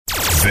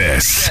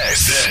This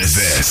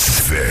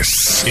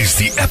is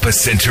the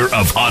epicenter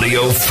of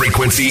audio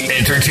frequency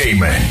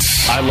entertainment.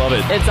 I love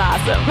it. It's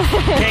awesome.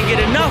 Can't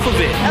get enough of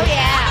it. Oh,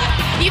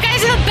 yeah. You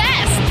guys are the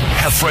best.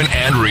 Heffron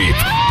and Reep.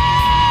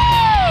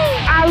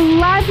 I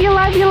love you,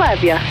 love you,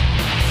 love you.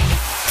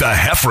 The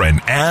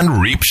Heffron and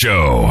Reep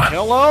Show.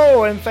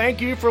 Hello, and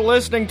thank you for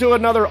listening to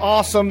another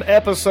awesome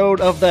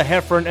episode of the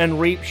Heffron and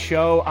Reep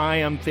Show. I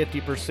am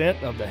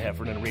 50% of the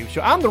Heffron and Reep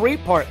Show. I'm the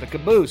Reep part, the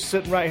caboose,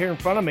 sitting right here in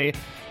front of me,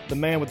 the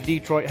man with the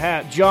Detroit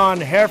hat, John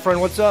Heffron.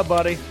 What's up,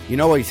 buddy? You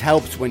know, always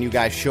helps when you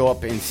guys show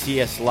up and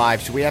see us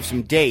live. So we have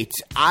some dates.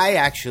 I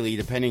actually,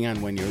 depending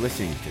on when you're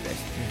listening to this,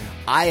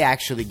 I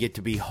actually get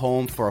to be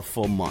home for a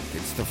full month.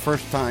 It's the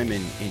first time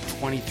in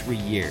 23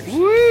 years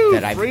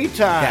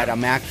that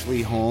I'm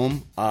actually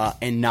home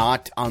and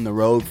not on the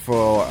road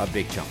for a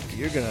big chunk.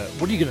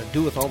 What are you gonna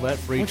do with all that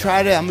free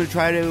time? I'm gonna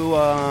try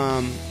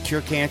to cure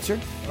cancer.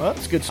 Oh,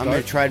 that's a good start. I'm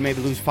gonna try to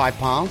maybe lose 5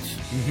 pounds.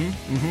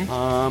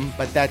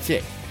 But that's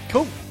it.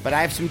 Cool. But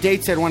I have some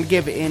dates that I want to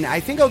give, and I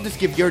think I'll just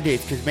give your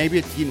dates because maybe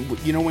it's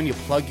you know when you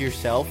plug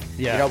yourself,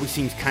 it always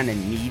seems kind of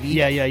needy.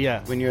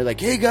 Yeah. When you're like,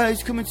 hey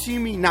guys, come and see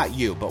me. Not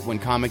you, but when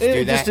comics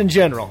do that. Just in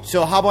general.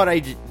 So how about I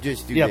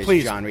just do this,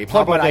 please. John Reep?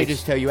 Plug How about my I dates.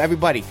 just tell you,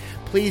 everybody,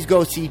 please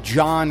go see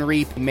John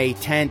Reep May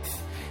 10th.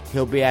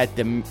 He'll be at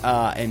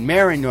in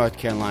Marin, North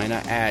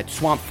Carolina, at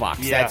Swamp Fox.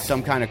 Yeah. That's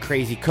some kind of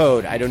crazy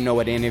code. I don't know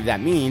what any of that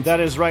means. That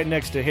is right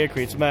next to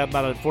Hickory. It's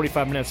about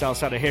 45 minutes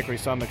outside of Hickory,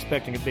 so I'm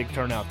expecting a big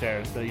turnout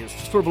there.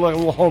 It's sort of like a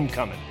little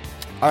homecoming.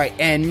 All right,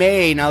 and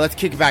May, now let's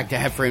kick it back to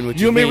Heffron.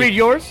 You want me to read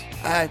yours?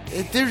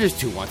 There's just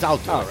 2 ones. I'll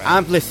do All it.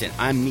 right. Listen,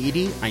 I'm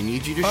needy. I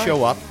need you to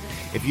show up.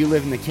 If you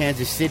live in the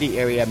Kansas City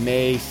area,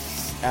 May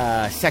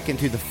 2nd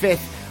through the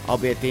 5th, I'll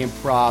be at the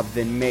Improv.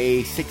 Then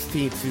May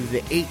 16th through the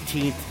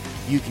 18th,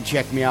 you can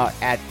check me out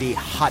at the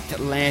Hot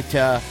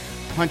Atlanta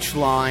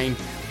Punchline.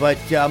 But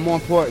more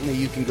importantly,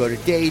 you can go to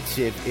dates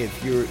if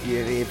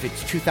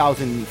it's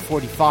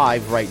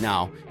 2045 right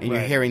now and you're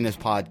hearing this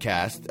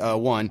podcast.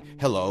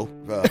 Hello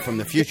from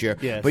the future.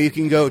 Yes. But you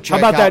can go check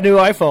out. How about that new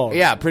iPhone?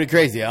 Yeah, pretty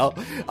crazy, hell.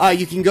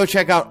 You can go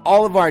check out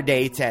all of our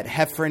dates at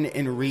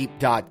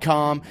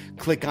heffronandreep.com.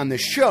 Click on the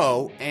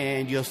show,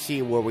 and you'll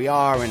see where we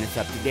are, and it's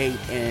up to date.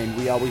 And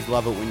we always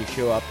love it when you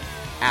show up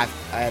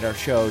at our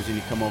shows and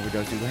you come over to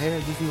us and go, hey,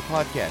 this is the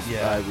podcast.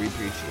 Yeah. We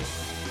appreciate it.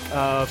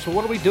 So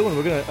what are we doing?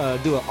 We're going to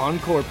do an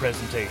encore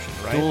presentation,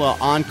 right? Do an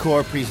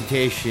encore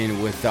presentation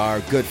with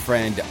our good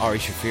friend Ari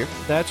Shaffir.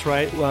 That's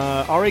right.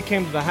 Ari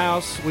came to the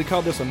house. We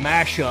called this a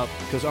mashup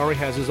because Ari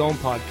has his own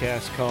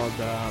podcast called,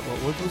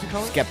 what was it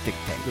called? Skeptic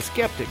Tank. The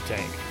Skeptic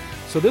Tank.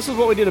 So this is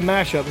what we did, a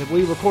mashup.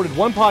 We recorded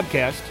one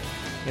podcast,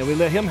 and we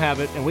let him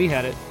have it, and we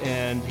had it,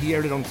 and he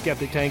aired it on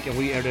Skeptic Tank, and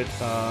we aired it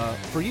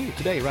for you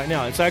today, right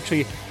now. It's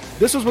actually,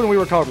 this is when we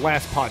were called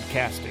Last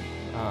Podcasting.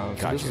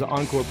 So this is an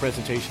encore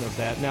presentation of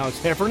that. Now it's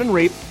Heffron and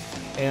Reep,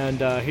 and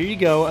here you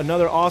go,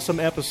 another awesome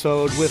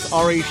episode with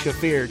Ari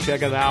Shaffir.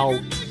 Check it out.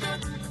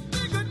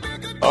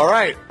 All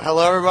right.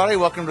 Hello, everybody.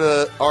 Welcome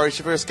to Ari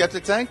Shaffir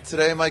Skeptic Tank.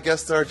 Today, my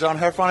guests are John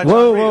Heffron and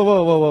John Reep.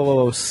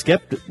 Whoa.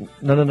 Skeptic.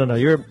 No.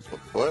 You're.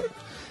 What?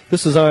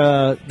 This is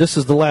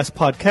the Last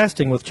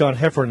Podcasting with John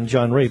Heffron and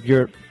John Reep.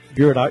 You're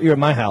at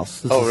my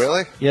house.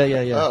 Really?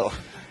 Yeah. Oh.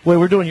 Wait,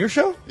 we're doing your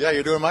show? Yeah,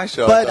 you're doing my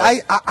show. But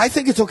I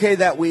think it's okay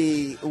that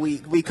we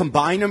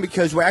combine them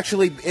because we're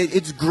actually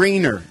it's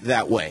greener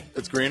that way.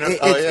 It's greener? If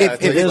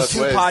it it's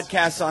is. 2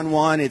 podcasts on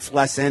one, it's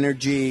less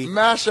energy.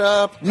 Mash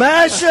up. Groove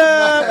is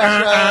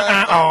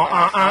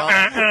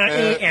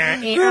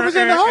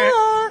in the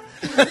heart.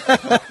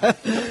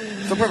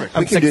 So perfect.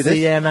 We can do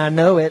this. and I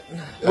know it.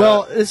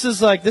 Well, this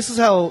is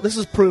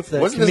proof that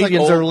Wasn't this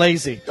comedians like are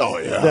lazy. Oh,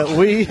 yeah. That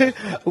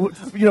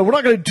we're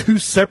not going to do 2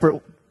 separate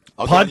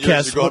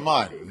podcasts. Go on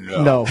mine.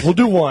 No, we'll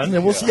do one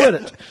and we'll split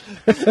it.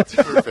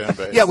 Super fan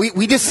base. Yeah,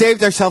 we just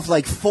saved ourselves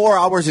like 4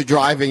 hours of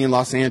driving in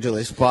Los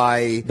Angeles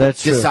by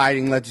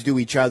deciding let's do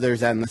each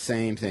other's and the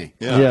same thing.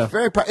 Yeah.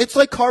 It's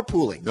like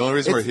carpooling. The only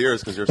reason we're here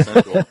is because you're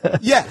central.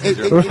 Yeah, it's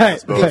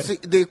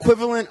the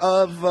equivalent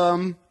of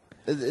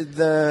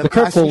the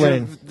carpool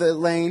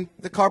lane.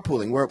 The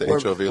carpooling. We're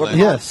HOV lane. pod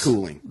Yes.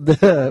 cooling.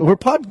 We're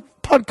pod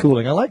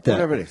cooling. I like that.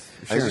 Whatever it is.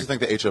 I used to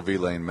think the HOV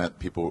lane meant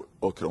people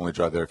could only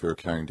drive there if you were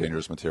carrying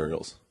dangerous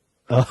materials.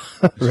 Really?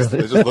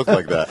 It just looked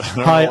like that. I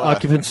don't High know why.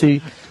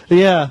 occupancy.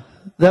 Yeah.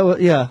 No,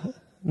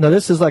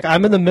 this is like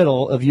I'm in the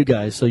middle of you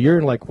guys. So you're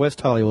in like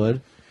West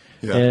Hollywood,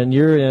 and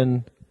you're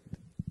in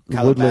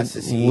Woodland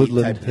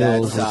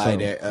Hills or something.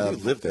 You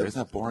live there.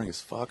 Isn't that boring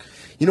as fuck?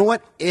 You know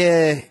what?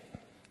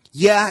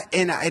 Yeah,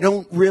 and I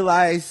don't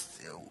realize,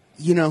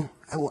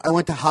 I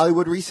went to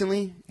Hollywood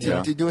recently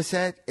to do a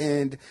set,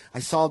 and I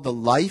saw the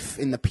life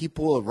and the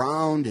people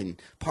around and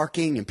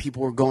parking, and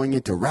people were going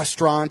into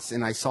restaurants,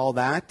 and I saw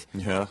that.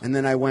 Yeah. And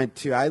then I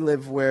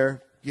live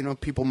where,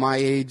 people my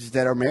age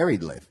that are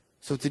married live.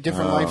 So it's a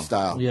different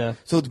lifestyle. Yeah.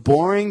 So it's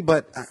boring,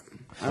 but...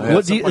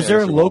 Is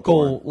there a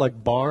local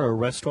bar or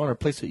restaurant or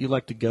place that you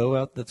like to go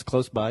out that's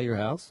close by your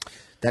house?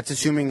 That's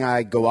assuming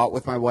I go out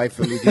with my wife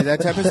and we do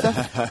that type of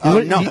stuff.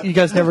 No. You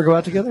guys never go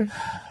out together?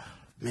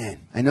 Man,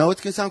 I know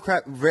it's going to sound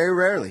crap very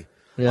rarely.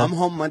 Yeah. I'm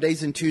home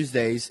Mondays and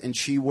Tuesdays, and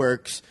she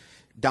works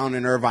down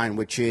in Irvine,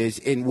 which is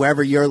in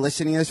wherever you're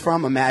listening to this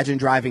from. Imagine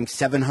driving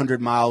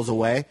 700 miles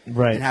away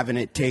and having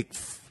it take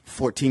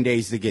 14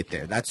 days to get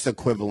there. That's the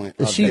equivalent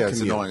of Yeah, it's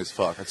annoying as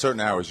fuck. At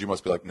certain hours, you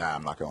must be like, nah,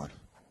 I'm not going.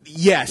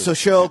 Yeah, so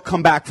she'll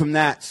come back from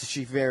that. So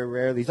she very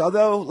rarely.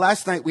 Although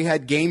last night we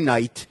had game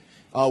night,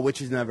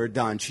 which is never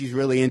done. She's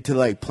really into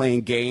like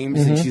playing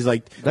games, and she's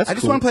like, I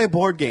just want to play a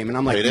board game, and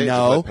I'm like, Payday?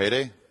 no. Did you play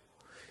Payday?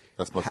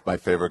 That's my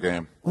favorite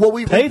game. Well,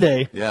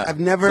 Payday. Yeah, I've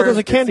never. So there's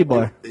a candy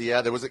bar.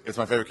 Yeah, it's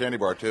my favorite candy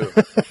bar too.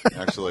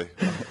 Actually,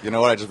 you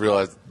know what? I just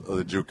realized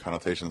the Jew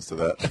connotations to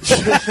that.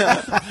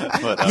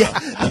 But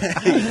I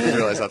didn't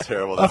realize how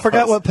terrible that I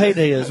forgot was. what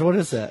Payday is. What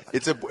is that?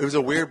 It was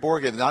a weird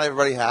board game. Not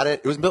everybody had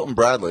it. It was Milton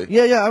Bradley.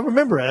 Yeah, I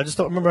remember it. I just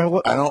don't remember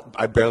what.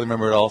 I barely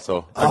remember it.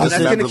 Also, Oh,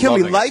 that's gonna kill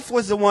me. Life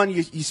was the one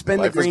you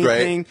spend Life the was green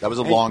great. thing. That was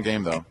a long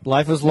game though.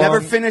 Life was long.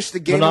 Never finished the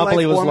game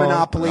Monopoly of Life was or long.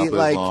 Monopoly. Monopoly was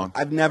Like long.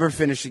 I've never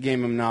finished a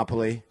game of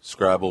Monopoly.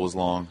 Scrabble was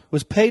long.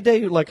 Was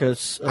Payday like a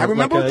I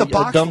remember like what the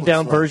box a dumbed down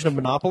looks like. version of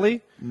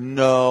Monopoly?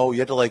 No, you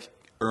had to like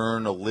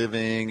earn a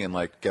living and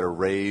like get a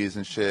raise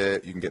and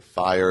shit. You can get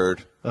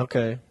fired.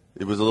 Okay.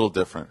 It was a little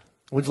different.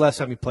 When's the last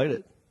time you played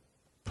it?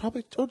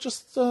 Probably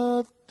just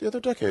the other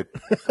decade.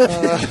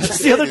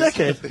 Just the other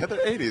decade. The other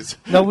 80s.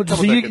 No, so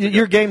Couple decades ago.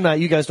 your game night,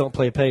 you guys don't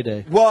play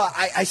Payday. Well,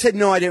 I said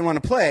no, I didn't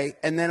want to play,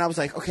 and then I was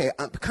like, okay,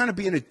 I'm kind of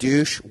being a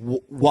douche.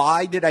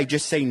 Why did I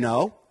just say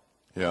no?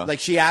 Yeah. Like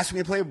she asked me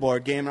to play a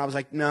board game, and I was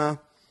like, no,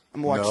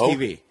 I'm gonna watch No?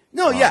 TV.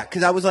 No, yeah,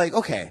 because I was like,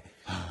 okay,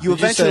 you Did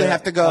eventually say,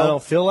 have to go. I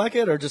don't feel like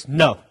it, or just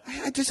no.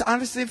 I just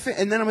honestly,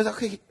 and then I was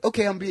like,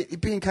 okay, I'm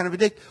being kind of a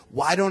dick.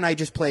 Why don't I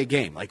just play a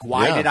game? Like,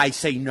 why did I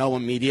say no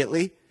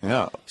immediately?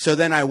 Yeah. So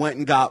then I went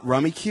and got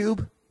Rummy Cube.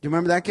 Do you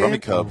remember that game? Rummy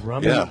Cub.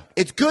 Rummy. Yeah.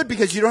 It's good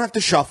because you don't have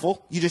to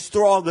shuffle. You just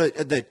throw all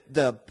the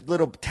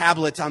little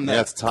tablets on the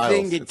Yeah, it's tiles.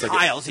 thing and It's like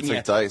tiles, it's and like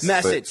you dice,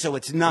 mess but- it so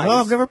it's nice. Oh,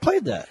 I've never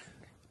played that.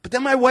 But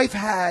then my wife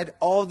had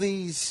all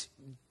these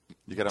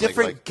You gotta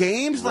different make, like,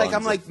 games. Like, I'm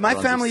runs like, of- my runs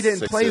of family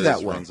didn't play sixes,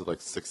 that way. Runs of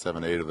like 6,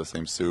 7, 8 of the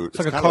same suit.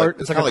 like a kinda card-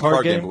 It's it's like kind a of like card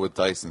card game, game? but with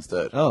dice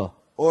instead. Oh.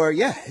 Or,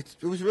 yeah,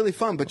 it was really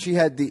fun. But she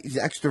had these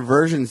extra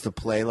versions to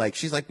play. Like,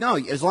 she's like, no,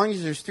 as long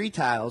as there's 3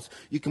 tiles,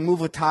 you can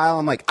move a tile.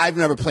 I'm like, I've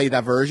never played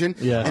that version.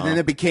 Yeah. And then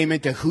it became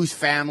into whose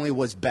family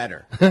was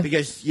better.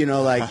 Because,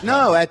 like,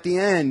 no, at the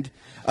end,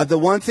 the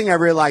one thing I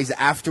realized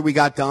after we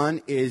got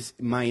done is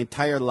my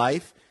entire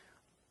life,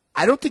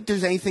 I don't think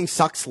there's anything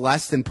sucks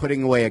less than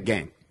putting away a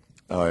game.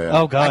 Oh yeah.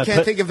 Oh God. I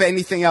can't think of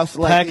anything else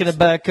like Packing it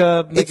back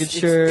up, making it's-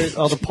 sure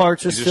all the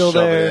parts are You just still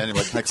shove there. it in. You're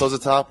like, can I close the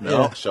top? No.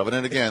 Yeah. Shove it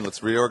in again.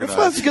 Let's reorganize.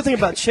 That's the good thing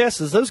about chess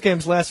is those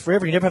games last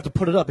forever. You never have to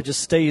put it up; it just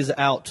stays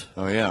out.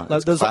 Oh yeah. Like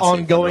It's those classy for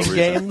no ongoing reason.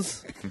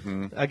 games.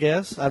 I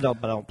guess I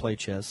don't play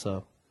chess,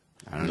 so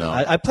No.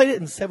 I played it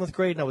in 7th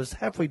grade and I was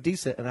halfway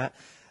decent, and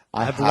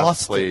I've have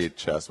lost played it.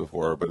 chess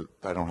before, but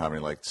I don't have any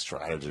like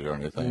strategy or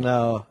anything.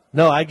 No,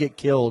 I get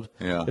killed.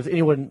 Yeah. If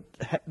anyone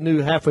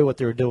knew halfway what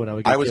they were doing, I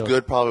would get I was killed.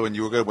 good probably when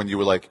you were good. When you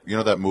were like,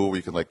 that move where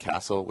you could like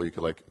castle, where you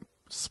could like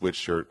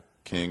switch your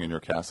king and your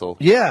castle.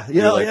 Yeah,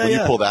 You're like, yeah, when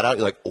yeah. you pull that out,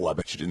 you're like, oh, I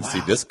bet you didn't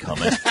see this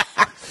coming.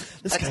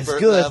 This guy's Expert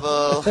good.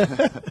 level.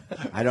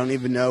 I don't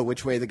even know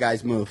which way the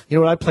guys move. You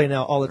know what I play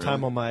now all the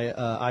time on my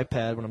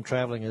iPad when I'm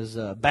traveling is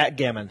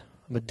backgammon.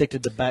 I'm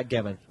addicted to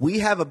backgammon. We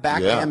have a yeah,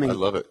 backgammon. I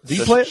love it. Do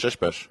you play it?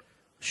 Shishbesh.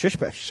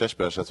 Shishbash.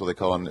 Shishbesh, that's what they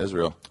call it in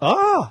Israel.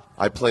 Ah,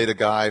 I played a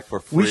guy for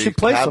free We should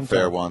play cab sometime.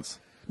 fare once.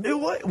 no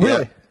what?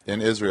 Really? Yeah,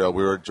 in Israel,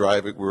 we were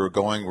driving.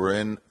 We're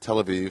in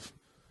Tel Aviv,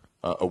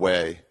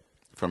 away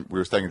from. We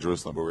were staying in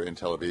Jerusalem, but we were in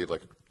Tel Aviv,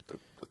 like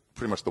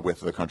pretty much the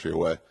width of the country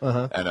away.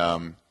 Uh-huh.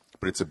 And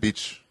but it's a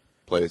beach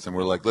place, and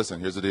we're like, listen,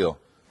 here's the deal.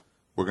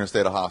 We're gonna stay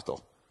at a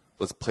hostel.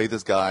 Let's play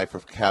this guy for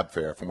cab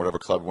fare from whatever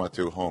club we went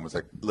to home. It's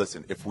like,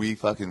 listen, if we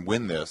fucking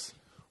win this,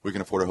 we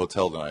can afford a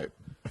hotel tonight.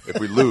 If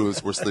we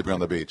lose, we're sleeping on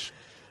the beach.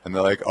 And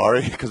they're like,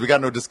 Ari, because we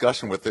got no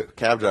discussion with the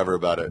cab driver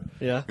about it.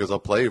 Yeah. He goes, I'll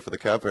play you for the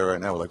cab fare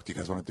right now. We're like, do you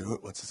guys want to do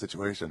it? What's the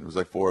situation? It was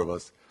like 4 of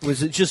us.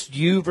 Was it just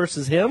you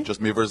versus him?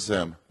 Just me versus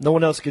him. No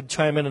one else could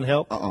chime in and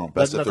help?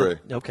 Best of 3.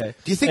 Okay.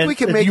 Do you think And we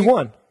can if make you it-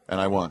 won? And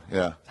I won,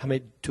 yeah. How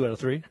many 2 out of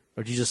 3?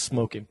 Or did you just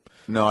smoke him?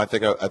 No, I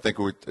think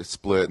we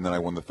split, and then I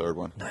won the 3rd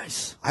one.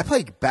 Nice. I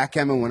played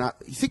backgammon when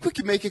you think we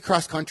could make it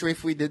cross country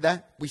if we did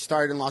that? We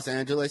started in Los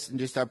Angeles and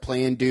just started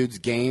playing dudes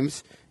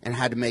games and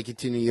had to make it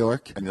to New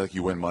York. And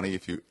you win money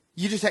if you.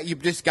 You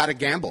just got to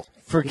gamble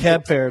For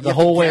cab fare, You the have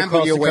to whole way gamble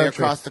across your the way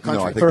country. across the country.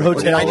 No, I think For we would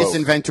hotel. go I just broke.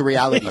 invent a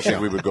reality I think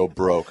show. we would go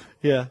broke.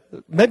 Yeah.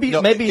 Maybe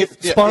No,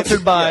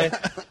 sponsored by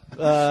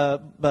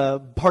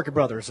Parker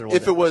Brothers or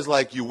whatever. If it was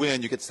like you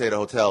win, you get to stay at a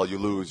hotel. You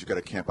lose, you got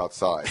to camp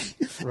outside.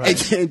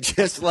 Right. And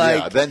just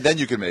like yeah, then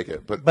you can make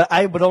it. But But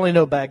I would only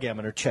know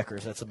backgammon or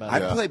checkers. That's about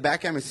I've it. played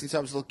backgammon since I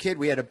was a little kid.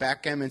 We had a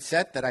backgammon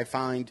set that I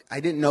found. I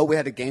didn't know we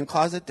had a game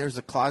closet. There's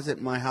a closet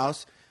in my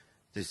house.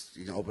 Just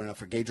open it up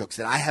for gay jokes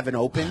that I haven't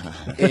opened.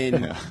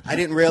 And I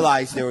didn't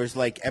realize there was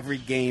like every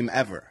game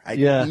ever.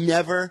 Yeah.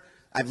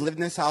 I've lived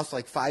in this house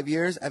like 5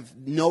 years. I've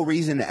no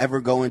reason to ever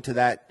go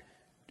into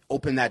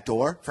open that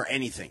door for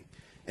anything.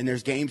 and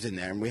there's games in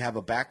there, and we have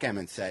a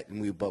backgammon set,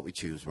 but we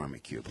choose rummy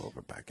cube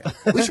over backgammon.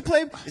 We should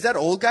play. Is that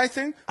an old guy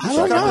thing? I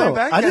don't know.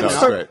 No, it's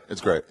great.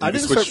 It's great. You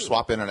can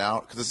swap in and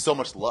out because there's so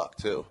much luck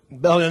too.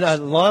 No, a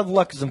lot of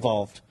luck is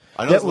involved.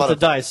 I know there's a lot with of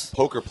the dice.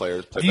 Poker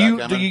players play Do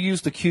backgammon. you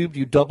use the cube? Do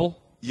you double?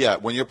 Yeah,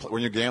 when you're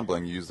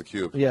gambling, you use the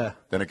cube. Yeah.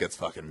 Then it gets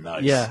fucking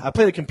nice. Yeah, I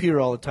play the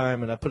computer all the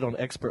time, and I put it on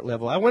expert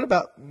level. I win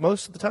about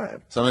most of the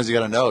time. Sometimes you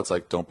got to know. It's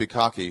like, don't be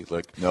cocky.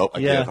 Like, nope,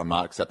 I can't. I'm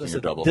not accepting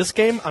your double. This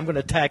game, I'm going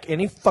to attack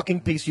any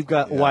fucking piece you've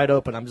got wide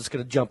open. I'm just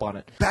going to jump on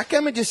it.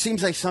 Backgammon just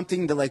seems like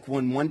something that, like,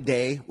 when one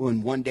day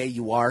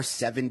you are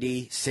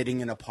 70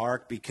 sitting in a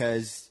park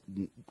because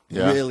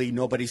really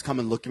nobody's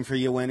coming looking for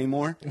you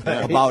anymore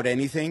about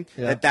anything,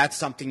 that's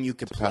something you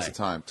could play. Pass the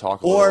time.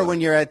 Talk. Or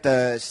when you're at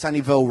the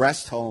Sunnyvale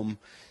rest home,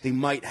 they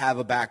might have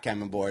a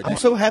backgammon board. I'm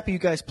so happy you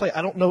guys play.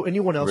 I don't know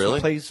anyone else who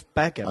plays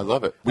backgammon. I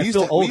love it.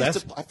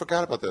 I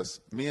forgot about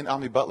this. Me and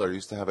Ami Butler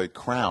used to have a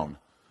crown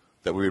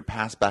that we would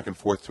pass back and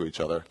forth to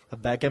each other. A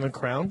backgammon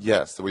crown?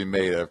 Yes, that we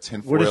made out of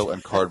tinfoil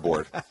and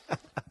cardboard.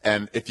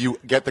 And if you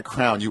get the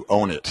crown, you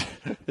own it.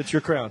 It's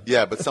your crown.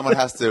 Yeah, but someone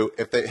has to.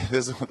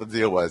 This is what the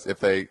deal was. If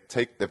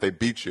they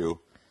beat you,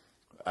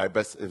 I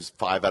bet it was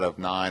 5 out of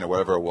 9 or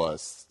whatever it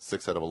was,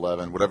 6 out of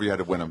 11, whatever you had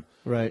to win them.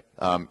 Right.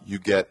 You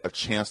get a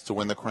chance to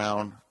win the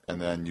crown, and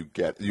then you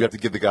have to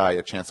give the guy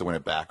a chance to win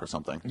it back or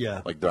something.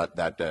 Yeah. Like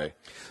that day.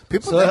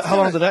 So how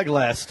long did that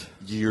last?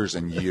 Years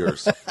and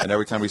years. And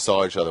every time we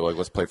saw each other, we're like,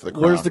 let's play for the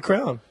crown. Where's the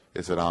crown?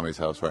 It's at Ami's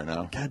house right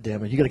now. God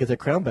damn it! You got to get that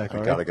crown back.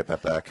 I got to get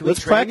that back.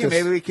 Let's practice.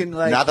 Maybe we can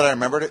Now that I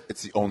remembered it,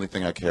 it's the only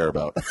thing I care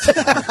about.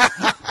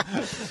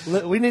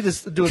 We need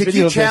to do a Could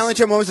video. you challenge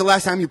him? When was the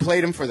last time you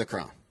played him for the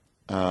crown?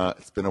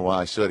 It's been a while.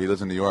 I should. He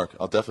lives in New York.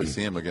 I'll definitely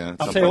see him again.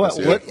 I'll tell you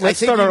what. Let's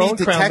start our own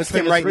crown. Text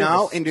him right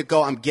now and to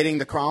go, I'm getting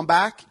the crown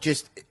back.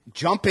 Just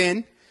jump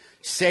in,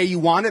 say you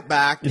want it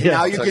back. And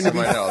now you're going to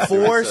be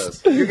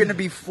forced. You're going to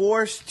be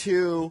forced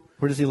to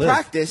Where does he live?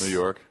 practice. New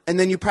York. And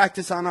then you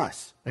practice on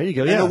us. There you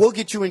go. And Yeah. then we'll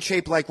get you in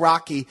shape like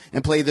Rocky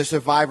and play the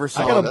Survivor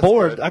song. I got a that's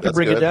board. good. I could That's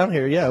bring it good. down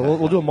here. Yeah,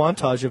 we'll do a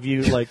montage of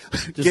you like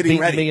just Getting beating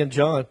ready. me and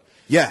John.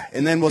 Yeah,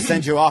 and then we'll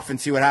send you off and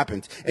see what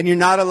happens. And you're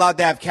not allowed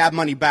to have cab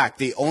money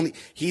back. You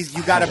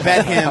got to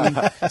bet him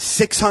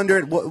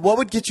 $600. What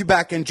would get you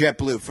back in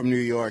JetBlue from New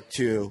York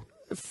to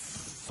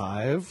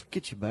 5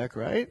 get you back,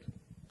 right?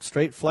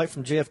 Straight flight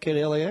from JFK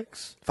to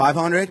LAX.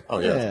 500? Oh,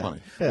 yeah, that's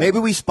funny. Yeah. Maybe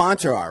we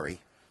sponsor Ari.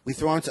 We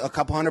throw in a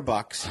couple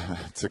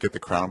 $100 To get the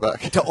crown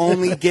back. to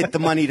only get the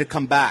money to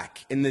come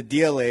back. And the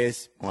deal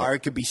is Ari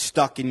could be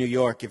stuck in New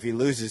York if he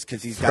loses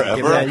because he's got to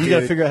give Forever? that Yeah, you got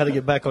to dude- figure out how to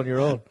get back on your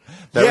own.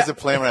 That Yeah. was the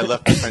plan when I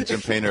left the French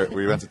and Painter.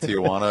 We went to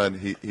Tijuana, and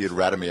he had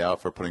ratted me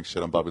out for putting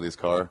shit on Bobby Lee's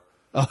car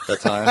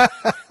that time.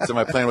 So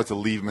my plan was to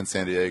leave him in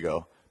San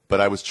Diego, but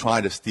I was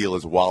trying to steal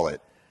his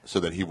wallet so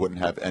that he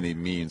wouldn't have any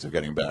means of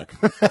getting back.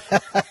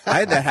 I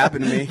had that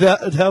happen to me. I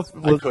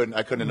couldn't end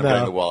up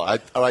getting the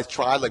wallet. I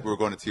tried, like we were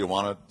going to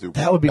Tijuana to do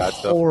That would be bad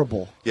stuff.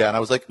 horrible. Yeah, and I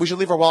was like, we should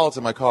leave our wallets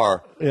in my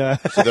car Yeah.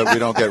 so that we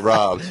don't get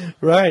robbed.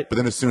 Right. But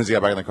then as soon as he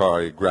got back in the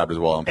car, he grabbed his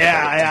wallet.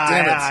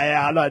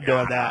 Yeah, I'm not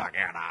doing that.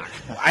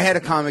 I had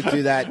a comic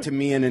do that to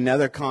me and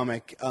another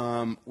comic.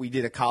 We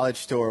did a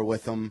college tour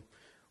with him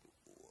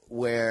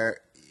where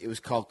it was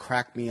called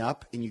Crack Me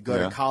Up, and you go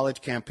to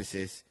college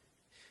campuses.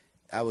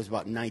 I was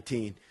about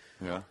 19.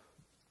 Yeah.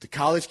 The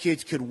college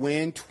kids could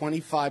win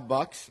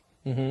 $25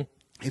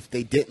 if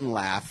they didn't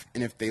laugh,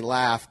 and if they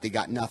laughed, they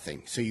got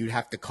nothing. So you'd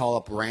have to call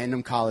up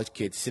random college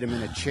kids, sit them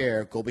in a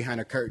chair, go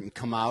behind a curtain,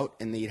 come out,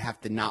 and they'd have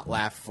to not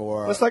laugh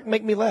for. It's like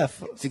Make Me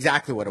Laugh. It's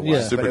exactly what it was.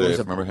 Yeah. Super but it Dave, was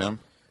a, remember him?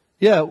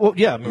 Yeah, well,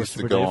 yeah. He used to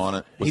Super go Dave. on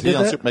it. Was He he, did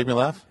on that? Super Make Me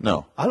Laugh?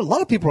 No. A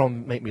lot of people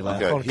on Make Me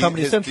Laugh on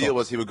Comedy His Central. deal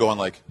was he would go on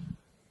like,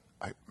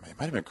 it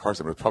might have been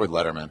Carson, but it was probably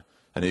Letterman.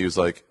 And he was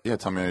like, yeah,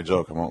 tell me any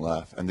joke, I won't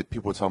laugh. And the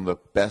people would tell him the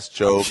best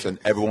jokes, and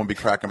everyone would be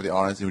cracking with the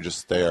audience, and he would just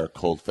stare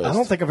cold-faced. I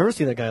don't think I've ever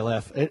seen that guy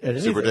laugh at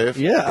anything. Super Dave?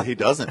 Yeah. He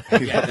doesn't.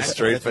 He had a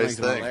straight-faced that's what makes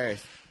him thing.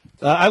 hilarious.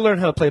 I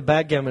learned how to play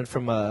backgammon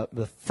from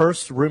the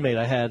first roommate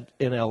I had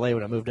in L.A.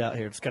 when I moved out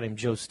here. It's a guy named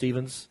Joe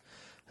Stevens.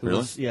 Who Really?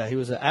 Was, yeah, he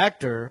was an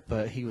actor,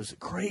 but he was a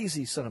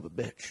crazy son of a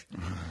bitch.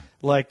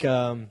 Like,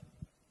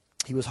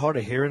 he was hard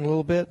of hearing a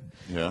little bit.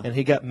 Yeah. And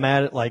he got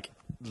mad at, like,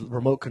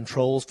 remote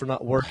controls for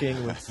not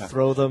working, would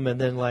throw them,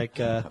 and then, like...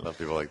 I love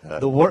people like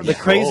that. The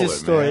craziest Roll it,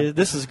 story, man.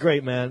 this is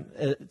great,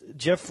 man.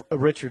 Jeff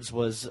Richards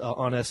was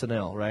on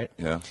SNL, right?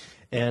 Yeah.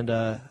 And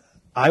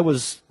I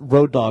was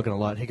road dogging a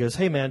lot. He goes,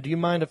 hey, man, do you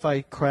mind if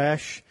I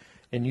crash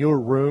in your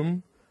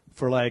room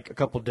for like a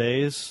couple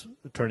days?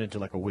 It turned into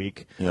like a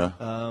week. Yeah.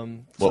 So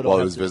While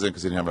he was visiting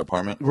because he didn't have an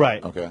apartment?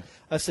 Right. Okay.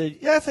 I said,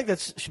 yeah, I think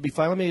that should be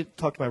fine. Let me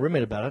talk to my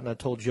roommate about it. And I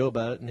told Joe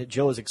about it. And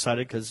Joe was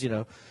excited because,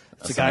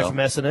 it's a guy SNL? from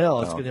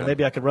SNL. It's Oh, gonna, okay.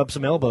 maybe I could rub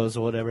some elbows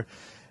or whatever.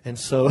 And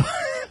so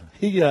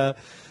he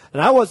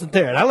and I wasn't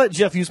there. And I let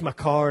Jeff use my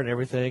car and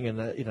everything. And,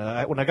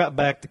 when I got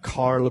back, the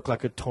car looked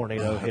like a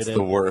tornado hit it. It's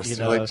the worst. You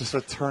You're know. like, just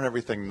return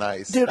everything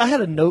nice. Dude, I had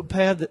a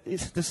notepad.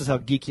 This is how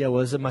geeky I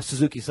was. In my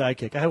Suzuki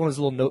Sidekick, I had one of those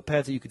little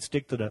notepads that you could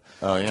stick to the.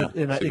 Oh, yeah.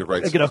 And So I you could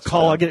write get a stuff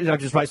call. down. I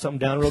just write something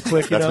down real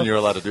quick. That's when you're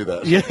allowed to do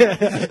that.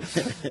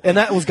 Yeah, and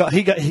that was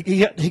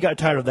he got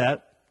tired of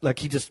that. Like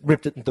he just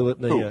ripped it and threw it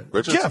in the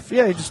Richards? Jeff.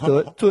 Yeah, he just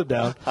threw it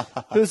down.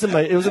 It was in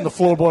the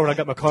floorboard when I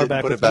got my car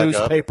back put with it back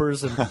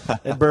newspapers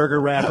and burger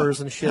wrappers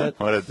and shit.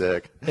 What a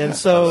dick. And I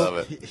so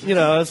love it.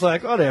 it's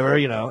like whatever,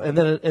 and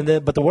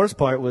then but the worst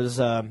part was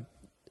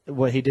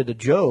what he did to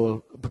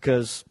Joe,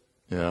 because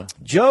Yeah.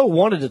 Joe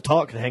wanted to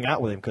talk and hang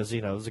out with him because,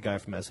 it was a guy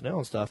from SNL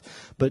and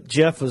stuff. But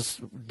Jeff was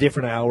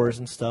different hours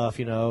and stuff,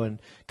 and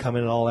come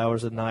in at all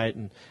hours of the night.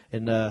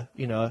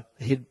 And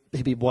he'd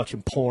be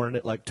watching porn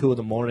at like 2 in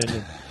the morning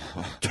and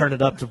turn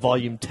it up to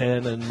volume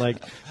 10 and like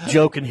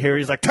joking here.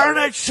 He's like, turn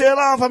that shit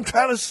off. I'm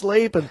trying to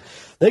sleep. And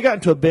they got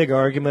into a big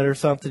argument or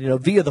something,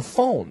 via the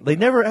phone. They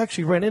never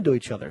actually ran into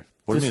each other.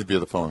 What do you mean via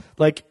the phone?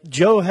 Like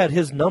Joe had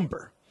his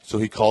number. So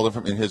he called him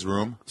from in his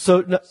room?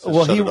 So,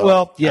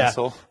 yeah.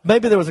 Asshole.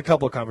 Maybe there was a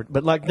couple of conversations,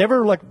 but like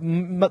never,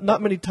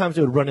 not many times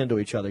they would run into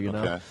each other,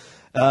 Okay.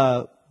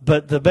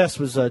 But the best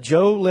was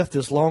Joe left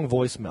this long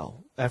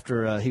voicemail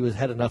after he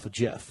had enough of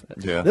Jeff.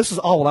 Yeah. This was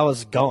all while I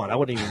was gone. I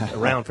wasn't even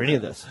around for any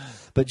of this.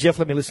 But Jeff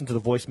let me listen to the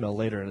voicemail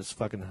later, and it's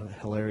fucking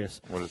hilarious.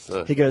 What is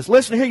that? He goes,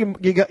 listen here, you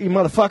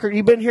motherfucker.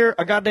 You been here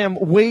a goddamn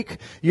week.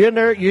 You're in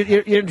there.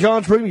 You're in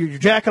John's room. You're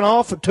jacking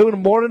off at 2 in the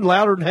morning,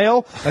 louder than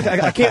hell.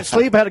 I can't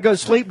sleep. I had to go to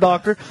sleep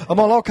doctor. I'm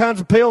on all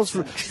kinds of pills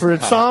for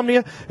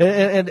insomnia,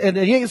 and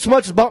you ain't so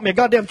much as bought me a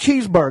goddamn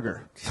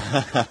cheeseburger.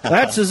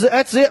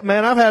 That's it,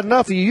 man. I've had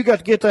enough of you. You got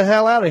to get the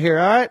hell out of here,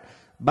 all right?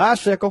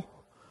 Bicycle.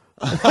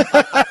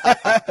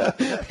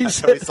 He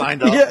said, he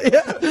signed up.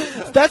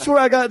 Yeah. That's where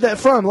I got that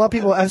from. A lot of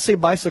people, I say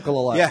bicycle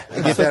a lot. Yeah,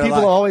 I get so that a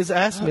people lot. always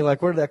ask me,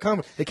 like, where did that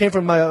come from? It came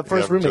from my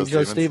first roommate,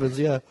 Joe Stevens. Stevens.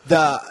 Yeah.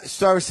 The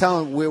story I was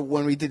telling,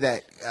 when we did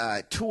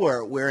that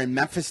tour, we're in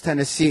Memphis,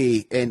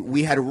 Tennessee, and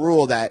we had a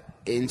rule that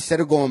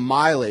instead of going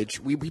mileage,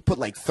 we put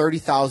like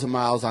 30,000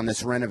 miles on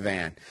this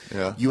rent-a-van.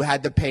 Yeah. You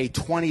had to pay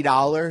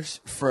 $20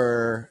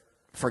 for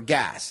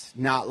gas,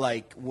 not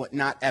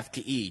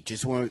FTE.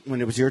 Just when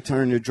it was your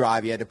turn to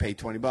drive, you had to pay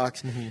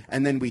 $20,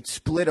 and then we'd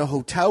split a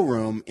hotel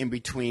room in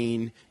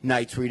between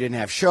nights where you didn't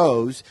have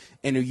shows,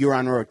 and you were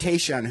on a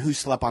rotation on who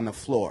slept on the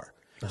floor.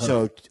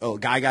 So a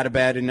guy got a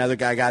bed, another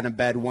guy got in a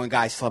bed, one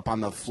guy slept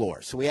on the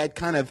floor. So we had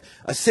kind of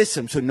a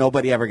system so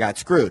nobody ever got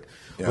screwed.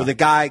 Yeah. Well,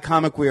 the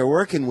comic we were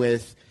working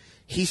with,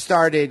 he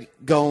started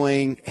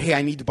going, hey,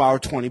 I need to borrow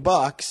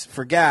 $20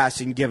 for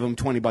gas, and give him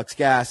 $20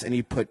 gas, and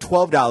he put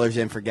 $12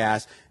 in for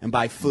gas and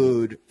buy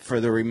food for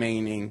the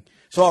remaining.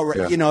 So,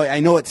 I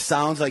know it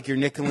sounds like you're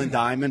nickel and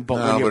diamond, but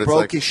when you're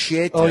broke as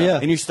shit,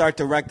 and you start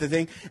to wreck the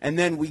thing, and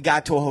then we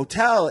got to a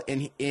hotel,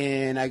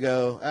 and I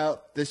go, oh,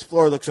 this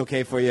floor looks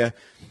okay for you,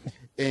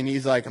 and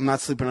he's like, I'm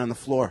not sleeping on the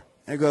floor.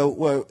 I go,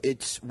 well,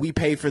 we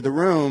pay for the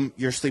room,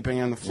 you're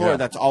sleeping on the floor. Yeah.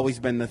 That's always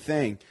been the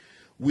thing.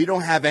 We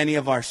don't have any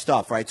of our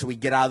stuff, right? So we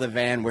get out of the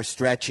van, we're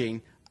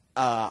stretching.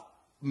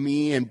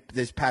 Me and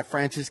this Pat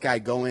Francis guy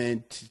go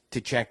in to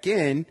check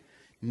in.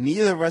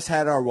 Neither of us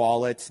had our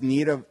wallets.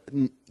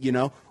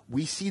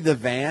 We see the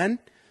van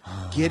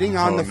getting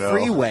on the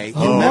freeway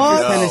in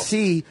Memphis,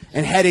 Tennessee,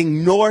 and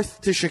heading north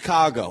to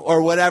Chicago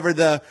or whatever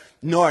the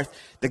north.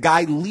 The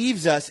guy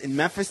leaves us in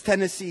Memphis,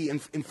 Tennessee, in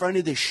front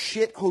of this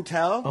shit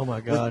hotel. Oh,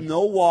 my God. With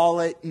no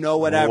wallet, no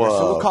whatever. Whoa.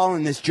 So we're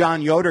calling this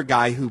John Yoder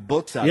guy who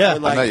books us. Yeah. We're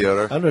like, I know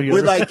Yoder. I know Yoder.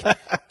 We're like,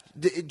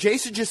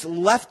 Jason just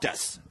left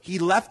us. He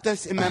left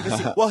us in Memphis.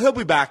 Well, he'll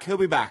be back.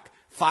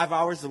 5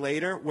 hours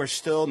later, we're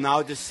still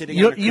now just sitting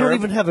on the curb. You don't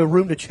even have a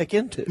room to check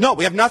into. No,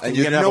 we have nothing. And We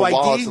you have didn't no have a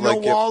wallet ID, to, no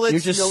like, get- wallets, You're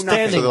just no standing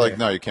nothing. So they're like,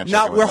 there. no, you can't check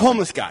No, in with we're them.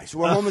 homeless guys.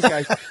 We're homeless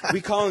guys. We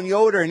call him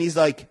Yoder, and he's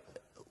like,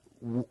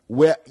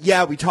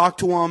 we talked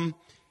to him.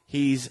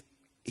 He's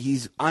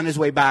on his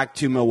way back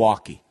to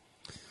Milwaukee.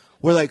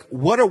 We're like,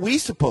 what are we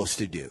supposed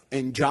to do?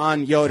 And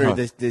John Yoder,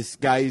 this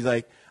guy, he's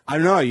like, I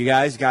don't know. You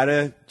guys got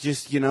to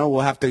just, we'll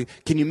have to.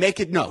 Can you make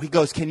it? No. He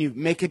goes, can you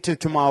make it to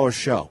tomorrow's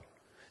show?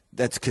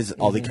 That's because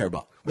all they care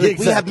about. Yeah,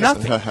 We have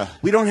exactly. nothing.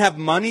 We don't have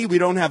money. We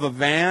don't have a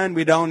van.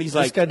 We don't. He's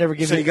like, guy never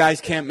gave so me- you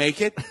guys can't make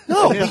it?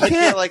 No, we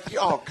can't.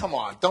 oh, come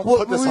on. Don't Well,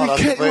 put this we on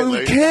us can't. lately.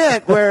 We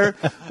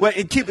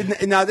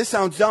can't. Now this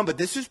sounds dumb, but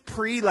this is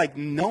pre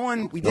no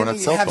one. We No one didn't had even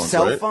cell have phones,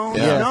 cell right? phones.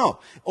 Yeah. No,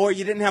 or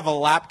you didn't have a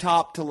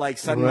laptop to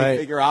suddenly Right.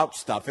 figure out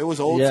stuff. It was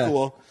old Yeah.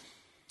 school.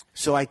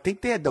 So I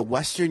think they had the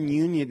Western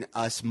Union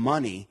us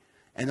money,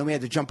 and then we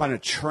had to jump on a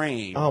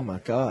train. Oh, my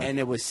God. And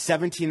it was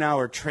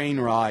 17-hour train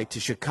ride to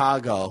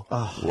Chicago.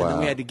 And then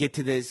we had to get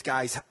to this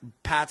guy's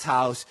Pat's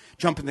house,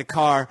 jump in the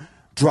car,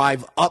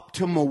 drive up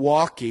to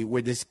Milwaukee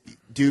where this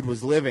dude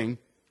was living.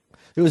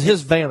 It was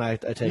his van, I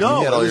take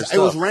No, it. had all your it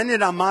was stuff.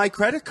 rented on my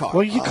credit card.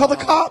 Well, you call the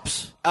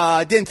cops.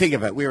 Didn't think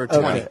of it. We were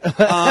 20.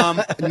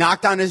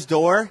 Knocked on his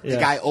door. The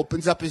guy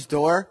opens up his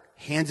door,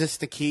 hands us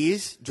the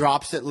keys,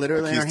 drops it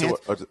literally in our Keys to hands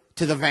what?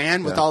 to the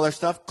van with all our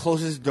stuff,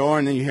 closes the door,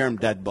 and then you hear him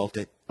deadbolt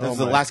it. That was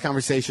the last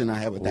conversation I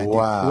had with that dude.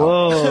 Wow.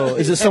 Whoa.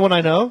 Is it someone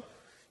I know?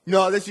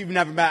 No, this you've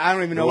never met. I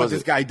don't even know what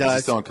this guy Is he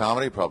does. still in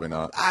comedy? Probably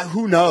not.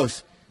 Who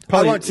knows? I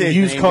Probably won't say his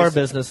used name, car just-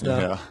 business now.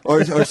 Yeah.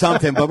 or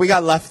something. But we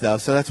got left though,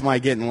 so that's why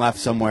getting left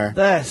somewhere.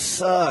 That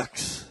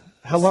sucks.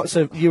 How long?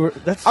 So you were?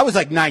 That's. I was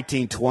like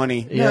 19,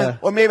 20. Yeah.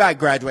 Or maybe I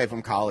graduated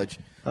from college.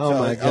 Oh,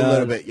 my God. A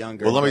little bit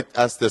younger. Well, let me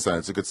ask this, and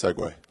it's a good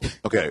segue.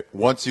 Okay,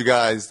 once you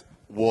guys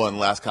won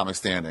Last Comic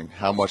Standing,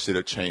 how much did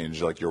it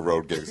change, like your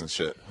road gigs and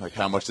shit? Like,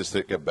 how much did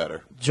it get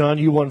better? John,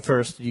 you won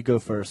first. You go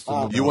first.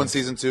 You won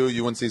season 2.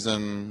 You won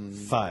season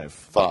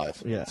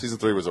 5. Yeah. Season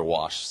 3 was a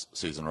wash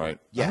season, right?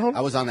 Yeah,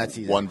 I was on that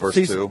season. 1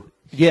 versus 2.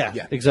 Yeah,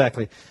 Yeah.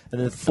 exactly. And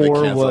then They 4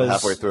 canceled was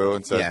halfway through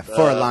and said, Yeah,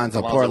 for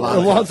Alonzo. Poor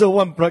Alonzo. Alonzo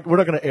won. We're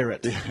not going to air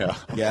it. Yeah.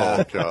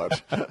 Yeah. Oh,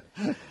 God.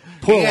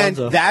 Poor And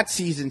Alonzo. that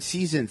season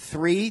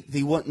 3,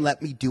 they wouldn't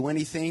let me do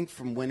anything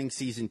from winning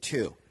season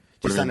 2.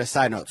 Just on a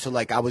side note. So,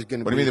 like, I was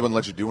going to What do you mean they wouldn't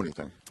let you do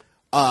anything?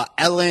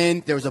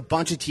 Ellen, there was a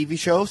bunch of TV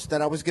shows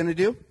that I was going to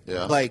do.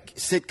 Yeah. Like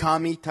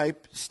sitcom-y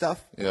type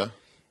stuff. Yeah.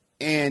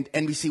 And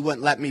NBC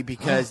wouldn't let me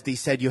because they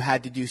said you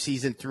had to do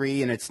season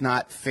 3, and it's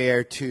not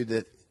fair to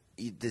the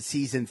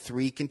season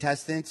 3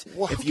 contestants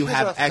if you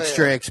have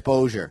extra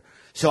exposure.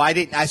 So I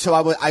didn't. I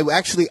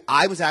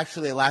was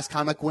actually a Last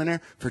Comic winner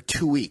for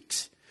 2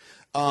 weeks,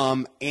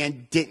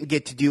 and didn't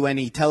get to do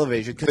any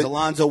television because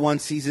Alonzo won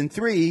season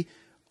 3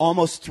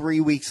 almost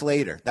 3 weeks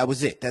later. That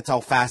was it. That's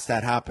how fast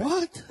that happened.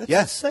 What? That's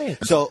yes. insane.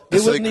 So They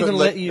So wouldn't couldn't even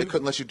let you. They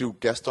couldn't let you do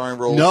guest starring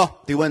roles? no,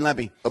 they wouldn't let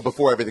me.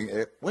 Before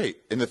everything. Wait,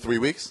 in the 3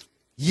 weeks?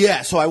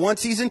 Yeah, so I won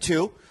season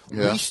 2.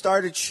 Yeah. We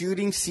started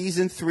shooting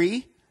season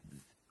 3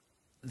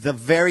 the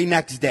very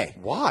next day.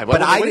 Why? Why But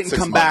did they I wait didn't 6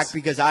 come months? back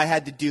because I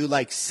had to do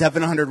like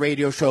 700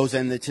 radio shows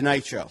and the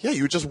Tonight Show. Yeah,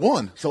 you just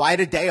won. So I had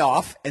a day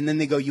off, and then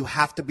they go, you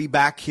have to be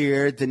back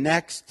here the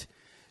next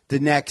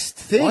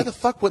thing. Why the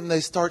fuck wouldn't they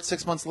start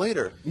 6 months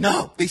later?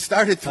 No, they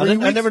started 3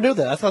 weeks. I never knew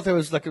that. I thought there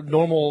was like a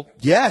normal.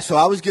 Yeah, so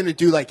I was going to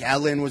do like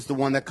Ellen was the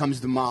one that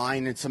comes to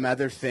mind and some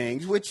other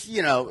things, which,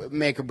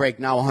 make or break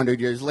now 100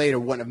 years later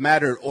wouldn't have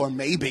mattered, or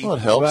maybe. Well, it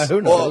helps. Well,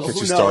 who knows? Get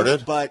Who you knows?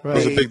 started. But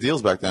Those are they- big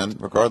deals back then,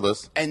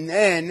 regardless. And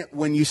then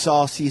when you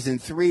saw season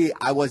 3,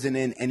 I wasn't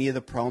in any of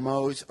the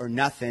promos or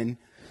nothing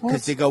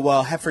because they go,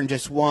 well, Heffern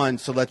just won,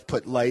 so let's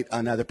put light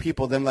on other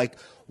people. Then like,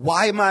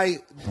 why am I?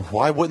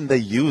 Why wouldn't they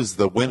use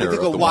the winner? They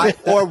of go, the why?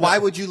 win- Or why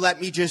would you let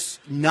me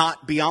just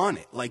not be on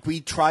it? Like we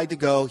tried to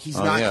go, he's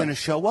not yeah. going to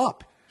show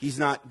up. He's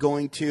not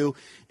going to.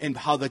 And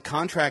how the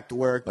contract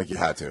worked. Like you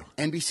had to.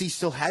 NBC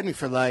still had me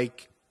for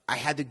like I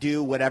had to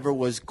do whatever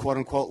was quote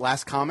unquote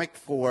Last Comic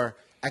for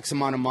X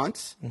amount of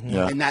months,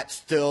 Yeah. and that's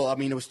still. I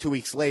mean, it was 2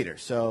 weeks later,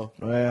 so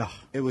Well,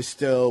 it was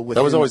still. That was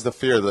within- always the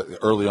fear that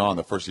early on,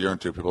 the first year or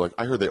two, people were like,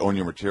 I heard they own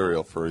your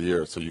material for a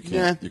year, so you can't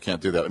Yeah. you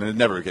can't do that. And it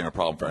never became a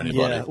problem for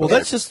anybody. yeah. Well,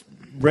 that's just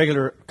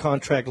regular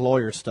contract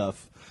lawyer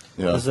stuff.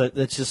 Yeah.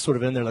 That's just sort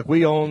of in there. Like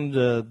we owned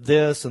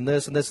this and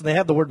this and this, and they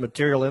have the word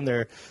material in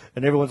there,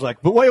 and everyone's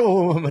like, "But wait,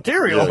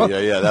 material?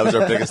 Yeah. That was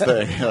our biggest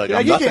thing. Like, Yeah,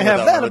 I'm you nothing can't have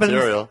without that. my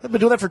material. I've been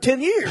doing that for 10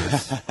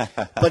 years.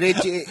 But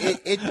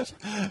it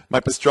My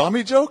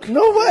pastrami joke?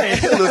 No way.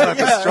 Lose my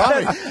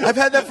pastrami. I've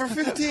had that for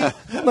 15.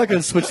 I'm not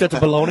going to switch that to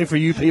baloney for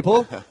you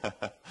people.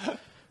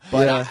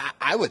 But Yeah.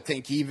 I would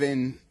think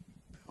even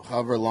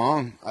however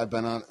long I've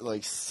been on,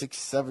 like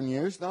 6-7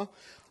 years now,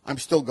 I'm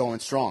still going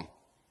strong.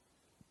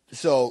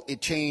 So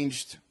it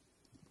changed,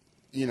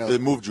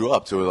 It moved you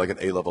up to like an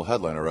A-level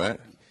headliner, right?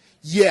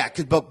 Yeah,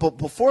 but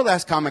before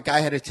Last Comic, I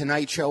had a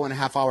Tonight Show and a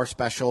half-hour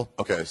special.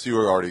 Okay, so you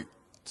were already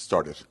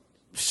started.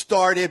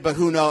 Started, but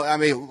who knows? I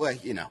mean,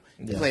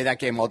 play that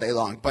game all day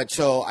long. But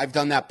so I've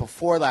done that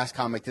before Last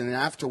Comic, and then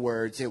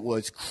afterwards it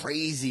was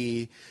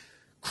crazy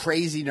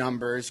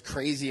numbers,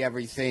 crazy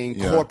everything,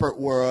 Yeah. corporate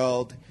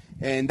world,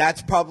 and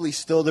that's probably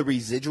still the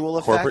residual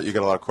effect. Corporate? You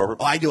get a lot of corporate?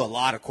 Oh, I do a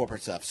lot of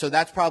corporate stuff. So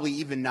that's probably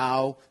even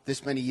now,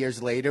 this many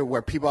years later,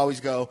 where people always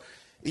go,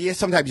 yeah,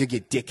 sometimes you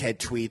get dickhead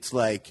tweets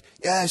like,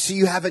 yeah, so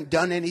you haven't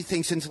done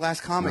anything since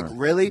Last Comic.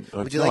 Really?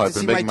 Would you no, like I've to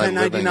see been my making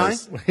my living 1099?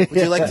 as-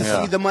 Would you like to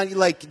Yeah. see the money,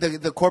 like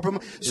the corporate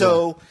money?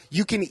 So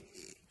you can,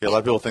 Yeah, a lot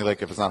of people think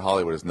like if it's not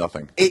Hollywood, it's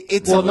nothing.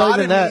 it's Well, a lot not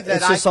even of that. me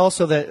It's just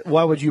also that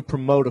why would you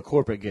promote a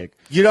corporate gig?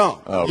 you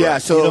don't. Oh, Yeah,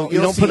 right. so You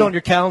don't put see- it on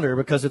your calendar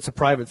because it's a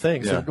private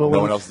thing. Yeah, So, no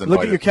one else is look at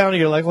invited. your calendar.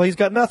 You're like, well, he's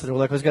got nothing. We're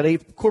like, well, he's got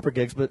 8 corporate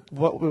gigs, but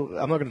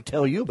I'm not going to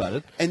tell you about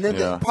it. And then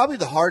Yeah. probably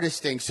the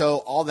hardest thing, so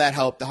all that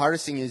helped. The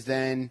hardest thing is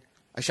then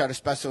I shot a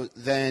special,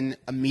 then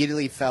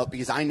immediately felt,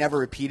 because I never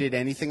repeated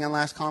anything on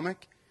Last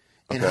Comic,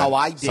 and Okay. how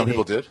I did Some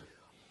people did.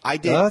 I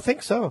did. I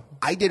think so.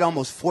 I did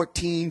almost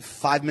 14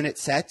 5-minute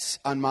sets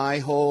on my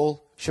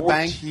whole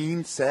shebang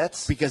 14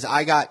 sets? because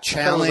I got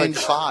I thought it was challenged.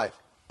 like 5.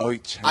 Oh,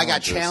 I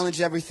got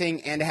challenged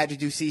everything, and I had to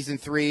do season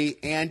 3,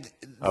 and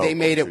they Oh,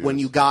 made it when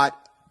Jesus.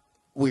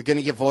 we're going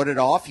to get voted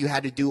off. You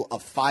had to do a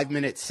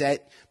 5-minute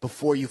set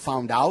before you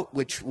found out,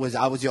 which was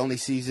I was the only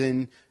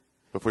season.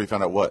 Before you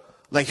found out what?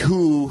 Like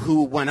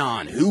who went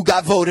on, who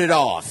got voted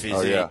off? Is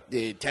Oh, yeah.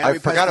 Terry I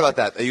forgot Preston? about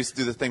that. They used to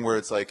do the thing where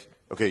it's like,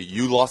 okay,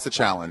 you lost the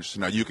challenge, so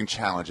now you can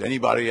challenge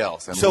anybody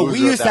else. And So we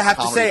loser at used to that have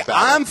to comedy say, battle.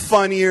 I'm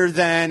funnier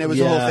than, it was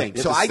the whole Yeah. thing.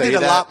 You So have to I did say a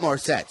that? lot more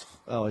sets.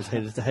 I always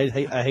hated.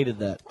 I hated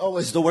that. Oh,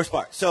 it's the worst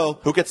part. So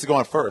Who gets to go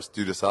on first?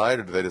 Do you decide,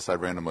 or do they decide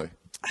randomly?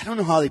 I don't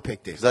know how they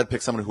picked it. Because I'd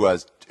pick someone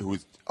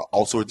who's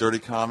also a dirty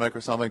comic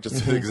or something,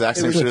 just do the exact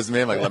same shit as me.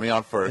 I'm like, let me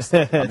on first.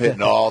 I'm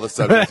hitting all the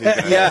subjects.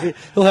 Yeah.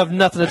 He'll have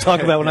nothing to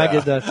talk about when I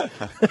get done.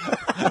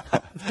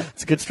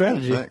 It's a good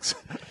strategy. Thanks.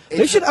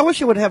 They should. I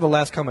wish it would have a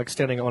Last Comic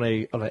Standing on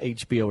a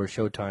HBO or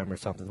Showtime or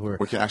something where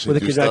We can actually they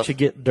do could stuff. actually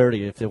get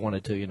dirty if they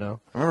wanted to. I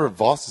remember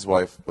Voss's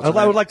wife. What's her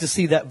I would name? like to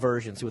see that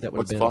version. See what that would have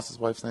What's been. Voss's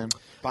wife's name?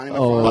 Bonnie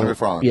Bonnie McFarlane.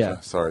 McFarlane. Yeah.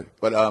 Sorry.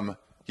 But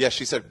yeah,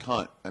 she said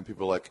cunt, and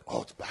people were like,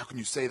 oh, how can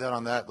you say that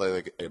on that?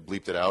 Like it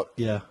bleeped it out.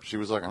 Yeah. She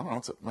was like, I don't know,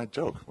 it's my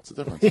joke. What's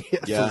the difference?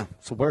 Yeah.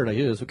 It's a word I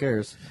use. Who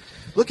cares?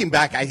 Looking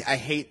back, I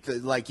hate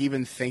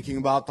even thinking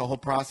about the whole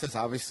process.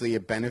 Obviously,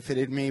 it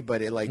benefited me,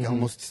 but it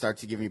almost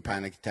starts to give me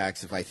panic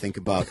attacks if I think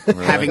about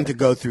having to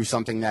go through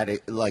something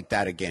like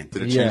that again.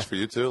 Did it Yeah. change for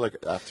you too? Like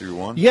after you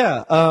won?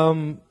 Yeah.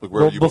 Like,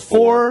 where were you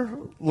before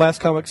Last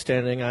Comic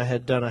Standing, I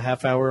had done a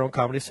half hour on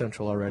Comedy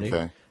Central already.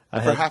 Okay. I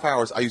For had, half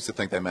hours, I used to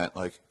think that meant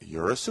like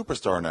you're a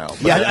superstar now.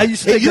 But Yeah, I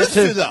used to think that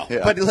too. though.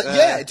 Yeah.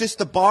 But just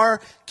the bar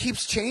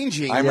keeps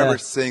changing. I remember Yeah.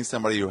 seeing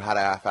somebody who had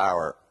a half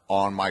hour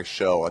on my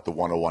show at the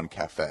 101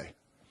 Cafe.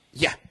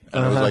 Yeah.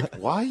 And I was like,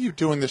 why are you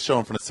doing this show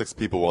in front of 6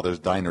 people while there's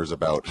diners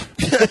about?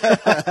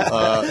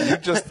 You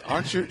just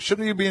aren't you?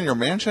 Shouldn't you be in your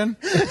mansion?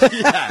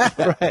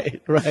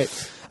 right.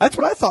 That's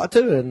what I thought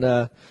too,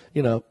 and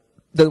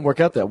doesn't work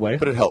out that way.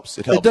 But it helps.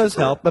 It helps. It does your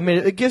career. help. I mean,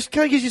 it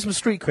kind of gives you some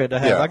street cred to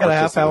have. Yeah, I got a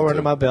half artistically, hour too.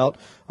 under my belt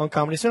on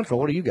Comedy Central.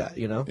 What do you got?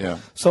 Yeah.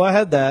 So I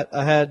had that.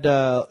 I had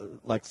I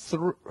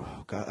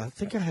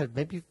think I had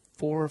maybe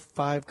 4 or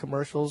 5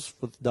 commercials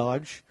with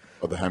Dodge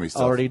Oh, the Hemi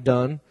stuff. already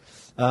done.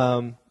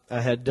 I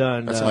had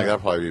done That seemed like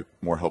that'd probably be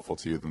more helpful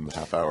to you than the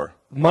half hour.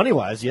 money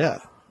wise, yeah.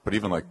 But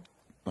even like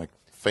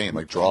fame,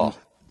 like draw.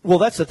 Well,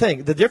 that's the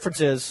thing. The difference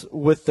is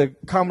with the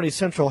Comedy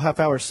Central half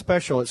hour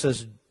special, it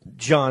says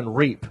John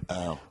Reap.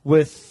 Oh.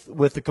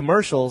 With the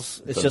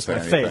commercials, it's Doesn't just say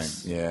my anything.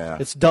 face. Yeah.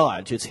 It's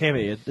Dodge. It's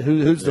Hemi.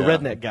 Who's the Yeah.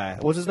 redneck guy?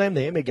 What's his name?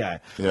 The Hemi guy.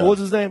 Yeah. What was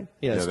his name?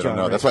 Yeah, Yeah, it's they John don't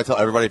know. Reap. That's why I tell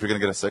everybody if you're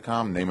going to get a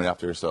sitcom, name it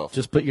after yourself.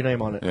 Just put your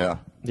name on it. Yeah.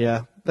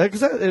 Yeah.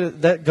 Because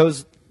that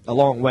goes a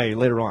long way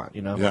later on,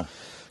 Yeah.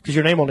 Because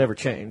your name will never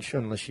change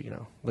unless you're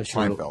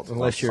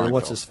Seinfeld.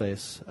 what's his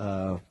face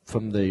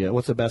from the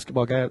what's the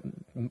basketball guy,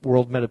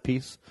 World Meta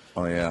Peace.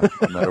 Oh yeah,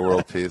 Meta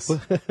World Peace.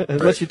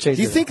 Unless you change.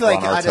 Do you it. think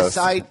like Ron out of Artest.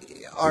 sight?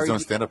 He's doing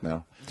stand up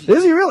now.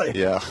 Is he really?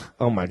 Yeah.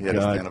 Oh my He had a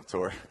God. stand up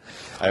tour.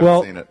 I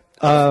haven't seen it.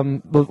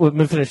 But let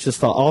me finish this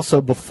thought.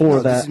 Also, before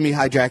This that, is me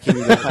hijacking.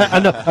 The, I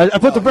know I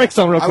put the brakes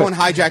on real I quick. won't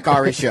hijack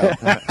Ari's show.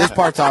 This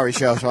part's Ari's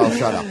show, so I'll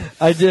shut up.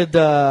 I did.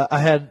 I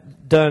had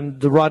done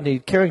the Rodney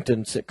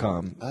Carrington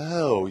sitcom.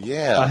 Oh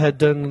yeah. I had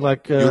done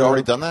like. You had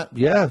already done that?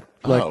 Yeah,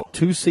 like Oh.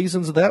 2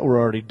 seasons of that were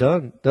already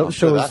done. That I'm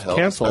show sure was that helped,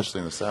 canceled. especially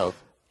in the South.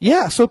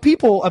 Yeah, so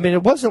people, I mean,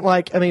 it wasn't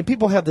like, I mean,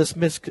 people have this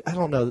I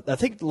don't know, I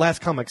think the Last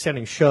Comic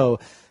Standing show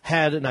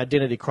had an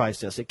identity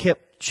crisis. It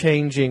kept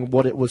changing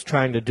what it was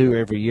trying to do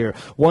every year.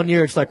 One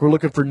year it's like we're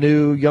looking for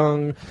new,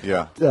 young,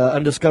 Yeah.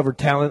 undiscovered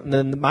talent, and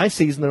then my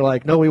season they're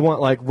like, no, we want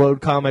like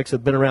road comics that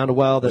have been around a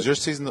while. Was That your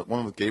season the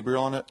one with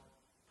Gabriel on it?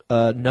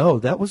 No,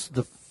 that was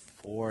the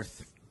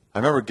Fourth. I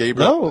remember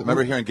Gabriel. No. I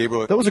remember hearing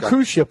Gabriel. That was a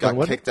cruise ship Got one,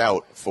 wasn't it? kicked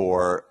out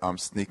for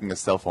sneaking a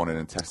cell phone in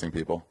and texting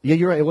people. Yeah,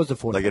 you're right. It was the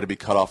fourth. Like, it had to be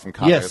cut off from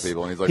contact Yes.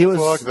 people. And he's like, He was-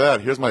 fuck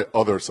that. Here's my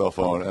other cell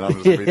phone. And I'm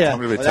just Yeah. I'm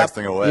going to be Well, that-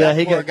 texting away. yeah,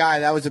 he Poor got, guy,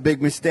 that was a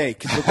big mistake.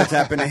 'Cause look what's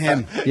happened to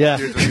him. yeah.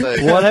 Here's the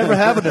thing. Whatever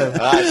happened to him?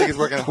 I think he's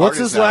working hard. What's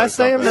his last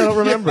name? I don't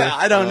remember. Yeah,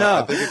 I don't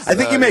know. I I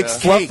think he makes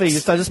Fluffy.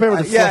 cakes. I just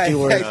remember the yeah, fluffy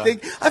word. I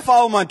think I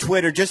follow him on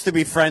Twitter just to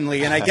be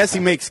friendly, and I guess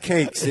he makes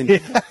cakes. And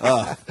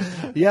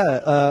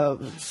Yeah,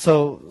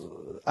 so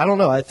I don't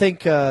know. I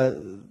think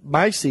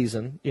my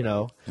season,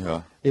 Yeah.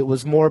 it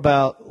was more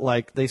about,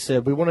 like, they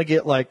said, we want to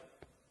get, like,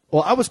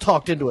 well, I was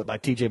talked into it by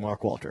TJ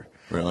Mark Walter.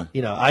 Really?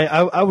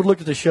 I would look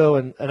at the show,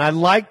 and I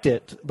liked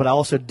it, but I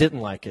also didn't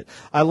like it.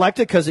 I liked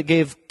it because it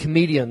gave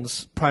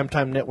comedians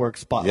primetime network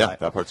spotlight. Yeah,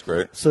 that part's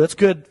great. So it's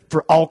good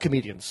for all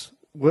comedians.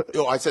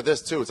 Oh, I said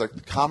this, too. It's like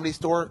the Comedy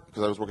Store,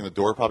 because I was working the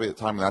door probably at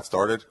the time when that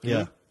started.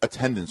 Yeah.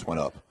 Attendance went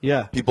up.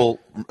 Yeah. People,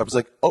 I was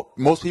like,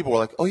 most people were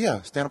like, oh,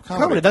 yeah, stand-up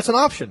comedy. Comedy, that's an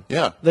option.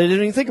 Yeah. They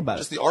didn't even think about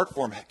Just it. the art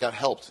form got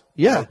helped.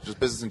 Yeah. You know, just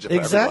business and for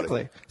Exactly.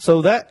 everybody.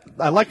 So that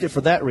I liked it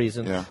for that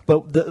reason. Yeah.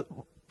 But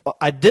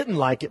I didn't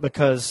like it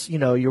because,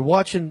 you're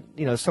watching,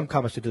 some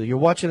comics do. You're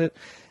watching it,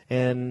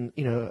 and,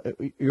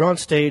 you're on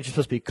stage. You're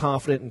supposed to be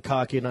confident and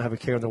cocky and not have a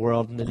care in the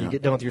world. And then you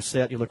get done with your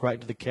set. You look right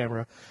into the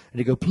camera, and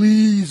you go,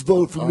 please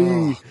vote for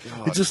me.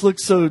 God. It just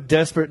looks so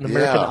desperate and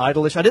American Yeah.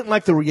 Idolish. I didn't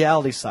like the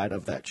reality side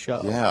of that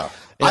show. Yeah.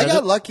 And I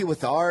got lucky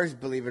with ours,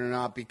 believe it or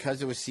not,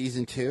 because it was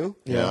season 2.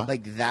 Yeah.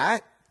 Like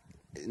that.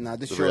 Now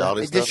this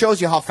reality shows stuff? this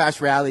shows you how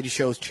fast reality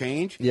shows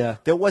change. Yeah.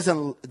 There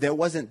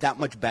wasn't that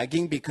much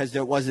begging because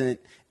there wasn't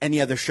any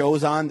other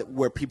shows on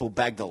where people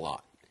begged a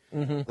lot.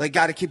 Mm-hmm. Like,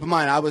 got to keep in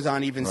mind, I was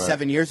on even Right.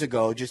 7 years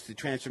ago. Just the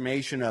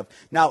transformation of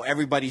now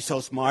everybody's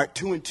so smart.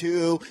 2 and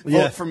 2,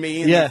 Yeah. vote for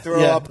me, and Yeah, they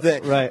throw yeah, up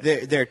right.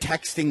 their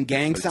texting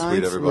gang They tweet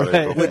signs. everybody.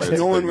 Right. vote for Which me, it's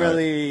no a one big night.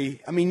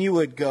 really. I mean, you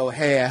would go,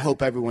 "Hey, I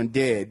hope everyone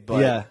did,"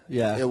 but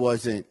Yeah. it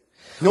wasn't.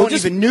 No Well, one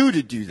just- even knew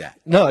to do that.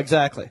 No,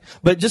 exactly.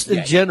 But just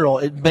in general,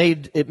 it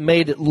made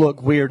it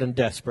look weird and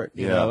desperate,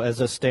 you Yeah. know,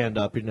 as a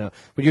stand-up, you know.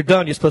 When you're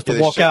done, you're supposed to Yeah,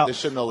 they walk should- out, they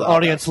shouldn't allow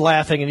audience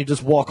laughing, and you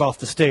just walk off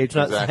the stage,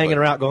 not Exactly. hanging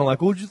around going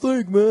like, what'd you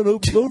think, man?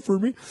 Hope so for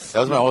me.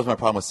 That was always my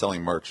problem with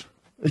selling merch.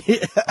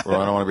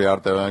 Well, I don't want to be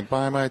out there like,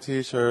 buy my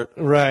T-shirt.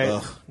 Right.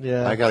 Ugh.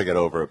 Yeah. I got to get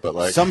over it, but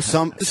like Some It's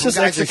just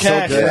guys extra are so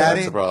cash. good yeah, at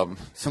that's it. the problem.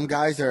 Some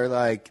guys are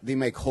like, they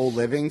make whole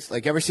livings.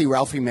 Like, ever see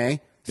Ralphie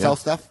May sell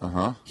stuff?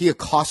 Uh-huh. He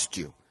accosts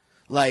you.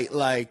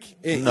 Like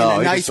in No, a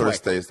he nice just sort way. of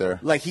stays there.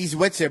 Like, he's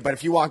with it, but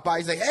if you walk by,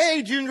 he's like, hey,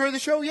 did you enjoy the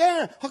show?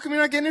 Yeah. How come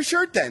you're not getting a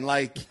shirt then?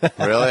 Like,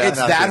 Really? it's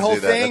I'm not that gonna whole do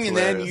that. thing, That's and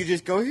then hilarious. you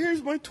just go,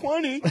 here's my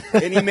 20.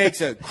 And he makes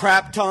a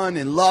crap ton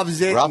and loves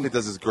it. Ralphie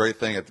does this great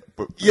thing at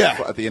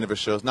the end of his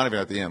shows. Not even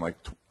at the end.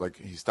 Like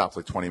he stops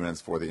like 20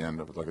 minutes before the end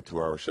of like a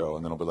 2-hour show,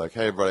 and then he'll be like,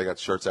 "Hey, everybody, I got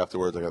shirts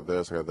afterwards. I got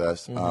this. I got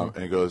this." And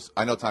he goes,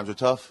 "I know times are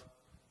tough,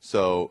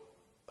 so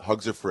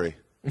hugs are free.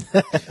 You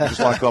just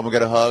want to come and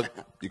get a hug?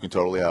 You can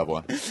totally have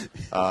one."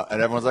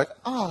 And everyone's like,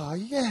 "Oh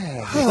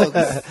yeah,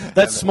 hugs."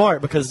 That's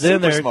smart because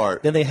then Super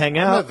smart. then they hang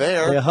I'm out, not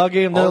there. they hug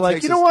him, All they're it like,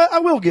 takes you know is- what, I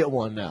will get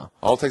one now.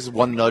 All it takes is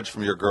one nudge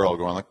from your girl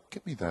going like,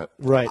 "Give me that."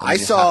 Right. I You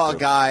saw have a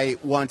to. guy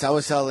once. I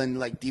was selling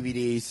like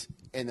DVDs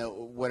and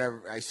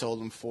whatever I sold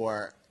them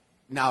for.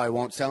 Now I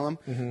won't sell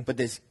them. But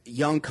this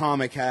young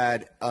comic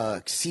had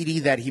a CD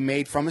that he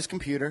made from his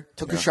computer.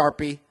 Took a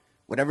Sharpie,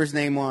 whatever his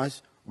name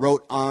was,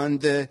 wrote on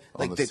the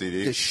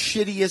CD? the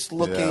shittiest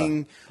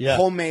looking Yeah.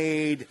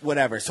 homemade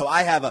whatever. So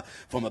I have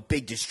from a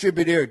big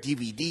distributor, a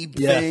DVD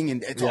Yeah. thing,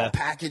 and it's Yeah. all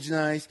packaged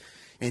nice.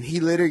 And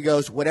he literally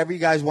goes, "Whatever you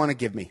guys want to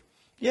give me."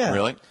 Yeah.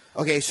 Really?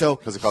 Okay, so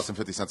Because it costs him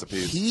 50 cents a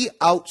piece. he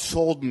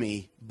outsold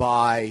me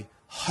by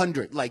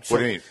 100. Like, so, What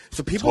do you mean?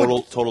 So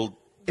people total.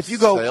 if you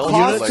go sales?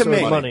 cost Units to or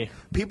make money?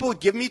 people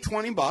would give me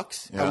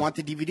 $20. I Yeah. want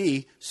the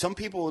DVD. Some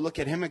people would look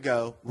at him and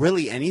go,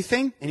 "Really,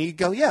 anything?" And he'd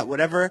go, "Yeah,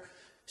 whatever."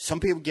 Some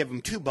people give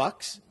him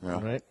 $2. Yeah.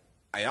 Right.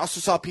 I also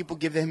saw people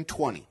give him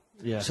 20.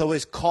 Yeah. So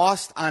his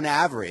cost on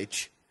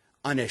average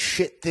on a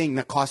shit thing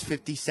that cost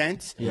 50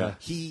 cents, Yeah.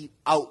 he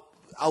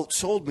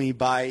outsold me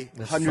by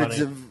That's hundreds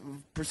funny.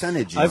 of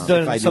percentages. I've if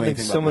done I do something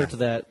anything like similar to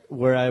that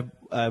where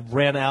I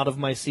ran out of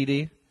my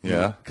CD.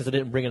 Yeah. Because I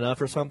didn't bring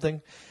enough or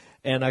something.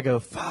 And I go,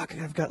 fuck,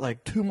 I've got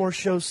like 2 more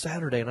shows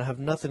Saturday and I have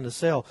nothing to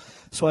sell.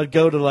 So I'd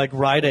go to like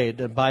Rite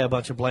Aid and buy a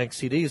bunch of blank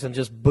CDs and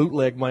just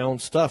bootleg my own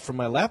stuff from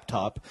my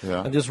laptop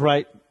Yeah. and just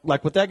write,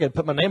 like with that guy,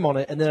 put my name on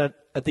it. And then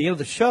at the end of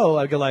the show,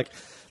 I'd go like,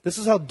 this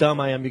is how dumb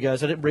I am, you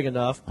guys. I didn't bring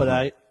enough, but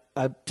I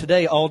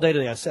today, all day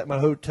today, I sat in my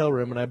hotel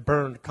room and I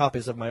burned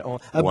copies of my own.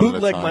 I One at a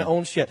bootlegged time. my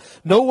own shit.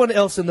 No one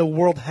else in the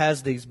world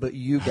has these but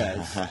you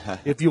guys.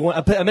 If you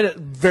want, I made it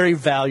very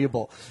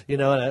valuable, you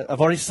know. And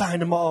I've already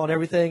signed them all and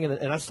everything,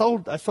 and I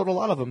sold a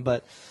lot of them.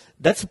 But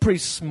that's a pretty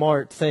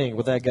smart thing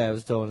what that guy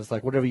was doing. It's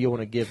like whatever you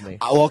want to give me.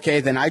 Oh, okay,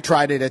 then I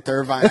tried it at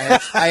Irvine.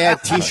 I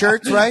had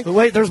T-shirts, right? But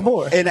wait, there's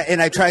more. And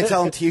I tried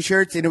selling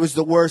T-shirts, and it was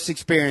the worst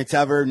experience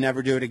ever.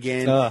 Never do it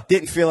again.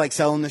 Didn't feel like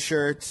selling the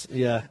shirts.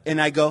 Yeah. And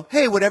I go,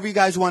 hey, whatever you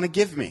guys want to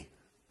give me.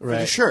 For the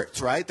Right. shirts,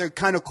 right? They're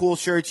kind of cool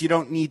shirts. You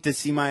don't need to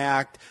see my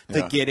act to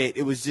Yeah. get it.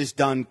 It was just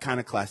done kind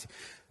of classy.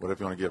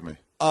 Whatever you want to give me.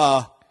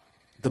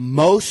 The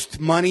most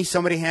money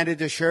somebody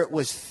handed a shirt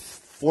was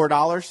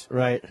 $4.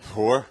 Right.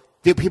 Poor.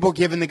 Did people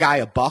giving the guy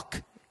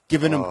 $1?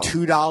 Giving him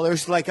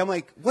 $2, like I'm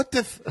like, what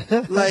the,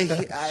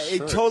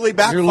 it totally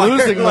backfired. You're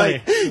losing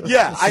like, money.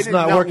 yeah, This I is did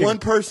not not. working. One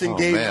person Oh,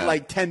 gave man.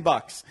 like $10.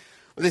 Well,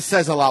 this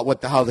says a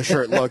lot how the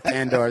shirt looked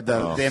and or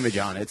the image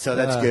on it, so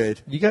that's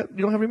good. You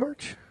don't have any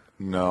merch?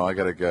 No, I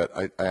gotta get.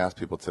 I asked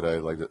people today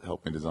like to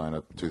help me design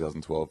a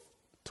 2012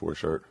 tour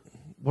shirt.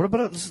 What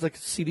about this is like a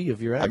CD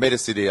of your act? I made a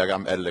CD.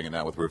 I'm editing it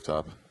now with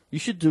Rooftop. You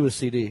should do a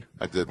CD.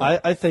 I did.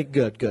 I think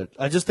good.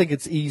 I just think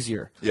it's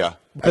easier. Yeah.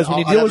 Because when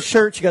you I deal have- with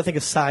shirts, you got to think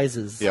of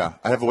sizes. Yeah,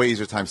 I have a way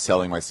easier time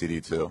selling my CD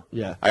too.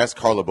 Yeah. I asked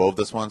Carl LeBove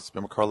this once.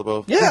 Remember Carl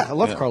LeBove? Yeah, I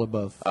love Yeah. Carl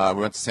LeBove.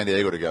 We went to San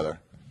Diego together,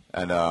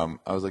 and I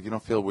was like, you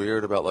don't feel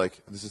weird about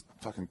like this is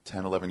fucking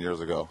 10, 11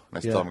 years ago, and I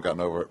still Yeah. haven't gotten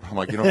over it. I'm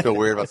like, you don't feel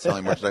weird about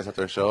selling merchandise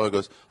after a show? He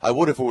goes, I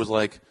would if it was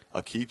like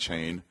a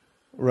keychain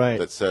Right.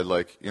 that said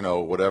like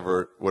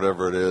whatever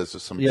it is,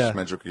 just some Yeah.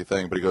 schmendricky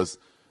thing.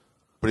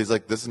 But he's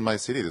like, this is my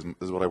CD. This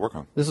is what I work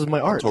on. This is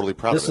my art. I'm totally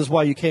proud This of it. is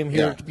why you came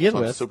here to begin so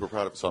I'm with. super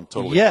proud of it. So I'm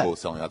totally Yeah. cool with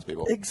selling that to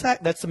people.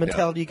 Exactly. That's the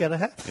mentality you got to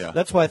have. Yeah.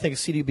 That's why I think a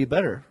CD would be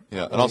better.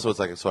 Yeah, and also it's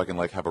like so I can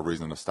like have a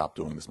reason to stop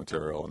doing this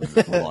material and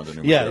then move on to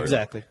new Yeah, material.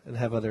 exactly. And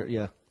have other,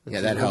 Yeah,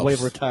 It's that a way of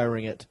helps.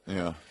 retiring it.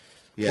 Yeah.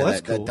 Yeah, Well,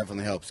 that's that cool.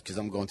 definitely helps because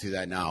I'm going through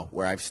that now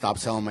where I've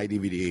stopped selling my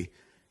DVD,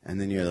 and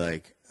then you're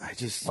like, I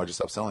just Why'd you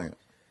stop selling it?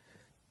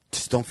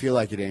 don't feel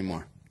like it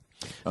anymore.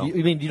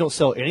 You mean you don't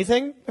sell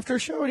anything after a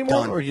show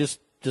anymore, Done. or just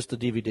a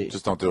DVD?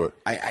 Just don't do it.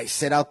 I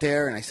sit out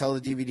there and I sell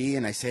the DVD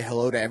and I say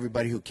hello to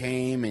everybody who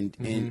came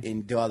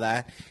and do all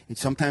that. And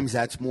sometimes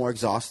that's more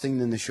exhausting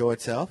than the show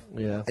itself.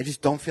 Yeah. I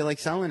just don't feel like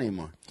selling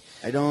anymore.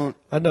 I don't.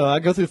 I know. I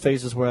go through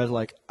phases where I was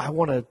like, I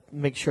want to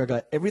make sure I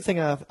got everything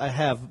I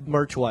have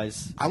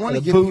merch-wise. I wanna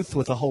a give booth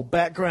with a whole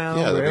background.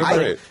 Yeah, where that'd be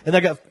everybody- great. And I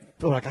got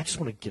like, I just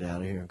want to get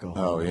out of here and go home.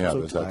 Oh, yeah, I'm so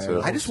there's that tired.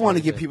 too. I just want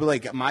to give people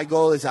like my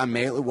goal is on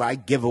mail where I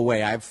give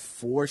away. I have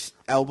 4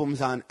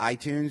 albums on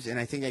iTunes, and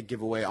I think I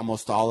give away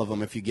almost all of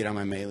them if you get on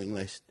my mailing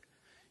list.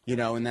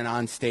 And then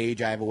on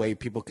stage I have a way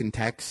people can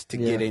text to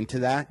get into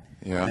that.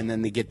 Yeah. And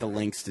then they get the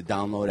links to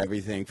download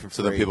everything for free.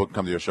 So then people can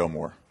come to your show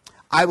more.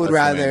 I would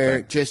That's the main rather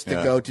thing. just to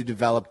Yeah. go to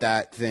develop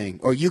that thing.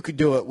 Or you could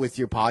do it with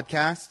your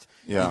podcast.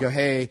 Yeah. You go,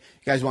 hey, you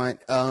guys want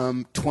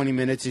 20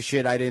 minutes of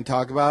shit I didn't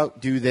talk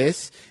about? Do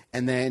this.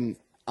 And then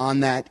on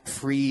that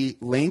free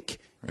link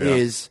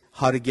is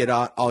how to get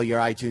out all your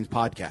iTunes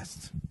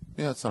podcasts.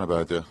 Yeah, it's not a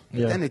bad idea.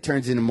 Yeah. Then it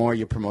turns into more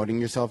you're promoting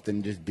yourself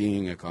than just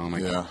being a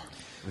comic. Yeah.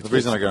 The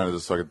reason I got into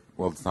this, so I could,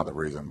 well, it's not the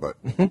reason, but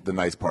the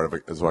nice part of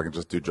it is so I can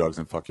just do drugs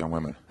and fuck young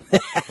women.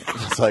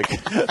 It's like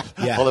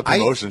all the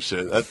promotion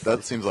shit.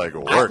 That seems like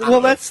work. Well,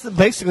 that's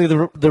basically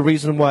the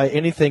reason why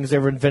anything's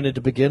ever invented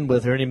to begin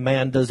with, or any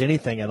man does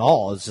anything at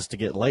all, is just to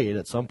get laid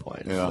at some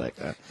point. Yeah. Like,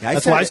 I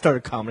that's said why I it-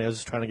 started comedy. I was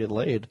just trying to get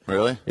laid.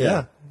 Really?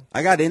 Yeah.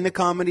 I got into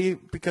comedy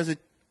because of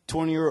I just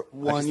thought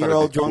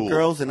 21-year-old it'd be drunk cool.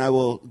 girls, and I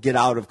will get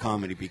out of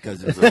comedy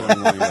because of the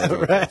 21-year-old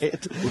drunk Right.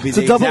 girls. Would be It's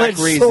a the double-edged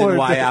exact reason sword.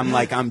 why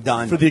I'm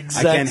done. For the I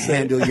exact can't same-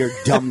 handle your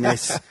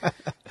dumbness,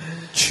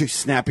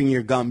 snapping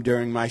your gum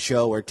during my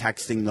show or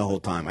texting the whole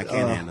time. I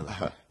can't handle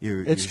that. It's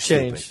you're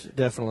changed, stupid.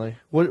 definitely.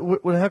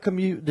 How come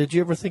did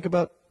you ever think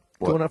about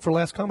going up for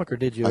Last Comic, or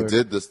did you? I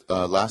did this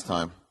last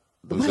time.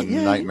 It was a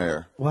Yeah.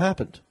 nightmare. What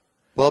happened?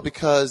 Well,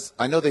 because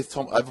I know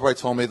everybody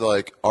told me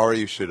like, Ari,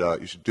 you should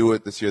do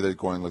it this year. They're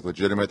going like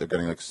legitimate. They're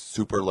getting like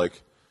super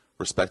like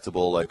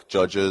respectable like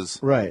judges.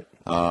 Right.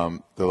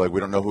 They're like, we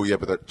don't know who yet,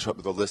 but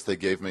the list they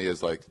gave me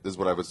is like, this is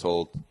what I was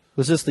told.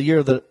 Was this the year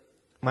of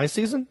my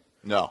season?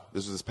 No,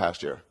 this was this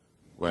past year.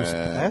 When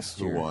past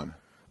year? Who won?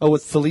 Oh,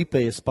 with Felipe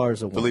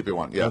Esparza won. Felipe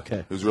won. Yeah. Okay.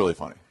 It was really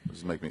funny. It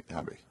was make me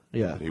happy.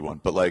 Yeah. that he won.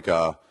 But like,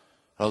 I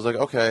was like,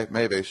 okay,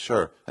 maybe,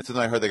 sure. And so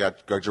then I heard they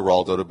got Greg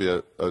Giraldo to be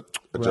a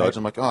judge.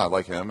 I'm like, oh, I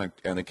like him. And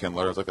Andy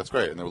Kindler. I was like, that's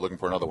great. And they were looking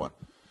for another one.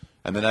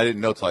 And then I didn't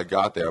know till I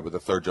got there, but the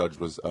third judge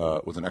was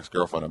an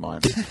ex-girlfriend of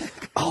mine.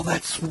 Oh,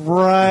 that's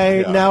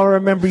right. Yeah. Now I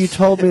remember you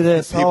told me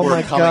this. People Oh, were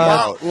my coming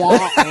God. out.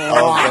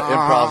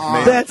 Improv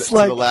made That's to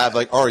like- the lab,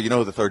 like, oh, you know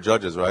who the third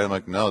judge is, right? I'm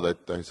like, no,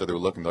 they said they were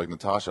looking like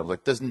Natasha. I was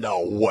like, there's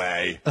no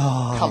way.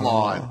 Oh. Come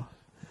on.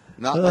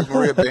 Not like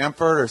Maria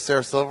Bamford or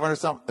Sarah Silverman or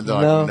something? And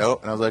they're No. like,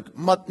 nope. And I was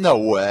like, no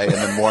way. And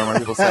then more and more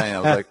people saying, I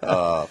was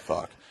like,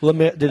 fuck.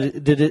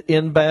 Did it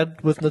end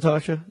bad with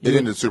Natasha? It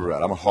ended super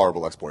bad. I'm a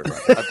horrible ex-boyfriend.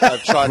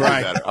 I've tried to do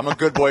better. I'm a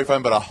good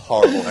boyfriend, but a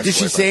horrible ex-boyfriend. Did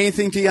she say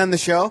anything to you on the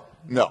show?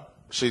 No.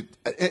 She,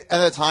 at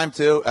the time,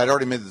 too, I'd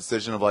already made the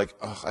decision of like,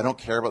 I don't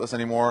care about this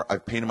anymore.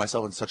 I've painted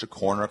myself in such a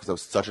corner because I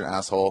was such an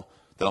asshole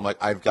that I'm like,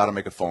 I've got to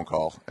make a phone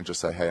call and just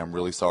say, hey, I'm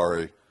really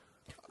sorry.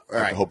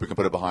 I hope we can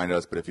put it behind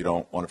us, but if you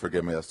don't want to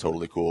forgive me, that's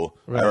totally cool.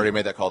 Right. I already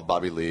made that call to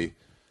Bobby Lee.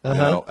 You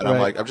know, and I'm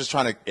right. like, I'm just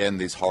trying to end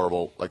these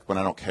horrible, like when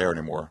I don't care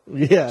anymore.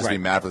 Yeah. Just be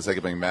mad for the sake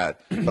of being mad.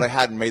 But I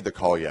hadn't made the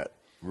call yet.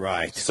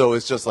 Right. So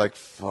it's just like,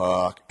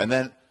 fuck. And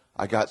then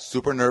I got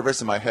super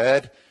nervous in my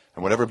head,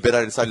 and whatever bit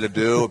I decided to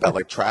do about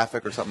like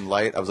traffic or something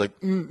light, I was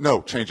like,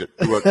 no, change it.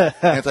 Do it.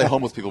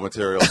 Anti-homeless people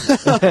material.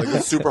 Like,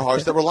 it's super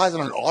harsh. That relies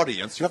on an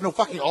audience. You have no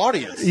fucking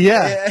audience.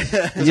 Yeah.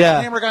 There's Yeah.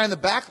 a camera guy in the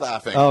back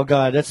laughing. Oh,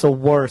 God, that's the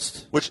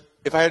worst. Which,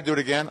 if I had to do it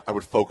again, I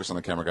would focus on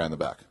the camera guy in the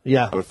back.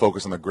 Yeah. I would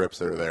focus on the grips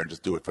that are there and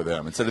just do it for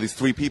them. Instead of these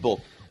three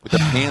people with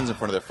their hands in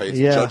front of their face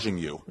Yeah. judging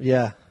you.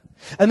 Yeah.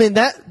 I mean,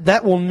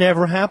 that will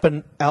never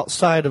happen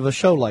outside of a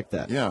show like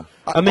that. Yeah.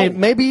 I mean,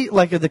 maybe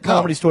like at the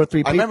Comedy Store, three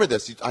people. I remember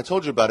this. I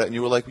told you about it, and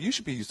you were like, well, you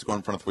should be used to going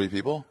in front of three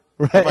people.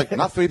 Right. I'm like,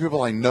 not three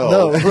people I know.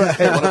 No, right.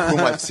 One of whom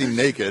I've seen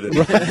naked, and,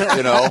 you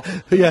know.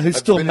 Yeah, who's I've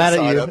still been mad at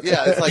inside you. of-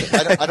 yeah, it's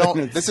like, I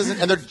don't, this isn't,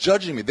 and they're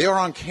judging me. They are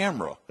on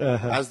camera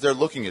as they're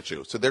looking at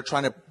you. So they're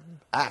trying to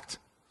act.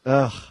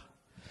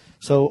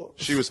 So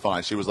She was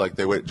fine. She was like,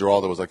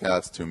 Geraldo was like,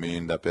 that's too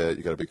mean, that bit.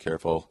 You got to be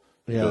careful.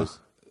 Yeah.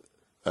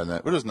 But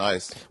it was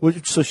nice.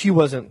 so she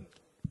wasn't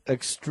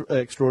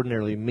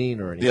extraordinarily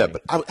mean or anything. Yeah,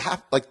 but I would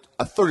have, like,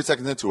 30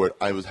 seconds into it,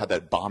 I had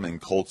that bombing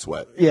cold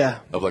sweat. Yeah.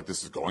 Of like,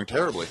 this is going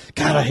terribly.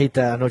 God, I hate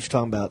that. I know what you're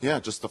talking about. Yeah,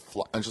 just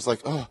and just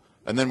like, oh.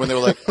 And then when they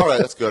were like, all right,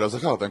 that's good, I was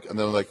like, oh, thank. And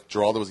then like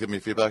Geraldo was giving me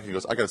feedback, and he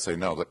goes, I got to say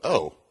no. I was like,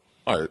 oh,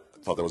 all right.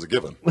 I thought that was a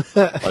given.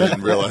 I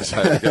didn't realize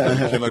I had to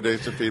get Kindler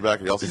Dave some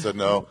feedback. He also said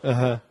no.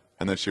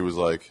 And then she was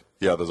like,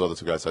 yeah, those other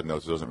two guys said no,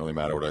 so it doesn't really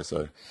matter what I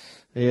say.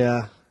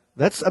 Yeah.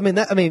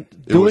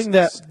 Doing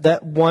that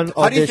one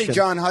audition. How do you think,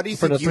 John? How do you in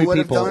front think of you three would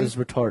have people done is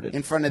retarded.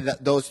 in front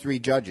of those three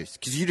judges?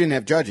 Because you didn't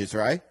have judges,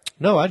 right?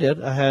 No, I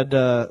did. I had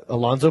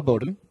Alonzo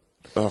Bowden,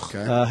 Okay.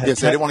 had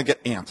Yes, I didn't want to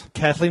get Ant.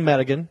 Kathleen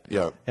Madigan,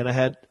 Yeah. and I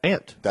had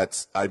Ant.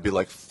 I'd be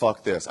like,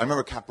 fuck this. I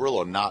remember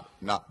Caprillo not.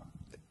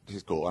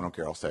 He's cool. I don't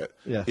care. I'll say it.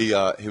 Yeah.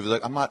 He was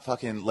like, I'm not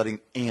fucking letting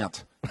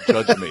Ant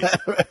judge me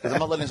because I'm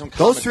not letting some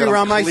Those comic three that were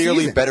I'm on my clearly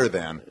season. better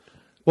than.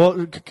 Well,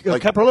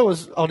 Caprillo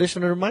was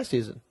auditioning in my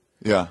season.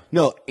 Yeah.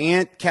 No,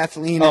 Aunt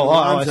Kathleen and Oh,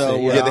 I Alonzo.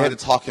 see, were Yeah, they on- had to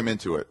talk him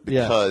into it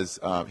Yeah. because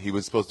he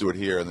was supposed to do it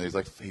here, and then he's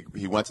like,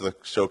 he went to the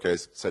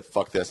showcase, said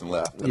 "fuck this" and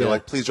left. And Yeah. they're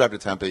like, "Please drive to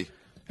Tempe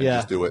and Yeah.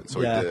 just do it."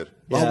 So Yeah. he did.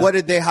 Well,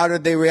 Yeah. how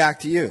did they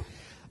react to you?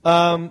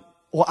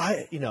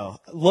 Well,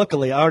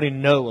 luckily I already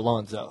know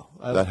Alonzo.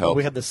 That helps.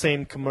 We had the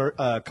same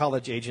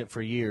college agent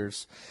for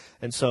years,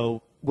 and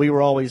so we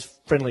were always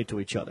friendly to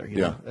each other. You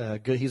Yeah. know?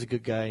 Good. He's a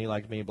good guy. He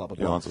liked me. Blah blah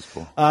Yeah, blah. Lonzo's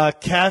cool.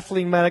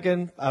 Kathleen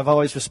Madigan, I've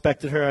always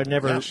respected her. I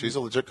never. Yeah, she's a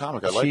legit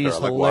comic. I like her. She's I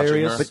like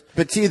hilarious. watching her.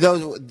 But see, bad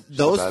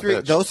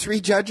bitch. those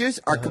three judges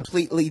are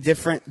completely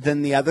different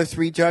than the other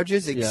three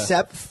judges,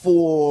 except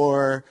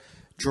for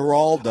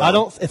Geraldo. I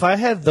don't. If I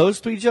had those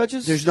three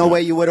judges, There's no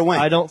way you would have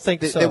went. I don't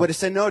think so. They would have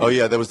said no to Oh you.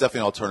 yeah, there was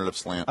definitely an alternative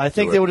slant. I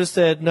think to they it. would have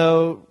said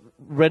no.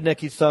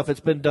 Rednecky stuff. It's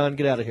been done.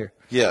 Get out of here.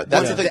 Yeah,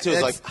 that's Yeah. the thing too.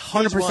 Is like That's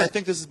 100%. 100%. I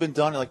think this has been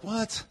done. You're like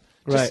what?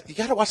 Right. You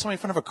got to watch somebody in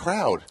front of a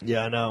crowd.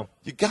 Yeah, I know.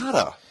 You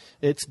gotta.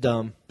 It's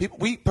dumb.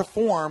 We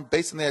perform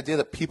based on the idea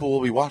that people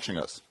will be watching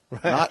us.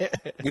 Not,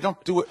 we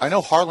don't do it. I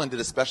know Harlan did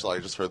a special. I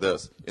just heard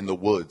this in the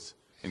woods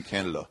in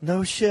Canada.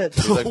 No shit.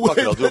 He's like, fuck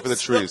it, I'll do it for the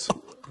trees.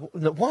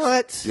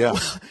 What? Yeah.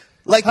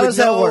 Like, How does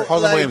that work?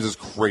 Harlan Williams is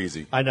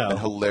crazy. I know. And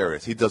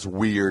hilarious. He does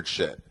weird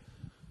shit.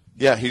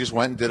 Yeah, he just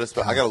went and did a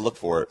special. I got to look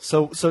for it.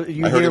 So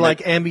you I heard hear him like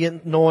make-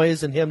 ambient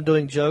noise and him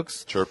doing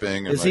jokes,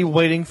 Chirping. And Is he like-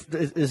 waiting?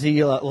 Is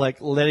he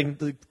like letting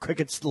the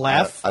crickets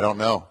laugh? I don't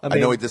know. I mean-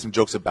 know he did some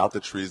jokes about the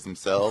trees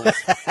themselves.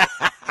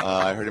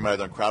 I heard he might have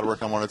done crowd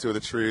work on one or two of the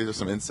trees or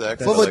some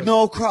insects. But But, with like,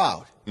 no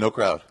crowd. no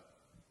crowd.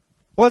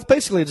 Well, it's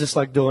basically just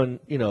like doing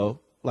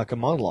like a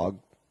monologue.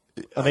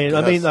 I mean,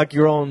 guess. like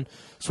your own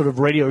sort of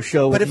radio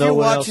show. But with if no you're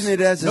one watching else.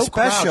 it as a No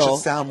crowd special,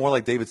 should sound more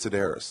like David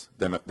Sedaris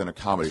than a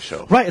comedy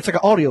show. Right, it's like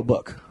an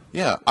audiobook.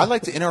 Yeah, I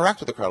like to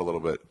interact with the crowd a little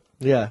bit.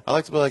 Yeah. I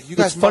like to be like, you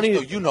guys It's funny-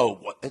 must know, you know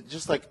what, and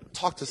just like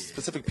talk to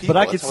specific people. But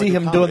I That's could how see do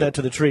him doing comedy. that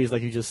to the trees,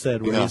 like you just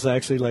said, where Yeah. he's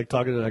actually like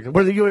talking to like,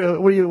 where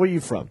are you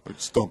from?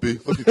 Stumpy,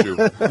 look at you.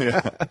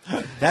 Yeah.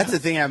 that's the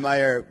thing I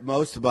admire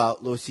most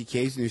about Louis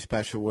C.K.'s new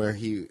special, where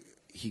he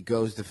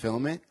goes to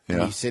film it, and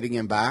Yeah. he's sitting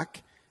in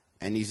back,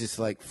 and he's just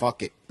like,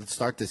 fuck it, let's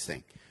start this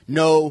thing.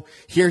 No,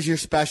 here's your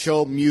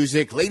special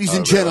music. Ladies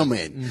and really?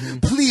 gentlemen,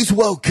 please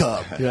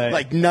welcome. Right.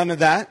 Like, none of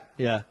that.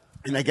 Yeah.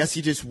 And I guess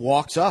he just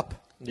walks up.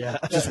 Yeah.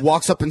 Just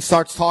walks up and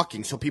starts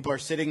talking. So people are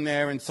sitting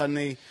there, and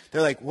suddenly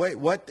they're like, wait,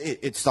 what?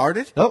 It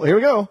started? Oh, here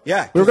we go.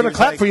 Yeah, We were 'cause going he to was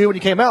clap like- for you when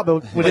you came out, but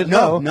we But didn't no,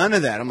 know. none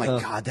of that. I'm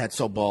like, God, that's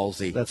so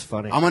ballsy. That's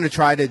funny. I'm going to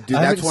try to do.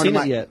 I That's haven't one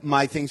of seen it yet.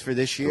 my things for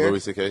this year.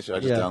 Louis C.K. I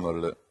just Yeah.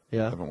 downloaded it.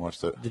 Yeah. I haven't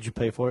watched it. Did you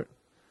pay for it?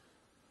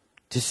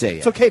 Just say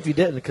It's it. okay if you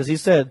didn't, because he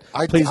said,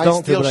 please I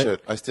don't. steal but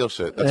shit. I steal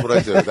shit. That's what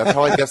I do. That's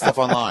how I get stuff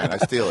online. I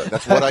steal it.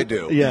 That's what I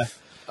do. Yeah.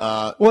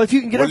 Well, if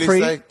you can get What it did free.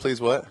 he say? Please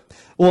what?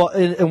 Well,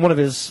 in one of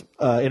his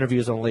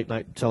interviews on late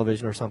night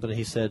television or something,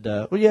 he said,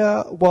 I put it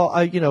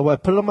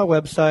on my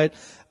website,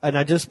 and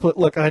I just put,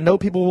 look, I know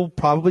people will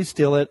probably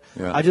steal it.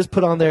 Yeah. I just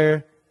put on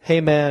there,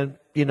 hey, man,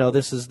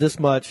 this is this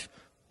much.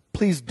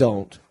 Please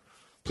don't.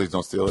 Please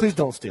don't steal it. Please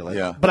don't steal it.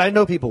 Yeah. But I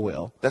know people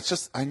will. That's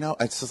just, I know.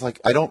 It's just like,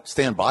 I don't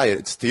stand by it.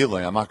 It's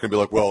stealing. I'm not going to be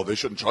like, well, they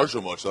shouldn't charge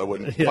so much, so I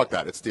wouldn't. Yeah. Fuck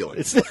that. It's stealing.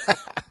 It's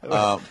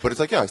But it's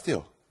like, yeah, I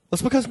steal.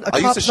 That's because I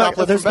used to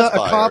shoplift there's from not Best a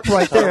Buy cop or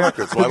right Tower there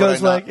Records. who Why would I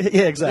goes not? like,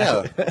 yeah,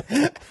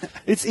 exactly.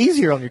 It's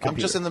easier on your I'm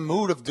computer. just in the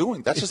mood of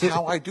doing. That's just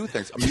how I do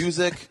things.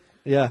 Music.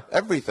 Yeah.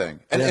 Everything.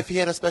 And Yeah. if he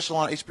had a special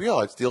on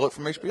HBO, I'd steal it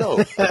from HBO.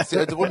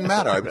 It wouldn't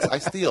matter. I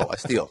steal.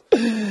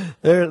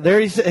 There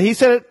he said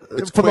it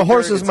It's from a quicker,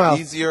 horse's it's mouth.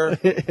 easier.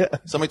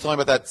 Somebody told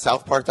me about that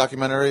South Park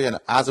documentary, and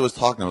as I was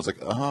talking, I was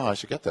like, I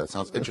should get that.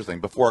 Sounds interesting.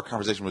 Before our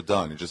conversation was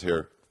done, you just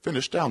hear,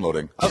 finish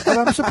downloading. And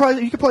I'm surprised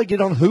you could probably get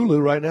on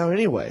Hulu right now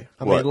anyway.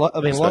 I What? mean, a lot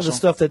of the Special?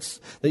 stuff that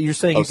you're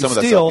saying you Some can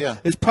of that steal stuff,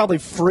 yeah. is probably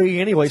free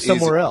anyway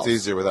somewhere else. It's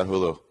easier without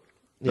Hulu.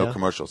 No Yeah.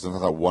 commercials.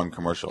 There's not one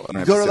commercial. I don't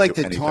have Go to to sit like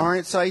through the anything.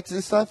 torrent sites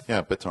and stuff.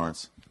 Yeah,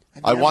 BitTorrents.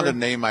 I've I wanted never- to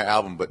name my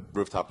album, but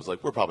Rooftop was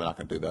like, we're probably not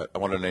going to do that. I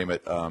wanted to name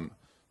it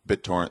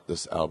BitTorrent,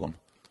 this album.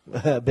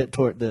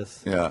 BitTorrent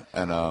this. Yeah,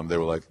 and they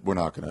were like, we're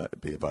not going to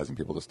be advising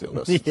people to steal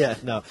this. Yeah,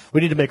 no.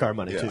 We need to make our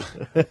money Yeah. too.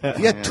 If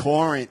you had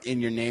torrent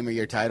in your name or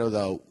your title,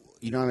 though,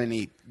 you know how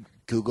many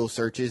Google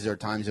searches or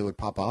times it would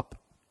pop up?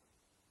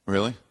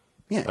 Really?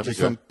 Yeah, That'd be just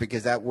good. from,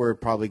 because that word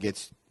probably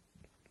gets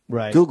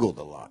Right. Googled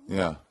a lot.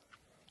 Yeah.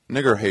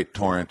 Nigger hate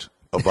torrent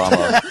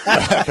Obama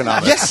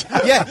economics. Yes,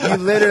 yeah, you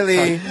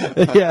literally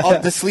Yeah.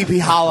 the Sleepy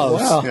Hollows.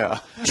 Wow. Yeah.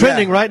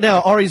 Trending right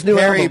now, Ari's new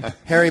Harry album.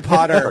 Harry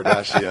Potter,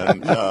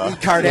 Kardashian.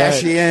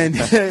 Kardashian /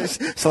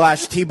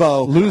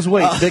 Tebow. Lose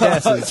weight, big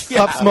asses,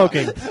 stop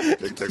smoking,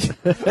 Big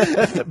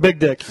dick. big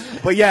dick.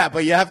 But you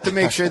have to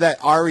make sure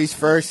that Ari's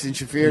first and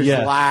Shaffir's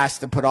Yeah.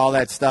 last, and put all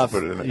that stuff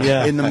Put it in it.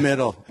 Yeah. in the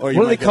middle. Or you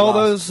What do might they get call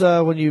lost.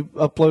 those when you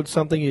upload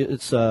something?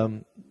 It's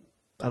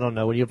I don't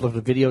know, when you upload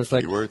a video, it's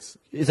like Keywords?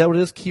 Is that what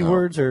it is?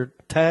 Keywords or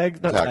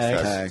tags? Not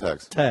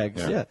tags.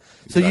 Tags. Yeah.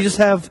 So you just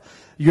have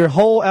your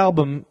whole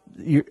album,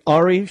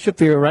 Ari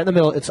Shaffir, right in the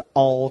middle. It's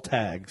all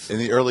tags. In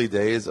the early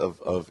days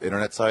of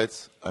internet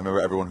sites, I remember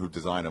everyone who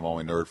designed them, all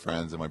my nerd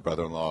friends and my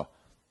brother-in-law,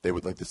 they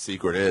would, like, the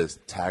secret is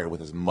tag it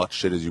with as much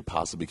shit as you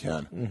possibly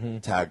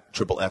can. Tag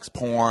XXX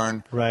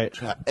porn. Right.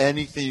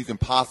 Anything you can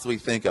possibly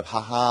think of.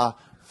 Haha.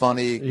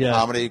 Funny, Yeah.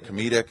 comedy,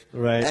 comedic.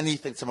 Right.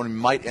 Anything someone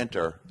might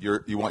enter,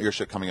 you want your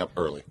shit coming up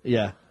early.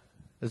 Yeah.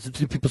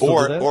 Do people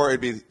still do that? Or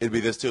it'd be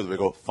this too. They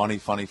go funny.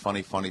 So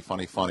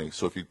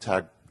if you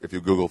tag if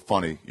you Google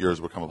funny,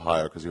 yours would come up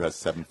higher because you had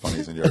 7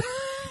 funnies in yours.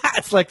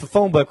 It's like the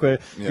phone book where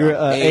you're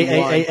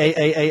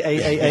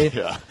A.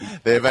 Yeah,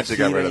 they eventually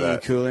got rid of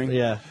that. Cooling.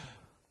 Yeah,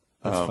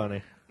 that's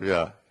funny.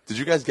 Yeah. Did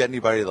you guys get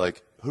anybody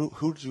like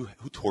who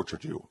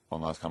tortured you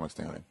on Last Comic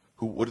Standing?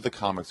 What are the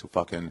comics who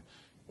fucking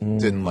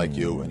didn't like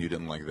you and you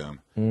didn't like them?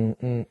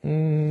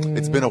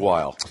 It's been a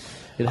while.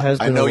 It has.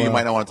 I know you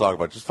might not want to talk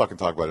about it. Just fucking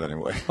talk about it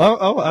anyway.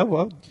 I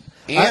will.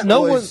 Ant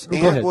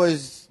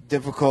was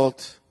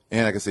difficult.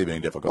 And I can see it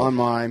being difficult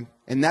online,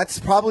 and that's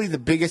probably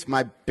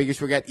my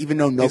biggest regret. Even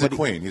though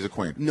nobody, he's a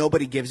queen.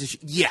 Nobody gives a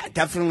shit. Yeah,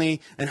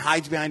 definitely, and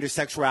hides behind her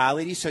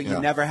sexuality, so you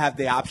never have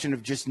the option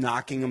of just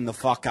knocking him the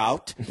fuck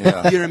out.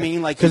 Yeah. You know what I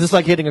mean? Like, because it's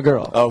like hitting a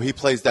girl. Oh, he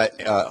plays that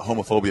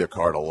homophobia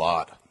card a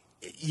lot.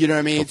 You know what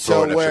I mean?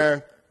 So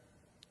where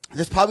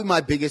that's probably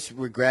my biggest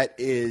regret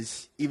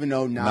is, even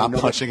though now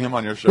not punching him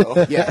on your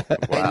show. Yeah, wow.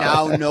 And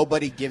now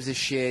nobody gives a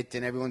shit,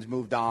 and everyone's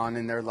moved on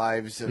in their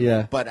lives.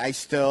 Yeah, but I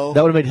still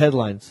that would have made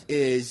headlines.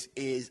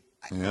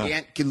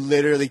 Ant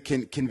literally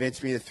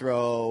convince me to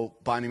throw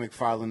Bonnie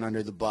McFarlane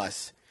under the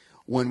bus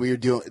when we were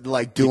doing.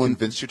 He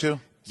convinced you to?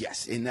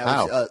 Yes, and that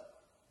was.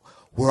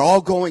 We're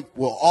all going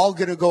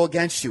to go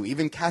against you,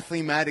 even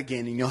Kathleen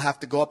Madigan, and you'll have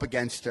to go up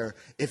against her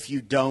if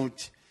you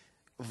don't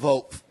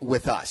vote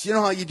with us. You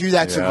know how you do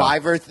that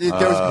Survivor?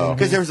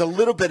 Because there was a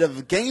little bit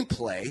of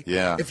gameplay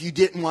if you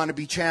didn't want to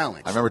be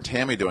challenged. I remember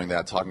Tammy doing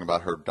that, talking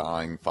about her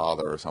dying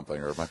father or something,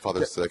 or my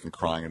father's sick and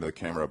crying into the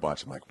camera a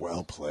bunch. I'm like,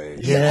 well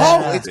played. Yeah.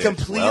 Oh, it's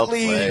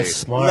completely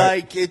smart.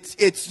 Like it's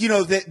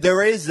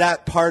there is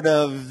that part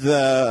of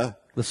the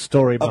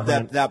story of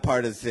behind that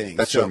part of the thing.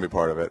 That shouldn't be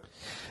part of it.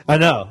 I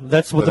know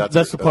that's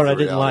the part I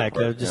didn't like.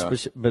 Part,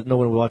 but no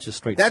one watches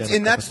straight.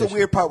 That's the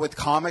weird part with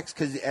comics,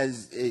 because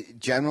as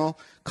general,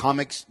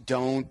 comics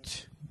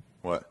don't.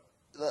 What?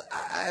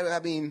 I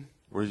mean,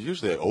 we're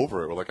usually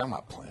over it. We're like, I'm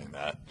not playing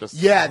that. That's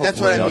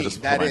what I mean.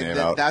 Just put my name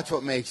out. That's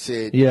what makes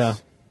it. Yeah.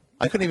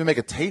 I couldn't even make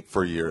a tape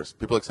for years.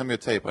 People send me a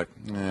tape. Like,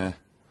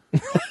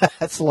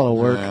 that's a lot of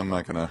work. I'm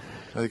not gonna.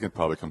 You can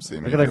probably come see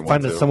me. I gotta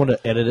find someone to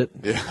edit it.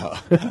 Yeah,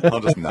 I'll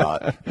just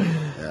not.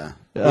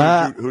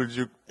 Yeah. Who did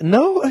you?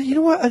 No, you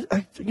know what?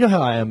 You know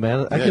how I am,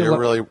 man. I get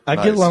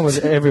along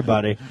with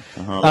everybody.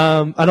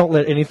 I don't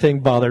let anything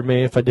bother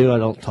me. If I do, I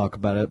don't talk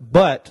about it.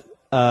 But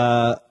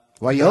why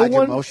you hide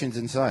your emotions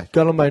inside?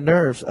 Got on my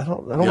nerves. I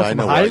don't know. I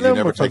know. Why. You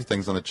never take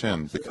things on the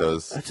chin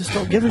because I just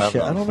don't give a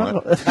shit. I don't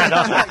know. Let's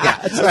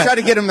try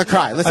to get him to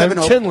cry. Let's have an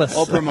chinless.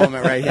 Oprah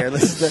moment right here.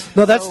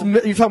 No, that's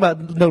you're talking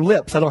about no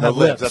lips. I don't have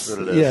lips. That's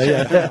what it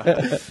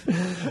is.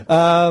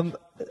 Yeah.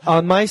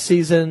 On my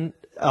season,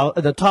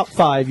 in the top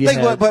 5,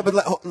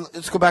 but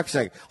let's go back a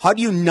second. How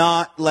do you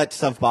not let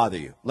stuff bother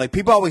you? Like,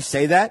 people always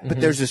say that, but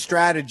there's a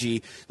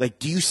strategy. Like,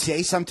 do you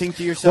say something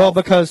to yourself? Well,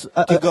 because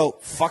you go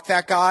fuck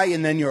that guy,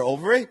 and then you're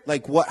over it.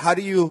 Like, what? How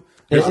do you?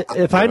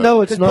 If I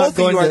know it's not both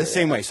going of you are to, the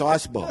same way, so I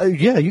suppose.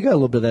 Yeah, you got a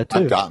little bit of that too.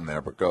 I've gotten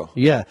there, but go.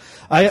 Yeah,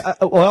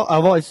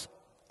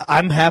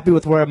 I'm happy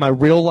with where my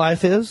real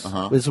life is.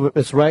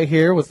 It's right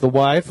here with the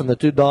wife and the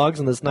 2 dogs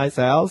and this nice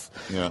house.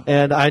 Yeah.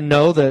 And I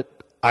know that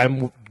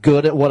I'm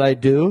good at what I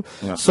do.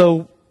 Yeah.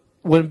 So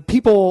when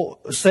people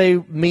say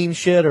mean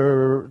shit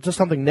or just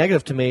something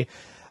negative to me,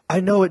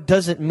 I know it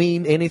doesn't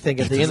mean anything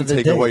at the end of the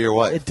day. It doesn't take away your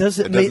wife. It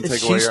doesn't mean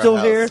she's still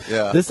here.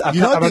 Yeah. You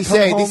know what they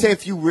say? They say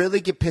if you really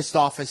get pissed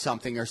off at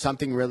something or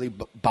something really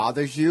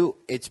bothers you,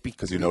 it's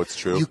because you know it's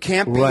true. You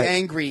can't be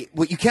angry.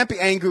 Well, you can't be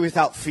angry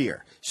without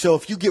fear. So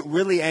if you get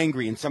really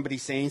angry and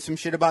somebody's saying some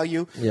shit about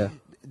you,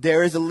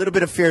 there is a little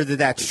bit of fear that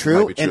that's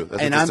true. Might be true.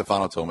 That's what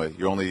Stefano told me.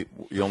 You only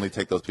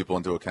take those people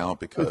into account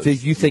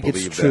because you think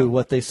it's true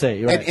what they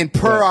say. Right. And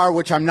per hour,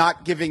 which I'm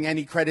not giving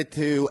any credit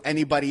to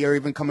anybody or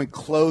even coming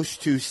close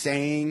to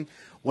saying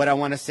what I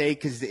want to say,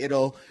 because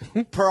it'll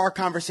per our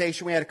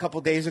conversation we had a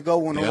couple days ago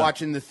when we're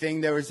watching The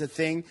Thing. There was a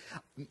thing.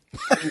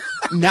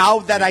 Now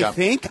that I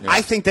think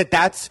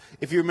that's,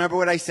 if you remember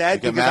what I said,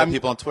 you get mad at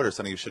people on Twitter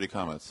sending you shitty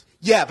comments.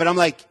 Yeah, but I'm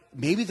like,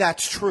 maybe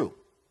that's true.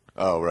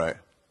 Oh, right.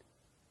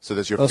 So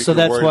that's that's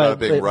why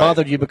it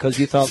bothered you, because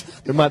you thought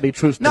there might be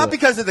truth to it. Not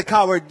because of the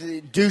coward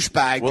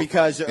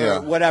douchebag,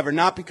 or whatever.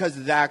 Not because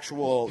of the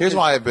actual. Here's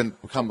why I've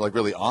become like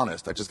really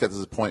honest. I just get to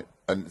this point,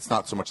 and it's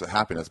not so much the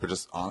happiness, but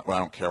just when I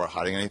don't care about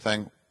hiding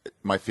anything.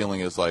 My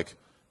feeling is like,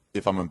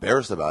 if I'm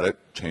embarrassed about it,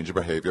 change your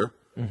behavior.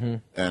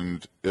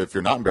 And if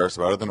you're not embarrassed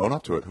about it, then own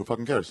up to it. Who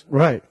fucking cares?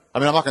 Right. I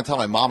mean, I'm not going to tell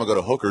my mom to go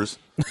to hookers,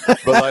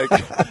 but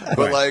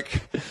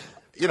like.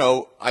 You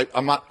know,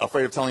 I'm not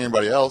afraid of telling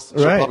anybody else.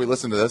 She'll probably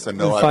listen to this and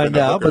know I've been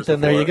to hookers but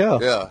then there you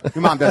go. Yeah.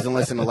 Your mom doesn't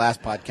listen to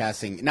last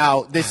podcasting.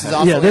 Now, this is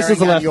also this is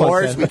the last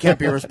yours. podcast. We can't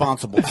be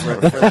responsible for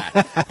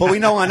that. But we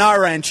know on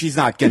our end she's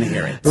not going to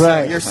hear it.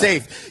 Right. So you're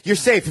safe. You're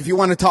safe. If you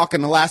want to talk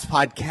in the last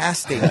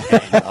podcasting,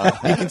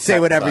 you can say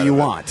whatever you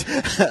want.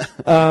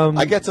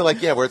 I get to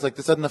where it's like,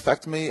 this doesn't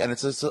affect me, and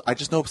it's just, I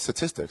just know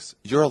statistics.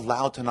 You're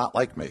allowed to not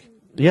like me.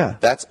 Yeah.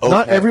 That's okay.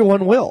 Not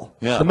everyone will.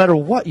 Yeah. No matter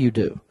what you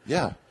do.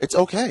 Yeah. It's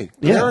okay.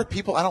 Yeah. There are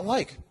people I don't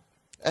like.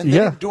 And they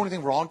didn't do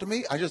anything wrong to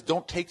me. I just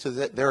don't take to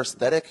their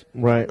aesthetic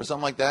or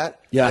something like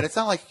that. Yeah. And it's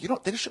not like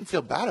they just shouldn't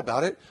feel bad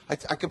about it. I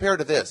compare it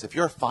to this. If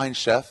you're a fine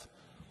chef,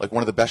 like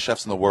one of the best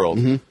chefs in the world,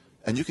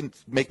 and you can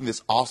make me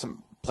this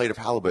awesome plate of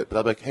halibut, but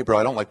I'll be like, hey, bro,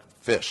 I don't like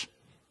fish.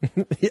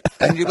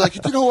 And you'd be like,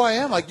 you know who I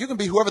am? Like, you can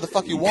be whoever the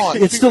fuck you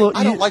want.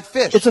 I don't like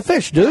fish. It's a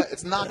fish, dude. Yeah,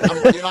 it's not.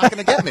 You're not going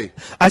to get me.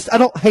 I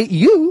don't hate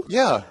you.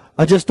 Yeah.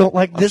 I just don't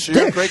like this sure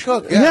dish. You're a great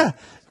cook. Yeah.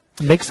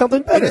 Make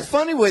something better. And it's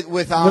funny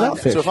without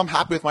fish. So if I'm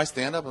happy with my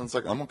stand-up, and it's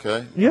like, I'm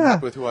okay. Yeah. I'm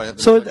happy with who I am.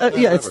 So,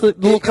 it's the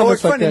little comments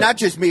it's funny, like that. not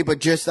just me, but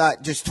just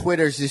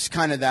Twitter's just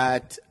kind of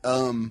that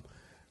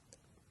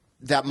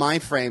that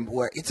mind frame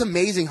where it's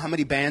amazing how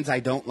many bands I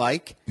don't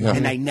like,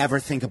 and I never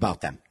think about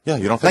them. Yeah,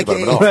 you don't think about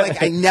them at all.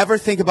 Like I never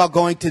think about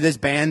going to this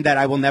band that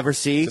I will never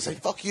see. Just say,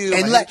 fuck you,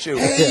 and I hate you.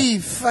 Hey,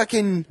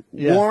 fucking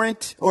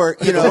Warrant, or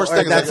The worst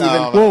thing is that's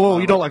like, even. Whoa,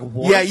 you don't like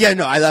Warrant? Yeah,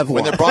 no, I love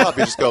when Warrant. they're brought up,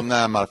 you just go,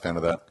 nah, I'm not a fan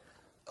of that.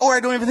 Or I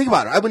don't even think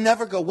about it. I would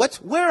never go,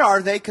 where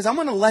are they? Because I'm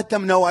going to let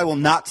them know I will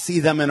not see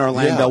them in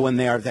Orlando when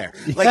they are there.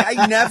 Like,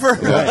 I never,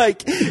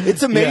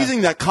 it's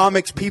amazing that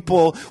comics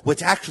people,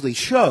 which actually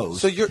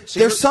shows,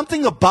 there's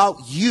something about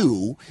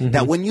you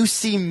that when you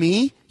see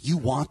me, you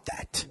want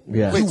that.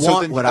 Yeah. You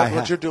want what I have.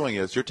 What you're doing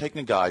is you're taking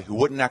a guy who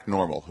wouldn't act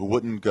normal, who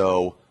wouldn't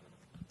go,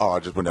 oh, I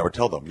just would never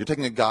tell them. You're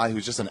taking a guy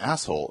who's just an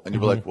asshole, and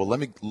you're like, well, let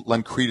me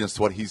lend credence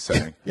to what he's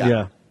saying.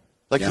 Yeah.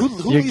 Like, who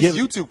leaves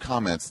YouTube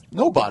comments?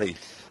 Nobody.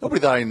 Nobody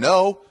that I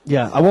know.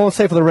 Yeah, I won't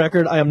say for the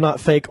record, I am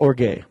not fake or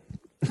gay.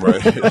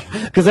 Right.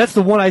 Because that's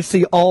the one I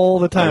see all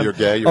the time. Oh, you're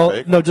gay? You're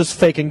fake? No, just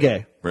fake and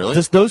gay. Really?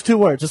 Just those two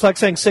words. Just like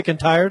saying sick and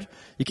tired.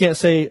 You can't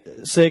say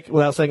sick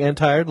without saying and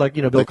tired, like,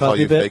 Bill They call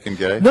Cosby you bit. fake and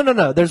gay?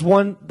 No. There's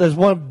one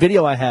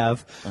video I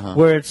have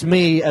where it's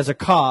me as a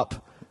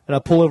cop, and I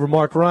pull over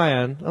Mark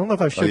Ryan. I don't know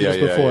if I've showed you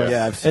this before.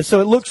 Yeah, and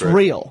so it looks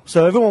real.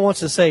 So everyone wants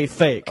to say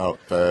fake. Oh,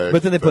 fake.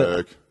 But then they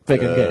put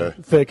fake and gay,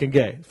 fake and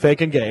gay, fake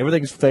and gay.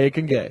 Everything's fake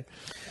and gay.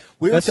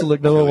 That's the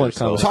number one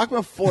comment. Talking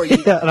before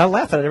Yeah, and I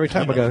laugh at it every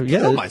time. I go, yeah,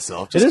 kill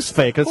myself. It is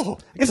fake. I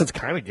guess it's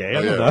kind of gay.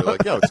 I don't know.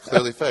 Like, it's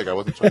clearly fake. I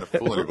wasn't trying to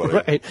fool anybody.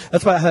 Right.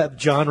 That's why I have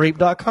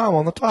johnreap.com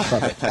on the top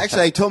of it.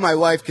 Actually, I told my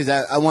wife because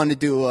I wanted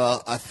to do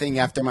a thing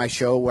after my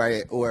show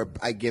where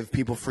I give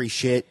people free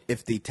shit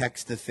if they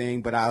text the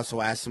thing, but I also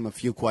ask them a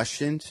few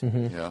questions.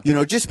 Yeah.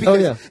 Just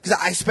because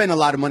I spend a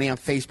lot of money on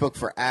Facebook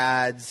for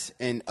ads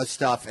and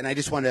stuff, and I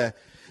just want to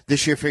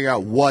this year figure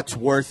out what's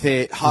worth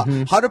it. How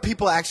do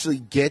people actually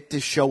get to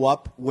show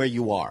up where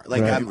you are?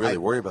 Like, You really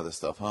worry about this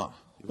stuff, huh?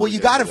 Well, you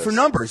got it for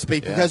numbers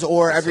because,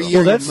 or every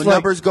year that's the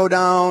numbers go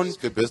down. It's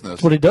good business.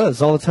 That's what he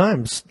does all the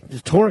time.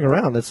 Just touring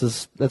around. That's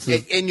his.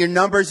 And your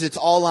numbers, it's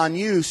all on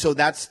you. So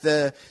that's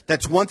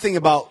one thing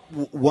about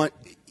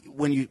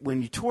when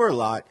you tour a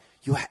lot.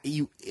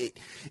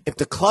 If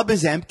the club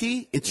is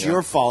empty, it's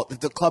your fault.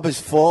 If the club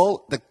is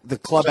full, the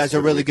club has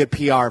a really good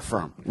PR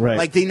firm. Right.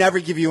 Like, they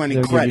never give you any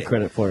credit. Give you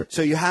credit for it.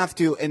 So you have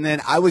to. And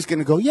then I was going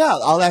to go,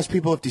 I'll ask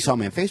people if they saw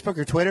me on Facebook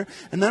or Twitter,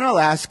 and then I'll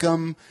ask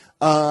them,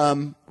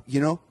 what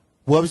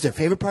was their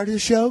favorite part of the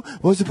show?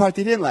 What was the part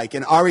they didn't like?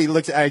 And Ari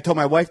I told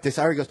my wife this.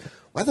 Ari goes,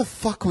 why the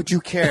fuck would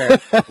you care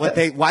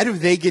why do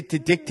they get to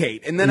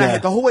dictate? And then I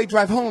had the whole way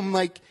drive home, I'm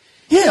like,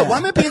 yeah, why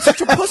am I being such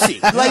a pussy?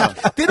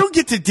 Like, they don't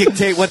get to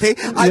dictate what they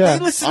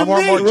listen I to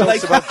want me. more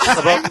jokes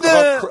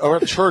Like,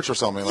 about church or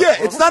something.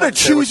 Like, it's not a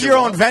choose your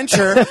own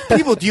venture.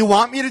 People, do you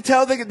want me to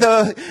tell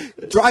the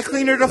dry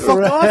cleaner to fuck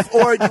off,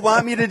 or do you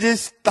want me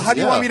to how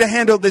do you want me to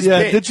handle this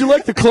bit? Did you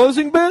like the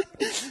closing bit?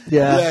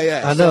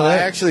 Yeah. I know. So I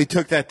actually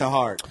took that to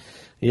heart.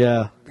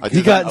 Yeah.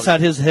 He got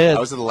inside his head.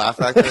 I was at the Laugh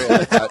Factory.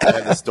 I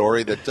had a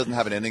story that doesn't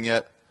have an ending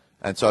yet.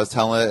 And so I was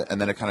telling it, and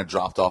then it kind of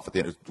dropped off at the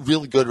end. It was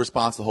really good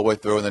response the whole way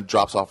through, and then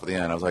drops off at the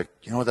end. I was like,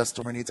 you know what, that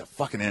story needs a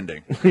fucking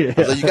ending. I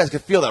was like, you guys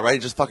could feel that, right?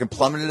 It just fucking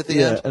plummeted at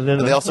the end.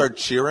 And they all started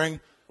cheering.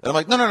 And I'm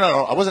like, no.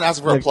 I wasn't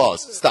asking for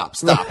applause. Stop.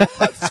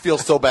 This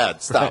feels so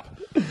bad. Stop.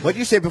 What did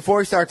you say before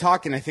we start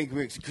talking? I think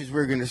because we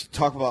were going to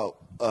talk about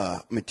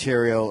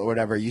material or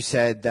whatever. You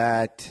said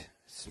that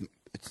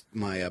it's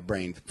my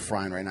brain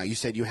frying right now. You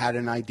said you had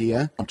an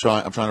idea. I'm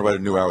trying to write a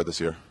new hour this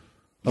year.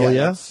 Oh,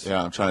 yeah?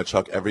 Yeah, I'm trying to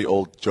chuck every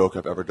old joke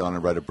I've ever done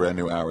and write a brand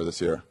new hour this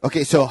year.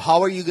 Okay, so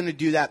how are you going to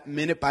do that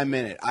minute by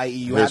minute? I.e.,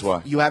 you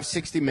have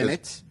 60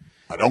 minutes.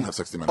 I don't have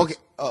 60 minutes. Okay,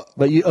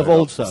 but you of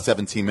old stuff.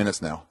 17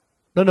 minutes now.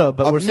 No,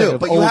 but we're saying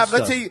but old you have.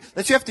 stuff.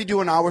 Let's say you have to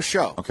do an hour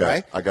show. Okay,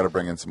 right? I got to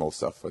bring in some old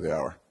stuff for the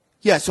hour.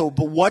 Yeah. So,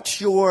 but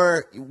what's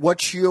your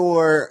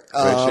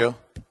ratio?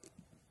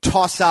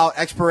 Toss out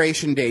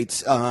expiration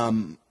dates.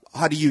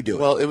 How do you do it?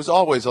 Well, it was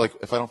always like,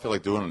 if I don't feel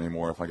like doing it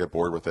anymore, if I get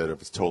bored with it,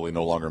 if it's totally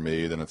no longer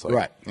me, then it's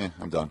like,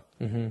 I'm done.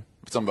 Mm-hmm. If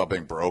it's something about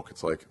being broke,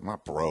 it's like, I'm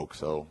not broke,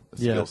 so it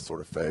feels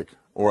sort of fake.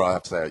 Or I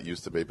have to say I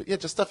used to be. But,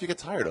 just stuff you get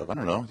tired of. I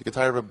don't know. You get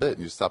tired of a bit, and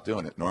you just stop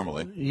doing it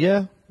normally.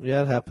 Yeah,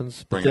 it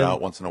happens. Bring it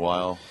out once in a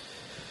while.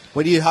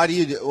 How do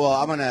you do? Well,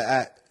 I'm going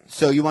to,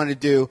 so you want to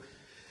do,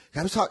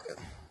 I was talking,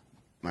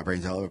 my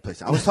brain's all over the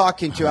place. I was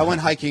talking I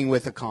went hiking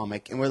with a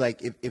comic, and we're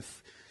like,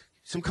 if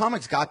some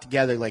comics got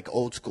together like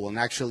old school and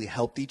actually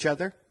helped each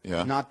other.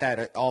 Yeah. Not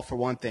that all for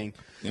one thing.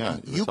 Yeah.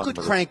 You could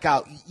crank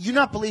out. You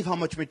not believe how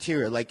much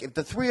material. Like if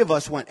the three of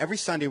us went every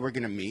Sunday, we're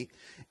going to meet,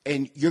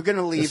 and you're going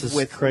to leave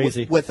with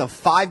crazy. with a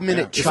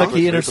 5-minute It's chunk. like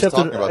he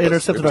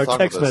intercepted our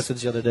text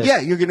message the other day. Yeah,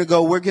 you're going to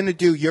go. We're going to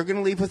do. You're going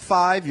to leave with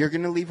 5. You're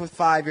going to leave with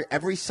 5.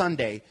 Every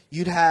Sunday,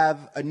 you'd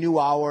have a new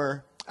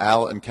hour.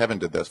 Al and Kevin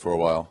did this for a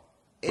while.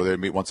 Where they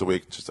meet once a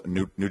week, just a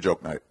new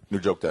joke night, new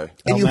joke day.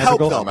 And you help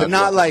them, but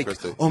not like,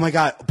 Christie. oh my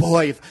God,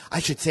 boy, if I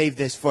should save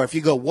this for. If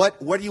you go,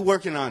 what are you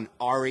working on,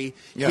 Ari?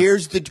 Yeah.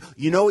 Here's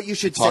you know what you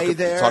should say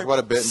there. Talk about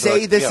a bit.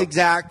 Say this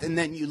exact, and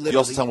then you literally. You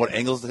also tell them what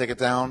angles to take it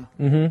down.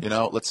 You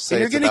know, let's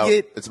say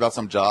it's about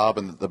some job,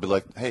 and they'll be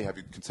like, hey, have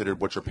you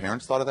considered what your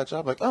parents thought of that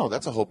job? Like, oh,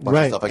 that's a whole bunch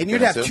of stuff I can And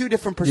you'd have 2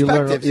 different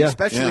perspectives,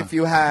 especially if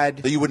you had.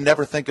 That you would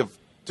never think of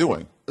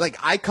doing. Like,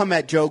 I come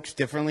at jokes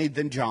differently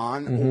than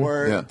John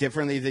or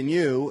differently than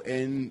you,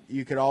 and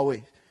you could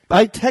always.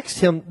 I text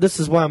him.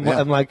 This is why I'm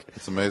like,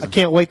 it's amazing. I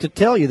can't wait to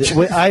tell you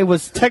that. I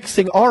was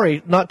texting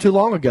Ari not too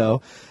long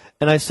ago,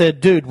 and I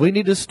said, dude, we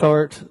need to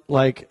start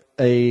like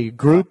a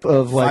group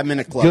of like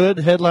 5-minute club. Good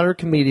headliner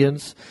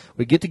comedians.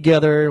 We get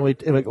together and we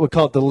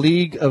call it the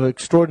League of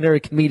Extraordinary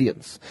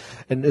Comedians,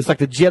 and it's like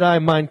the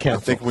Jedi Mind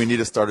Council. I think we need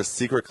to start a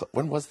secret club.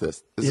 When was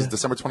this? This is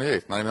December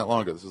 28th. Not even that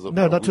long ago. This is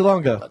not too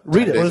long ago.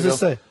 Read it. What does it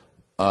say?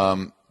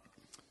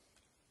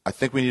 I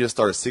think we need to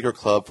start a secret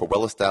club for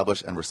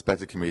well-established and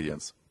respected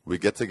comedians. We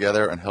get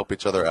together and help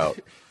each other out.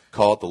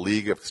 Call it the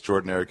League of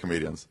Extraordinary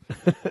Comedians.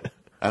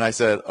 And I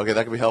said, okay,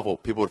 that could be helpful.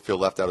 People would feel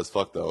left out as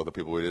fuck, though, the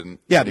people we didn't.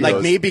 Yeah, like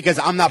me, because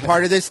I'm not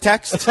part of this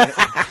text.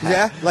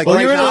 Yeah, like well,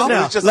 right you're now. In it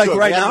now. Just like good.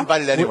 right we now.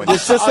 Invited anyone.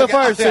 It's just so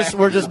far,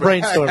 we're just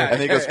brainstorming.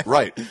 And he goes,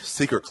 right,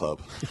 secret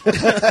club.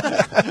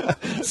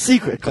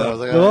 Secret club. I was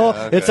like, well,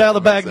 okay, it's out of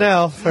the bag makes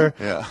now for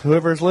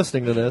whoever's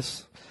listening to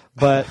this.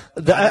 But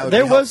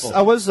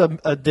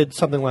I did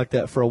something like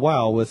that for a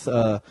while with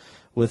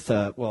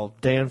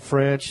Dan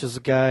French is a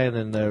guy, and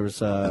then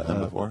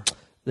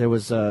there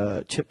was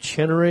Chip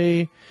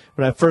Chenery.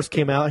 When I first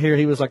came out here,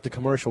 he was like the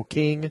commercial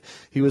king.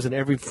 He was in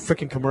every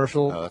freaking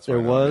commercial there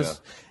was,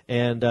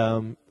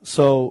 and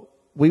so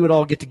we would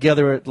all get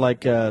together at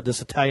like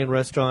this Italian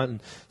restaurant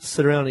and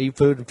sit around and eat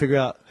food and figure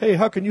out, hey,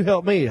 how can you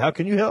help me? How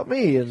can you help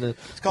me? And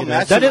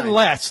that didn't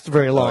last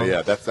very long. Oh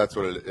yeah, that's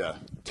what it is. Yeah,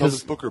 tell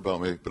this booker about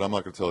me, but I'm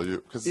not going to tell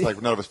you because it's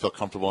like none of us feel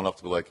comfortable enough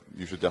to be like,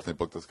 you should definitely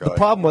book this guy. The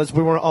problem was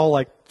we weren't all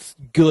like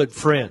good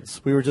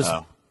friends. We were just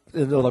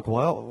and they're like,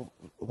 well,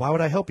 why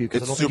would I help you?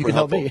 Because I don't think you can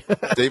help me.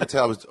 David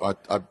Taylor,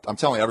 I'm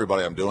telling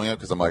everybody I'm doing it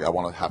because I'm like, I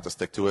want to have to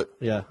stick to it.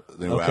 Yeah.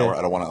 The new hour.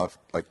 I don't want to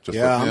like just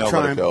I'm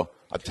trying. let it go.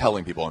 I'm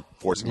telling people and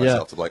forcing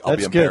myself to like, I'll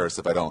be embarrassed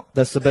if I don't.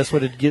 That's the best way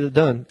to get it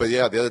done. But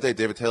yeah, the other day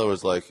David Taylor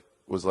was like,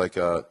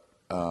 oh,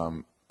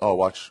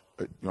 watch.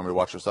 You want me to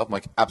watch yourself? I'm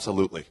like,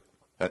 absolutely.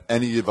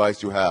 Any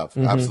advice you have,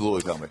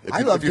 absolutely tell me.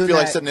 If you feel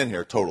like sitting in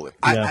here, totally.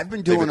 I've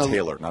been doing David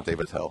Taylor, not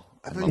David Tell.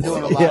 I've been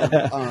doing a lot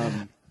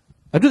of.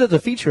 I do that to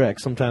feature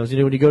acts sometimes.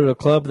 When you go to a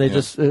club, they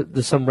just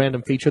there's some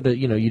random feature that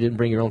you didn't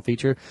bring your own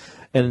feature,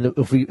 and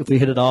if we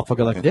hit it off, I'll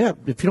go like,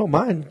 if you don't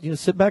mind,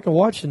 sit back and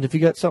watch, and if you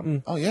got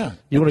something,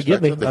 you want to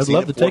give me, I'd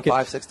love to take it.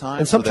 5, 6 times.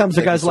 And sometimes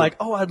the guy's like,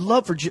 I'd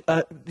love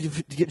to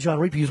get John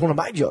Reap to use one of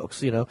my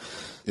jokes, Yeah.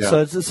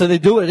 So they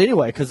do it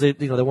anyway because they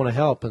want to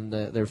help and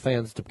they're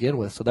fans to begin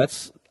with. So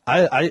that's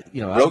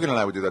Rogan and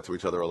I would do that to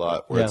each other a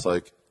lot, where it's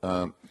like.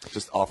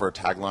 Just offer a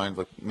tagline,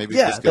 like maybe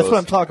this goes. That's what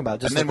I'm talking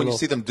about. Just and then when you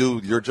see them do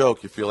your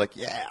joke, you feel like,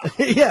 you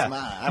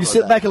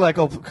sit back and like,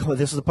 oh,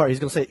 this is the part he's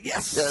going to say,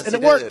 yes, and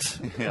it worked.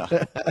 Yeah,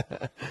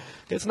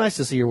 it's nice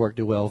to see your work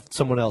do well.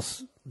 Someone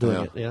else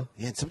doing it, Yeah,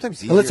 and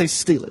sometimes let's say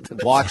steal it.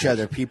 Watch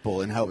other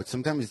people and help. But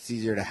sometimes it's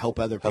easier to help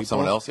other people. Help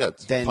someone else,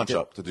 than punch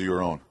up to do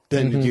your own.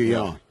 Than to do your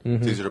own.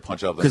 It's easier to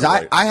punch up because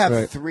I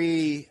have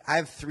three. I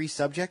have 3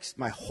 subjects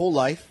my whole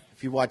life.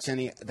 If you watch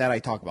any that I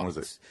talk about, what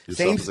is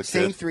it?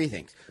 Same 3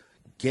 things.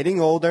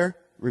 Getting older,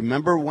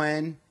 remember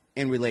when,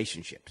 and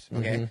relationships.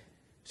 Okay?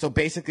 So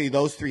basically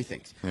those 3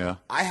 things. Yeah.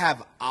 I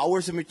have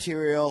hours of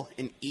material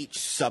in each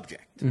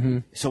subject.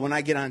 So when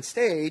I get on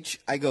stage,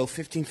 I go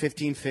 15,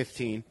 15,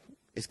 15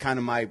 is kind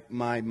of my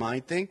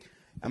mind thing.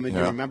 I'm going to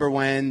do remember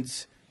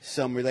when's,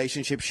 some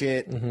relationship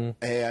shit.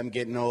 Hey, I'm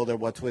getting older.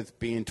 What's with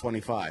being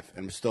 25?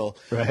 I'm still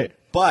right.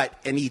 But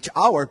in each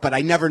hour, but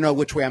I never know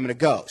which way I'm going to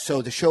go.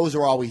 So the shows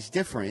are always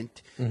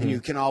different, and you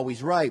can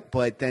always write.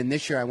 But then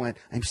this year I went,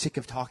 I'm sick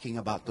of talking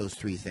about those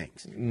 3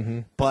 things.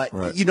 But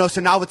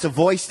so now it's a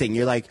voice thing.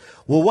 You're like,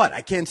 well, what?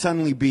 I can't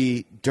suddenly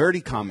be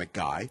dirty comic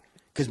guy.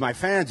 Because my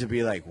fans would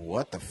be like,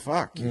 "What the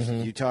fuck?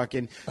 You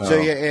talking?" So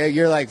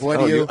you're like, "What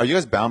do you?" Are you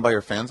guys bound by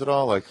your fans at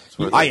all? Like,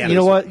 you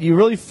know what? You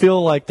really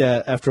feel like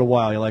that after a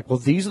while. You're like, "Well,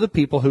 these are the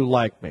people who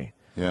like me.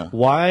 Yeah.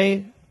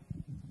 Why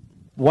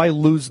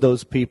lose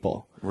those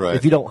people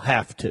if you don't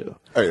have to?"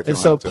 And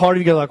so part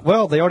of you go like,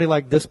 "Well, they already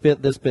like this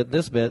bit, this bit,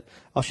 this bit.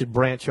 I should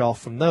branch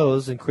off from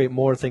those and create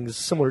more things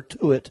similar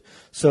to it,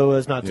 so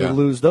as not to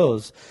lose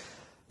those."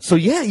 So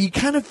you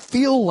kind of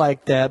feel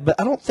like that, but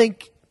I don't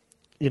think.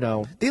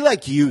 They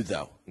like you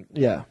though.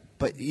 Yeah.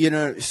 But, you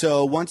know,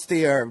 so once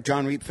they are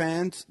John Reap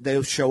fans,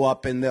 they'll show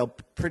up and they'll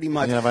pretty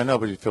much. Yeah, I know,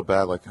 but you feel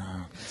bad. Like,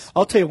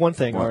 I'll tell you one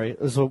thing, Ari.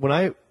 So when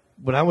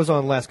I was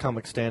on Last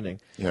Comic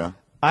Standing, yeah,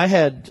 I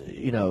had,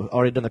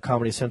 already done the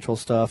Comedy Central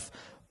stuff.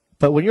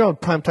 But when you're on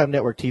primetime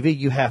network TV,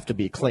 you have to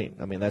be clean.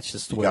 I mean, that's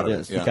just the way it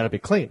is. Yeah. You got to be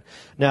clean.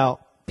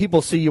 Now,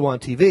 people see you on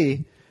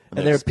TV,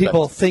 and there are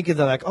people thinking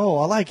they're like, "Oh,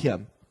 I like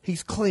him.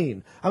 He's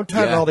clean." I'm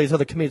tired of all these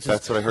other comedians.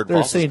 That's what I heard.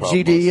 They're saying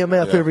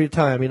GDMF every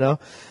time,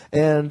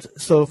 And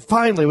so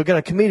finally, we got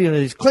a comedian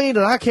and he's clean,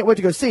 and I can't wait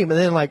to go see him. And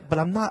then but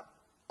I'm not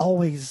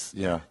always.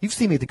 Yeah. You've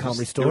seen me at the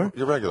Comedy Store.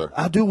 You're regular.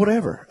 I do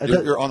whatever.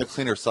 You're on the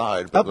cleaner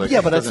side. But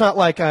but it's not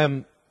like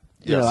I'm.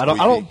 I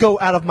don't go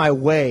out of my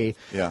way.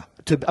 Yeah.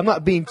 I'm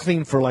not being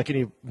clean for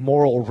any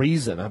moral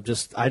reason.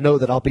 I know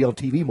that I'll be on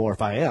TV more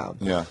if I am.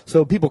 Yeah.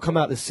 So people come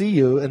out to see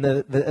you, and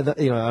then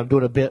I'm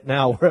doing a bit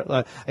now where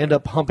I end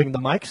up humping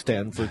the mic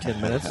stand for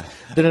 10 minutes.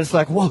 Then it's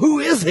like, well, who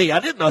is he? I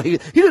didn't know he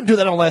didn't do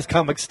that on Last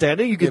Comic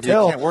Standing. You can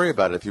tell. You can't worry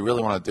about it if you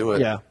really want to do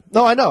it. Yeah.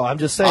 No, I know. I'm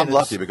just saying. I'm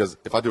lucky because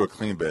if I do a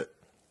clean bit,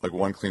 like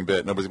one clean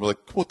bit, nobody's gonna be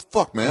like, "What the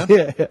fuck, man?"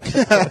 Yeah.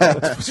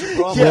 What's your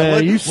problem? Yeah,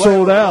 you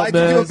sold out,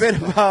 man. Why'd you do a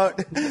bit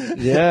about?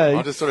 Yeah.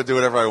 I'll just sort of do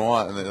whatever I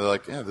want, and then they're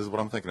like, "Yeah, this is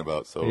what I'm thinking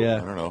about." So I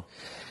don't know.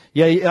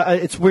 Yeah,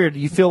 it's weird.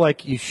 You feel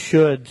like you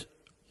should.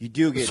 You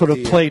do get sort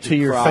of play to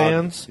your crowd.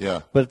 fans,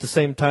 but at the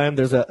same time,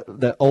 there's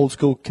that old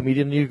school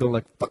comedian in you going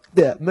like, "Fuck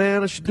that,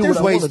 man! I should do There's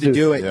what I want ways to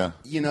do it.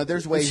 Yeah.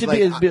 There's It ways. should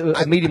be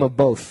a medium of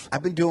both.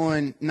 I've been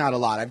doing not a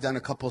lot. I've done a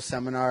couple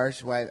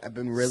seminars where I've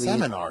been really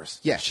Seminars.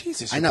 Yeah,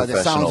 Jesus, I you're know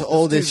that sounds professional.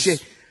 old as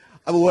shit.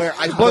 Where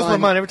I It blows my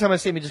mind every time I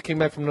see him. He just came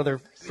back from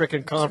another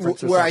freaking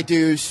conference. Where I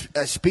do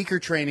speaker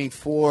training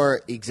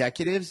for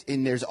executives,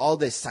 and there's all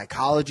this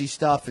psychology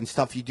stuff and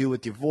stuff you do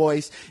with your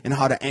voice and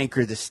how to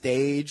anchor the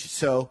stage.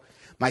 So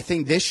my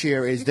thing this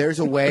year is there's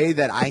a way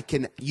that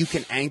you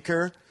can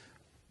anchor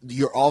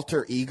your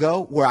alter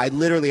ego where I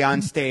literally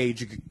on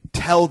stage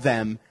tell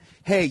them,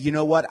 hey, you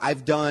know what? I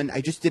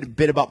just did a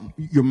bit about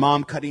your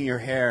mom cutting your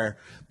hair,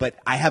 but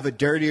I have a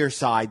dirtier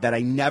side that I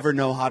never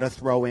know how to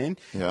throw in.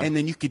 Yeah. And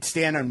then you could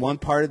stand on one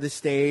part of the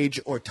stage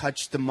or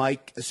touch the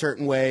mic a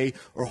certain way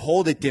or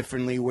hold it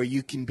differently where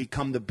you can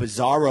become the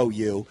bizarro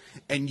you,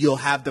 and you'll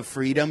have the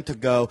freedom to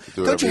go,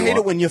 don't you hate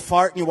it when you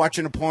fart and you're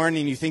watching a porn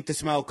and you think the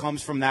smell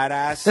comes from that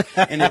ass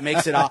and it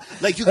makes it all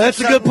like you? That's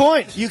a good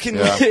point. You can,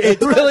 it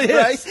really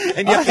is. Right?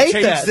 And you have to hate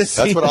change that. the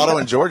scene. That's what Otto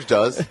and George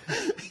does.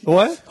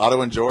 What?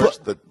 Otto and George,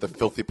 the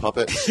filthy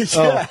puppet. He's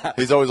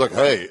always like,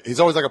 hey, he's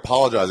always like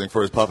apologizing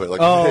for his puppet. Like,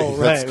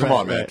 hey, come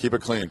on, man, keep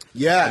it clean.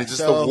 Yeah, and it's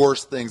just the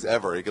worst things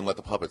ever he can let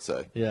the puppet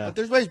say. Yeah, but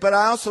there's ways. But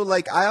I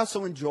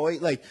also enjoy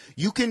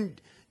you can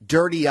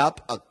dirty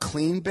up a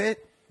clean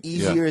bit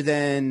easier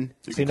than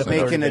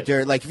making a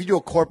dirt. Like if you do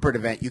a corporate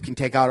event, you can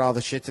take out all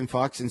the shits and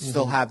fucks and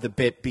still have the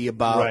bit be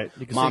about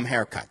mom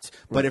haircuts.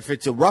 But if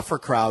it's a rougher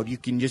crowd, you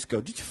can just go,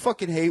 did you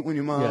fucking hate when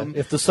your mom?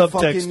 If the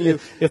subtext,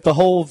 if the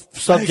whole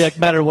subject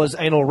matter was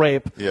anal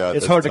rape,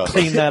 it's hard to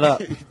clean that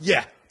up.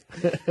 Yeah.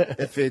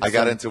 I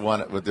got into one.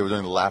 They were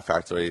doing the Laugh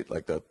Factory,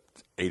 like the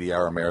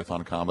 80-hour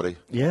marathon comedy.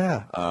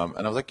 Yeah. And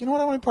I was like, you know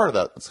what? I want to be part of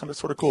that. It's kind of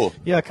sort of cool.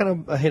 Yeah,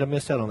 I hate I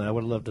missed out on that. I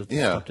would have loved to have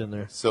stopped in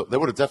there. So they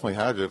would have definitely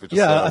had you if it just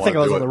said, I think I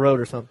was on the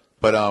road or something.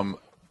 But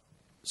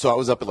so I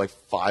was up at like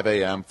 5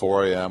 a.m.,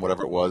 4 a.m.,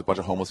 whatever it was. A bunch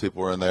of homeless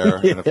people were in there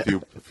and a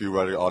few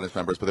regular audience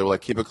members. But they were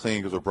like, keep it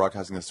clean because we're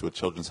broadcasting this to a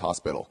children's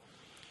hospital.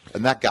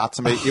 And that got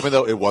to me, even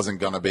though it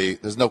wasn't going to be.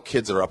 There's no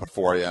kids that are up at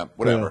 4 a.m.,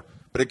 whatever. Yeah.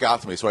 But it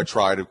got to me, so I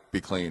tried to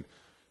be clean.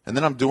 And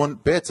then I'm doing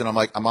bits, and I'm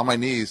like, I'm on my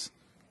knees,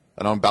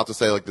 and I'm about to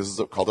say, like, this is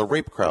called a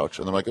rape crouch.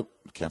 And I'm like, oh,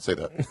 can't say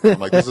that. I'm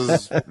like, this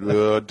is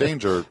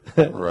danger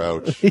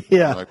crouch.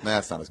 Yeah. I'm like, nah,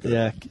 it's not as good.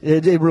 Yeah,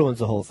 it ruins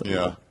the whole thing.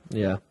 Yeah.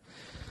 Yeah.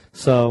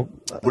 So.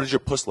 What is your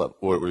puss level?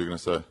 What were you going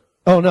to say?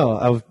 Oh,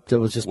 no. It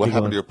was just. What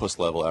happened to your puss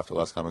level after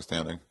Last Comic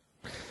Standing?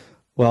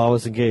 Well, I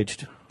was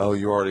engaged. Oh,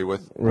 you were already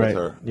with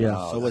her? Yeah.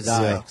 Oh, so was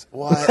I.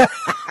 What?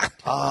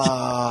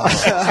 Oh.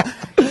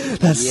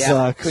 That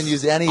sucks. Couldn't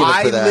use any of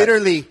it for that. I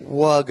literally.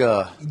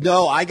 Wugga.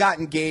 No, I got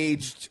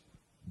engaged,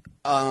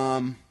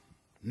 3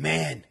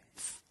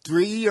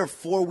 or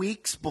 4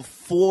 weeks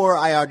before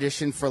I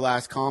auditioned for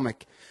Last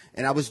Comic.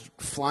 And I was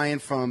flying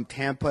from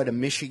Tampa to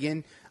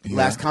Michigan. Yeah.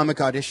 Last Comic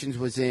auditions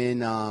was in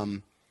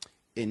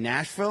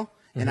Nashville.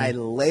 And I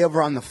lay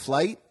over on the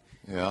flight.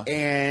 Yeah.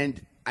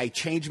 And I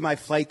changed my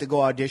flight to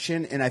go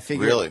audition, and I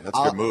figured, really, that's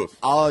a good move.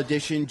 I'll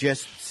audition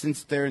just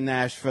since they're in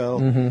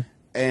Nashville,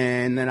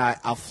 and then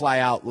I'll fly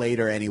out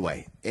later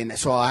anyway. And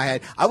so I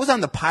was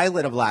on the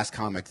pilot of Last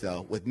Comic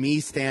though, with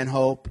me,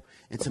 Stanhope,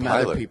 and some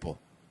other people.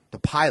 The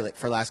pilot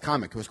for Last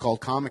Comic. It was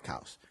called Comic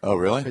House. Oh,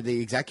 really? For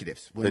the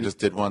executives. They just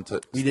did one to.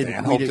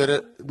 Stanhope did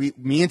it.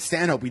 Me and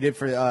Stanhope, we did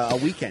for a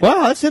weekend.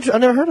 Wow, that's interesting.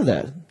 I never heard of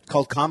that.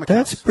 Called Comic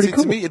House. That's pretty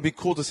cool. To me, it'd be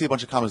cool to see a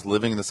bunch of comics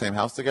living in the same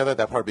house together.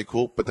 That part would be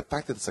cool. But the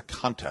fact that it's a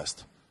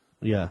contest.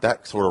 Yeah,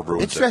 that sort of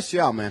ruins it. It stressed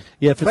you out, man.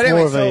 Yeah, if it's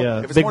more of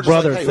a Big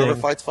Brother like, hey, thing.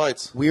 Whoever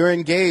fights. We were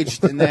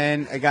engaged, and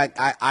then I got.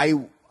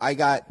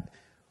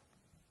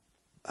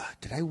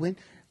 Did I win?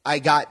 I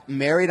got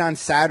married on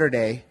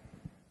Saturday,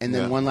 and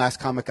then one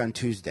Last Comic on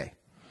Tuesday.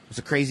 was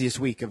the craziest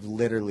week of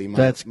literally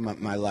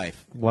my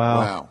life.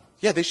 Wow.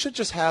 Yeah, they should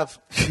just have.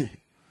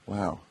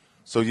 Wow.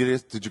 So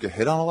did you get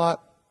hit on a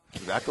lot?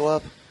 Did that go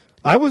up?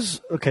 I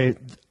was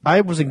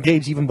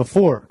engaged even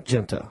before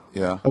Genta.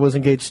 Yeah. I was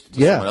engaged.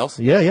 Someone else?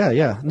 Yeah.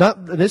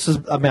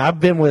 I've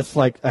been with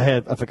I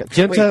forgot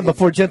Genta. Wait,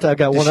 before Genta, I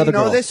got one other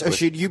girl. Does she know this, or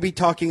should you be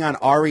talking on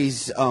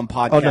Ari's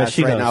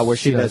podcast right now, where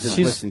she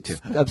doesn't listen to?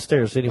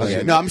 Upstairs anyway.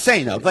 Okay. No, I'm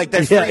saying though, like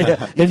that's Yeah, free. yeah.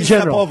 You In can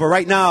general. step over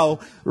right now.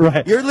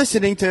 Right. You're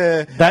listening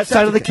to That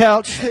side of the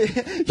couch,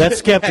 that's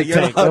Skeptic you're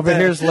Tank. allowed Over to-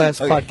 here's Les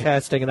Okay.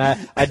 podcasting, and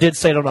I did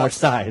say it on our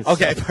side.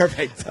 Okay,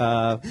 perfect.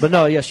 But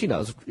no, yeah, she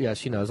knows. Yeah,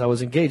 she knows. I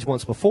was engaged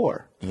once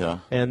before. Yeah.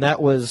 And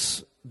that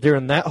was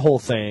during that whole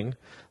thing.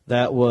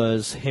 That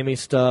was Hemi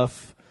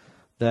stuff.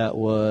 That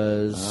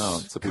was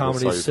so people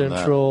Comedy saw you from that.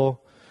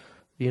 Central.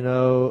 You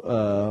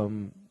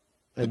know,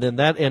 and then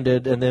that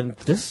ended. And then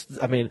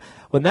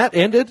when that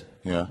ended,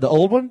 Yeah. the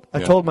old one, I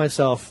Yeah. told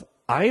myself,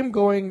 I'm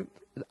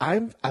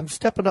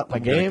stepping up my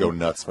I'm gonna game. go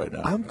nuts right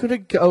now. I'm gonna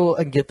go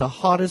and get the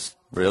hottest.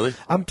 Really?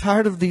 I'm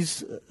tired of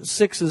these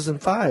 6s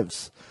and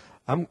 5s.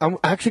 I'm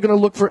actually going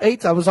to look for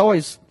 8s. I was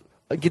always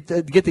get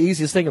the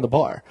easiest thing in the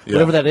bar, Yeah.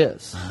 whatever that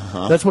is.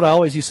 That's what I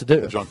always used to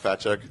do. The drunk fat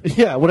chick?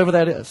 Yeah, whatever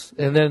that is.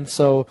 And then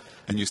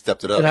And you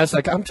stepped it up. and I was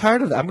like, I'm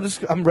tired of that.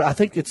 I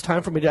think it's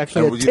time for me to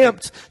actually And would you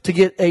attempt to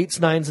get 8s,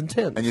 9s, and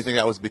 10s. And you think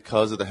that was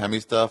because of the Hemi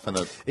stuff and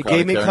the It crowd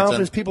gave me at Carrington?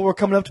 confidence. People were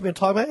coming up to me and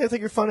talking about, hey, I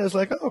think you're funny. I was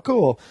like, oh,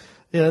 cool.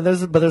 You know,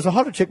 there's a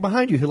hotter chick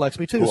behind you who likes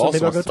me too, Who so also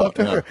maybe I'll go wants to talk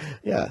to talk, her.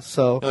 Yeah,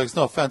 so You're like, it's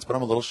no offense, but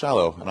I'm a little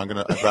shallow, and I'd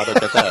rather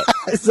get that.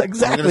 it's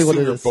exactly I'm what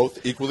gonna it assume is. you're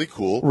both equally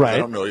cool. Right. I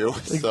don't know you.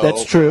 So.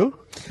 That's true.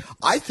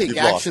 I think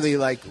You've lost. actually,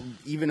 like,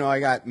 even though I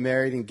got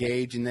married,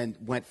 engaged, and then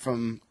went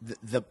from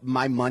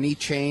my money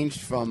changed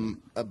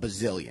from a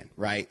bazillion,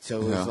 right? So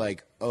it was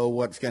like, oh,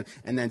 what's going to,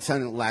 and then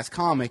suddenly Last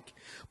Comic,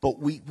 but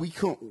we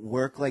couldn't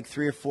work like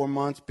 3 or 4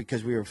 months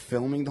because we were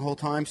filming the whole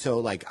time. So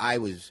like I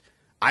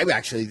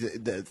actually,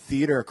 the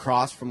theater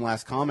across from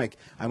Last Comic,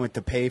 I went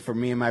to pay for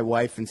me and my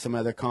wife and some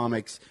other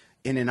comics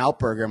In-N-Out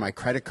Burger. My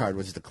credit card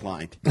was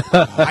declined.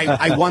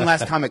 I won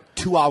Last Comic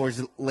 2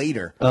 hours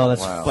later. Oh,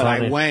 that's But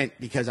funny. I went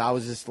because I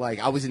was just like,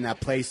 I was in that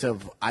place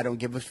of, I don't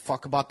give a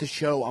fuck about the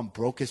show. I'm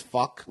broke as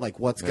fuck. Like,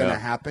 what's going to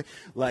happen?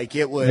 Like,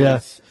 it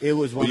was one Well,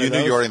 of you those. knew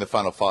you were already in the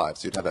Final Five,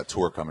 so you'd have that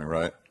tour coming,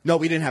 right? No,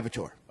 we didn't have a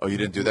tour. Oh, you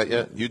didn't do that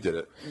yet? You did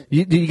it.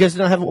 You guys did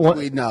not have one?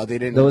 No, they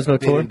didn't. There was no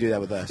they tour? didn't do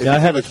that with us. Yeah, I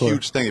had a It's a tour.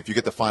 huge thing. If you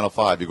get the Final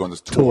Five, you go on this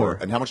tour. Tour.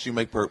 And how much do you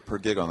make per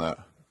gig on that?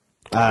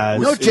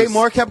 No, Jay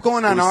Moore kept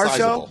going on our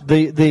show.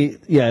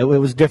 It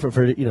was different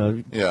for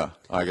Yeah,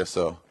 I guess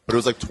so. But it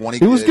was like 20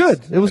 It was gigs,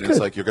 good. It was and It's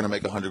good. like you're going to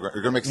make $100 grand.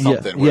 You're going to make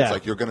something where yeah. it's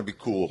like you're going to be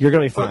cool. You're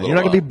gonna be for a fine. little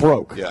You're not gonna be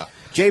while. broke. Yeah.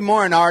 Jay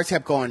Moore and ours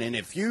kept going, and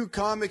if you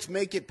comics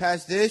make it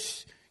past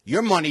this,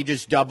 your money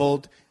just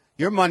doubled.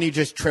 Your money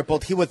just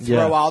tripled. He would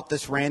throw out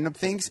this random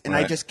things, and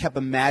I Right. just kept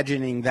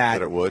imagining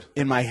that it would?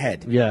 in my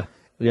head. Yeah.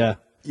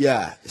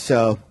 Yeah,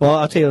 so Well,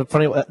 I'll tell you,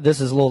 funny.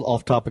 This is a little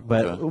off topic,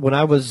 but when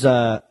I was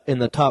in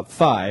the top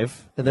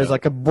 5, and there's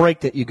like a break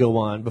that you go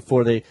on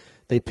before they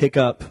pick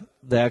up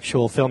the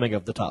actual filming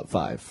of the top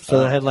 5.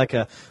 So I had we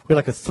had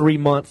like a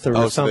 3-month or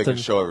Oh, so something. they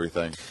can show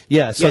everything.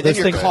 Yeah, so Yeah, then this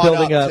you're thing's caught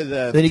building up up. to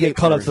the Then you get tape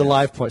caught up to the version.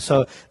 live point.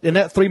 So in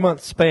that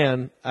 3-month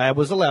span, I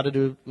was allowed to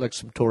do like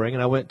some touring,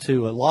 and I went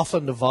to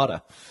Laughlin,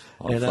 Nevada,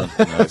 and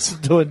Nice.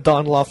 doing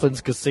Don Laughlin's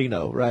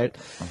casino, right?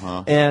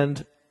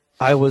 And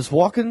I was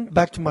walking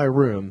back to my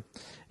room,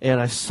 and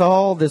I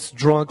saw this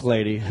drunk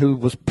lady who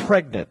was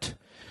pregnant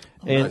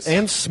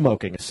and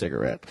smoking a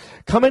cigarette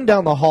coming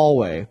down the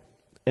hallway.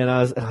 And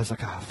I was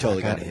like, oh,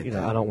 Totally fuck, gotta hit you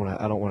know, that. I don't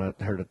want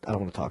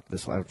to talk to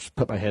this. I just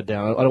put my head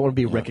down. I don't want to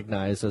be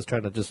recognized. I was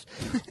trying to just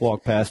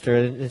walk past her,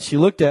 and she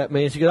looked at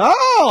me and she goes,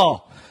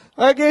 "Oh,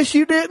 I guess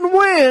you didn't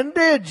win,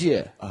 did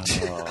you?"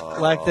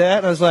 Like that.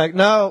 And I was like,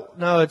 No,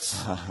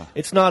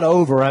 it's not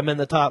over. I'm in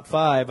the top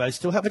 5. I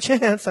still have a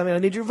chance. I mean, I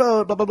need your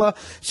vote. Blah blah blah.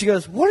 She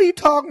goes, "What are you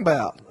talking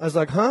about?" I was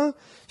like, "Huh?"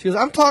 She goes,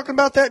 "I'm talking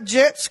about that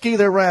jet ski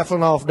they're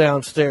raffling off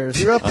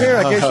downstairs. You're up here.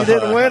 I guess you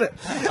didn't win it."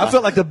 I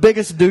felt like the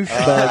biggest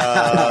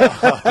douchebag.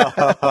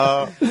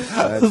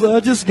 So I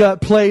just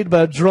got played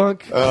by a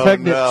drunk,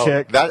 pregnant no.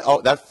 chick.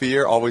 That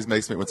fear always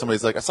makes me, when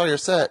somebody's like, I saw your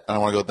set, and I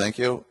want to go thank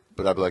you,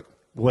 but I'd be like,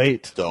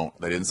 Wait. don't.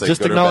 They didn't say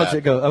Just good or acknowledge bad.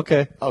 it. Go,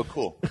 okay. Oh,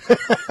 cool.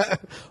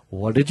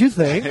 What did you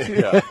think?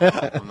 Yeah.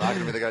 I'm not going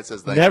to be the guy that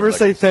says thank Never you.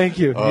 say thank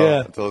you.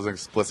 Yeah. Until there's an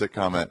explicit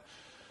comment.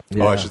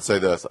 Yeah. Oh, I should say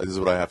this. This is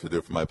what I have to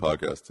do for my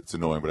podcast. It's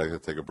annoying, but I have to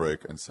take a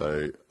break and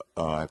say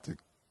I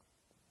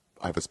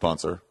have a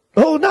sponsor.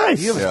 Oh,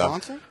 nice. you have a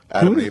sponsor?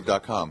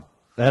 AdamandEve.com.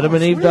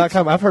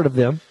 AdamandEve.com. I've heard of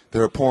them.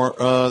 They're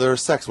a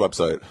sex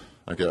website,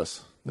 I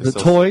guess. They The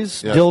sell-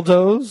 toys, yeah.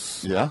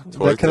 dildos, Yeah,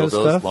 toys, that kind dildos, of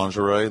stuff.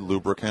 lingerie,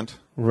 lubricant,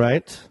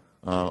 Right.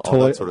 all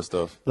Toy- that sort of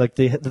stuff. Like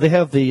do they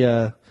have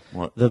the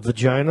What? the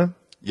vagina?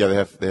 Yeah, they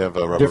have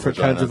a rubber Different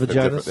vagina. kinds of They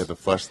have vaginas? They have the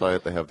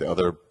Fleshlight. They have the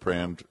other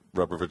brand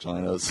rubber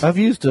vaginas. I've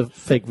used a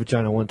fake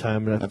vagina one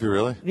time. And Have you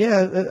really?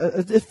 Yeah,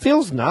 it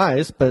feels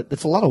nice, but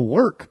it's a lot of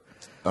work.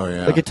 Oh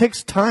yeah. Like it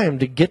takes time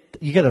to get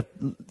you gotta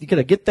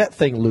get that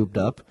thing lubed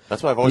up.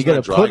 That's why I've always you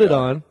been gotta a dry put it guy.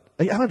 on.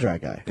 I'm a dry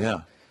guy.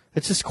 Yeah.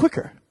 It's just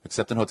quicker.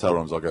 Except in hotel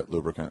rooms, I'll get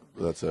lubricant.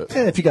 That's it.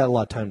 And if you got a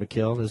lot of time to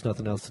kill, there's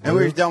nothing else to do. And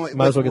we're done with,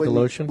 Might as well get the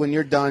lotion. When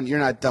you're done, you're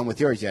not done with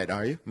yours yet,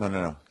 are you?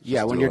 No.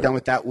 Yeah, when you're done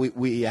with that,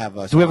 we have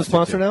a. Do we have a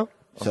sponsor now?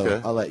 So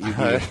Okay. I'll let you. All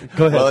right.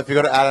 Go ahead. Well, if you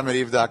go to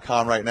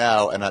adamandeve.com right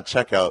now and at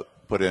checkout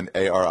put in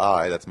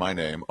ARI, that's my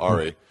name,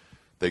 Ari,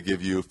 they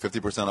give you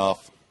 50%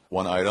 off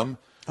one item.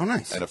 Oh,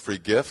 nice. And a free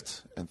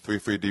gift and 3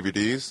 free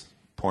DVDs,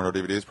 porno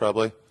DVDs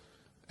probably,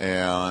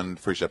 and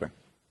free shipping.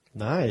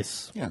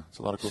 Nice. Yeah, it's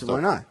a lot of cool So stuff.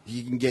 why not?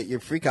 You can get your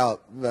freak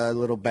out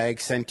little bag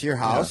sent to your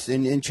house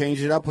and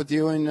change it up with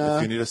you. And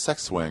If you need a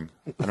sex swing,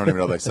 I don't even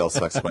know if they sell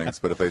sex swings,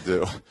 but if they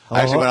do.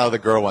 I actually went out with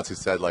a girl once who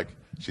said, like,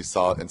 she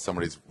saw it in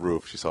somebody's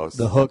roof. She saw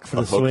The hook for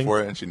a the hook swing?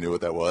 for it, and she knew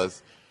what that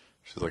was.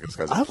 She was like, this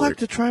guy's a I'd freak. like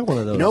to try one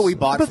of those. No, we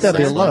bought I bet for that'd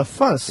be a sex lot of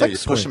fun. Yeah, Sex you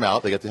push swing. them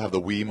out. They get to have the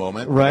wee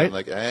moment. Right.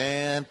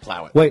 And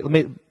plow it. Wait,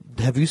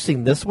 have you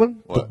seen this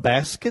one? The What?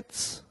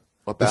 baskets?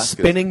 What The basket?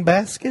 spinning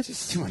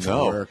baskets? too much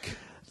No. work.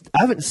 I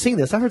haven't seen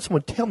this. I heard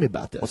someone tell me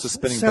about this. What's a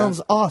spinning Sounds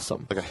basket?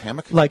 awesome. Like a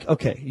hammock? Like,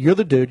 okay, you're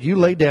the dude. You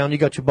lay down. You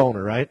got your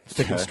boner, right?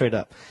 Sticking Okay. straight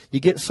up. You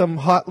get some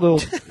hot little.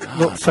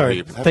 sorry,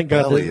 Dave, that thank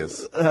God. belly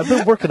is- I've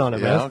been working on it,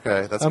 man. Yeah,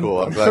 okay. That's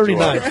cool. I'm I'm glad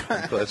 39. you are.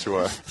 I'm glad you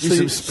are.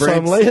 So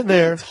I'm laying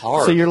there.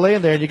 hard. So you're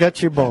laying there and you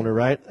got your boner,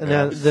 right? And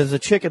now there's a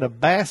chick in a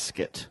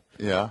basket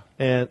Yeah.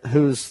 and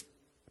who's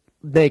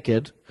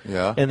naked.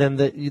 Yeah. And then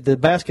the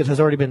basket has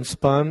already been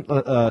spun,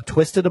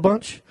 twisted a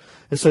bunch.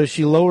 And so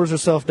she lowers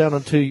herself down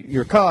onto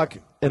your cock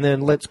and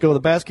then lets go of the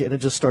basket and it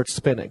just starts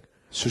spinning.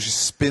 So she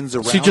spins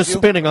around She's just you?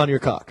 spinning on your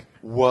cock.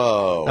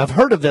 Whoa. I've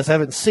heard of this. I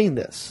haven't seen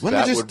this. Wouldn't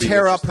That it would just be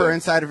tear up her interesting.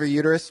 inside of her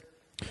uterus?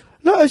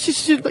 No, it's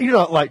just, you're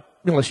not like,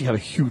 unless you have a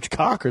huge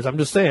cockers. I'm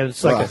just saying.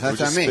 It's like Well, a, that's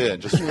just what I mean.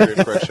 spin, just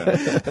weird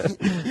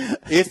friction.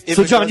 If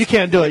so, it John, does- you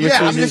can't do it. You're Yeah,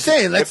 too I'm just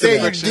saying. Let's if the say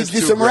you friction did is do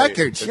too some great,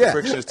 records. If Yeah. the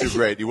friction is too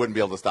great, you wouldn't be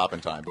able to stop in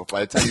time. But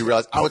by the time you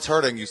realize, oh, it's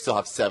hurting, you still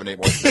have 7, 8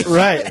 more spins.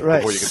 Right.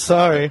 before you can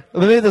Sorry.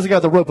 Well, maybe there's a guy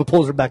with the rope that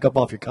pulls her back up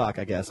off your cock,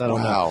 I guess. I don't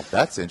know. Wow,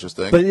 that's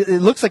interesting. But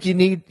it looks like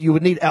you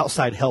would need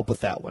outside help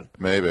with that one.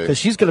 Maybe. Because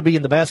she's going to be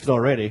in the basket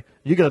already.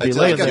 You're going to be It's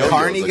laying like there. a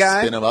carny like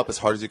guy? Spin them up as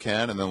hard as you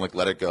can, and then like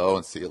let it go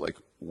and see it like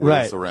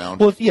whirls Right. around.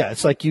 Well, yeah,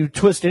 it's like you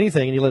twist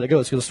anything and you let it go,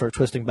 it's going to start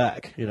twisting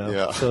back.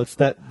 Yeah. So it's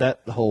that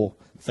whole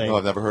thing. no,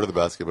 I've never heard of the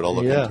basket, but I'll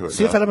look yeah. into it.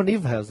 See if now. Adam and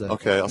Eve has that.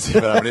 Okay, I'll see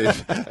if Adam and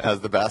Eve has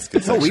the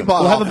basket. No, we section.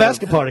 bought We'll have a off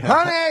basket party.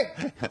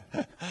 Honey!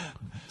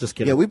 Just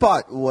kidding. Yeah, we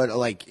bought what,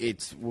 like,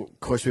 it's, of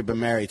course, we've been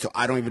married, so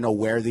I don't even know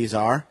where these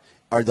are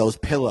those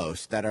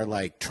pillows that are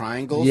like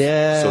triangles.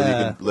 Yeah. So you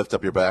can lift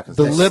up your back and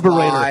The stuff.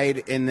 Liberator.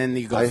 Slide, and then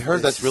you go. I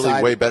heard that's really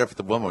side- way better for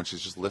the woman when she's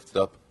just lifted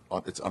up.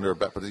 It's under her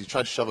back, but you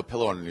try to shove a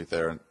pillow underneath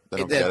there, and they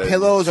don't get The it.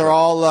 pillows are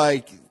all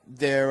like,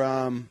 they're,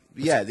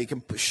 they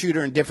can shoot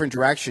her in different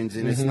directions,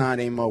 and Mm-hmm. it's not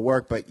any more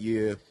work, but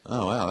you.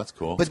 Oh wow, that's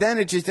cool. But then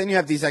then you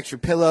have these extra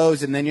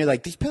pillows, and then you're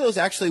like, these pillows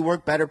actually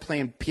work better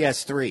playing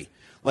PS3.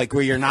 Like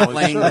where you're not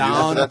laying sure,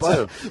 down, that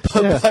but, too.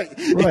 but right.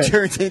 it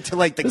turns into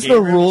like the There's game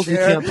no room rules. You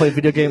chair. can't play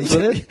video games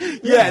with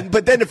it. Yeah,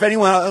 but then if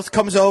anyone else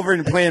comes over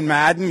and playing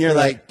Madden, you're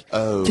like,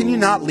 Oh. can you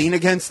not lean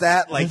against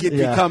that? Like it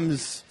Yeah.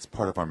 becomes. it's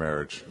part of our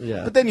marriage.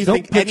 Yeah. But then you Don't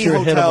think put any your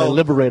head on hotel my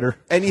Liberator.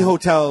 any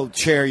hotel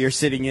chair you're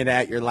sitting in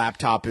at your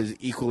laptop is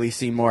equally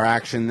seen more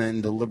action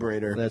than the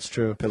Liberator. That's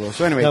true. Pillow.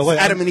 So anyway, Now, wait,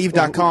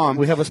 AdamandEve.com.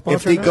 we have a sponsor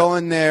If they now? go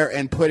in there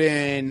and put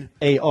in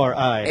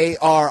ARI.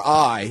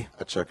 ARI,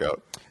 At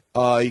checkout,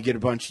 you get a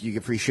bunch. You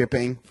get free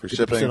shipping. free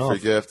shipping, 50% free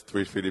off. gift,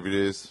 3 free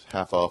DVDs,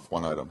 half off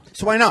one item.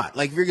 So why not?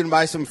 Like if you're gonna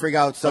buy some freak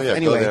out stuff Oh, yeah, go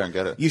anyway, there and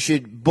get it. you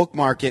should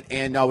bookmark it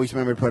and always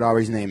remember to put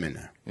Ari's name in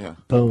there. Yeah,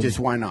 Boom. Just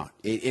why not?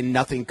 And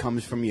nothing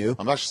comes from you.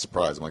 I'm actually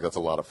surprised. I'm like, that's a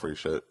lot of free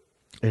shit.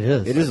 It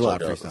is. It is a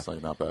lot of Checkout, free That's stuff.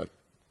 like not bad.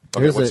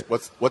 Here's Okay, a-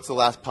 what's the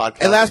last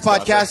podcast? And last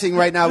sponsor? podcasting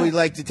right now, we'd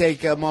like to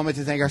take a moment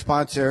to thank our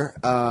sponsor,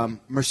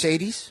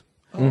 Mercedes.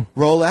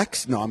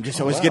 Rolex? No, I'm just.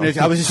 I was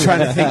just trying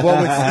to think.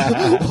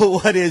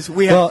 What is?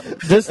 We Well,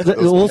 have.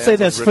 we'll say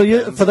pants, this those for you,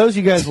 wristbands. for those of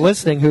you guys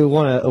listening who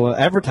want to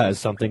advertise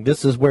something.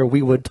 This is where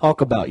we would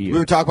talk about We you.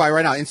 were talking about it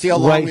right now, and see how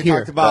long Right we here.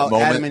 talked about That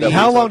moment Adam and that Eve.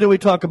 How long do we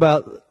talk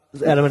about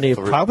Adam and Eve?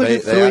 Probably they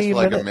 3 asked for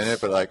like minutes. a minute,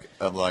 but like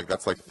I'm like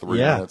that's like 3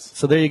 yeah. minutes.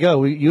 So there you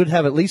go. You'd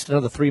have at least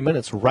another 3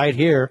 minutes right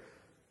here,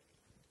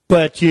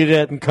 but you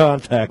didn't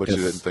contact But us.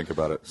 you didn't think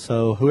about it.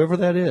 So whoever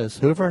that is,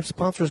 whoever our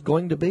sponsor is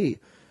going to be,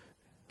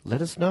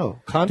 let us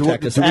know.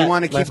 Contact us. Do we at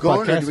want to keep Last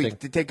going, or do we Podcasting.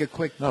 to take a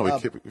quick? No,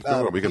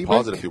 we can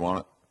pause it if you want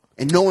it.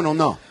 And no one will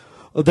know.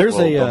 Oh, there's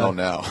Well, a. they'll know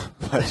now.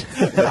 But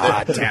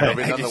it'll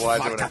be none the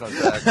wiser when it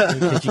comes back.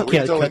 you We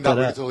can't totally cut that not.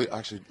 We out. totally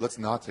actually. Let's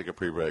not take a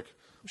pre-break.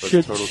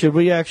 Should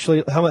we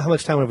actually? How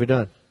much time have we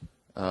done?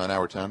 An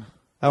hour 10.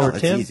 Hour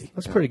that's 10? easy.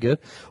 That's pretty good.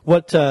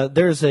 What?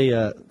 There's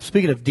a.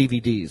 Speaking of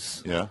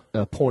DVDs.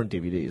 Yeah. Porn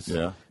DVDs.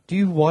 Yeah. Do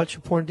you watch a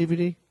porn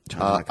DVD?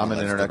 I'm an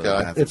internet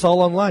guy. It's all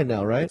online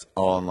now, right? It's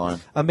all online.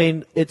 I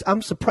mean,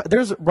 I'm surprised.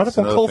 There's right up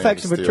on another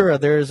Colfax thing and to Ventura.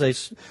 There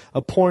is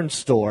a porn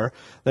store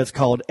that's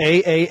called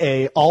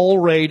AAA, All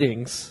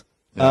Ratings,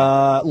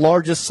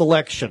 Largest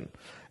Selection,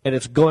 and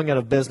it's going out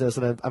of business.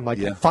 And I'm like,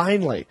 Yeah.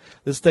 finally,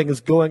 this thing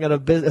is going out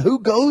of business. Who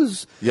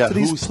goes Yeah, to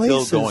these who's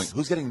places? still going?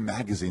 Who's getting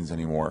magazines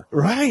anymore?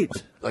 Right.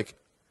 Like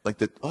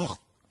the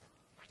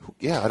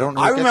Yeah, I don't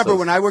know. I remember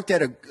when I worked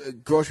at a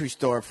grocery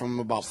store from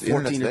about The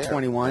 14 to internet's there.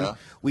 21, Yeah.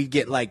 we'd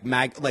get like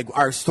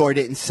our store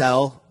didn't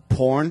sell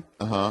porn.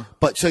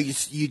 But so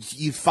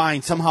you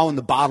find somehow in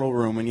the bottle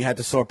room when you had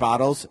to sort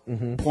bottles,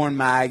 porn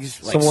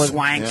mags, like Someone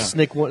swanks,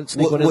 sneak one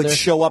in would there.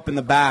 show up in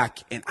the back.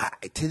 And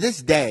to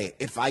this day,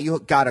 if I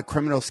got a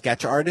criminal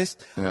sketch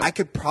artist, I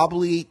could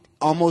probably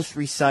almost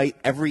recite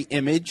every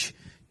image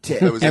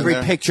to was every in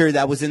there? picture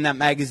that was in that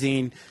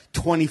magazine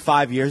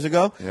 25 years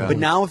ago. Yeah. But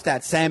now if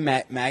that same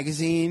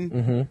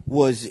magazine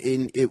was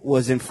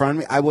in front of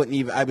me, I wouldn't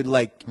even. I would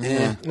like,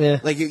 Yeah.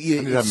 like I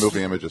need to have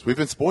moving images. We've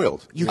been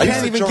spoiled. You I can't used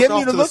to even jerk get me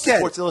off to the look at it.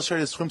 Sports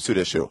Illustrated swimsuit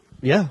issue.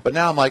 Yeah. But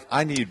now I'm like,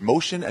 I need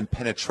motion and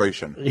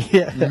penetration.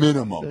 Yeah.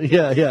 Minimum.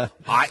 Yeah.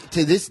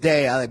 To this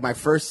day, I like my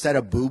first set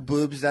of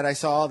boobs that I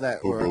saw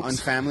that were boobs.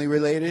 unfamily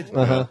related.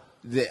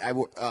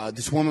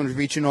 This woman was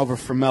reaching over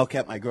for milk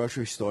at my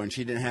grocery store, and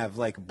she didn't have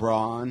like a bra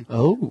on.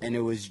 Oh. And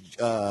it was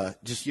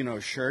just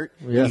a shirt.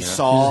 Yeah. You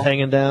saw Just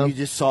hanging down. You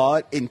just saw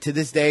it, and to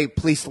this day,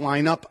 police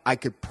lineup, I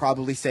could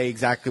probably say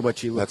exactly what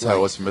she looked That's like. how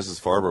it was for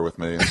Mrs. Farber with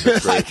me in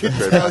fifth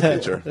grade math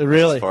teacher.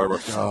 Really? Mrs.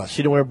 Farber. God. She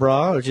didn't wear a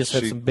bra or just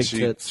had some big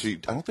tits? I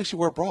don't think she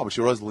wore a bra, but she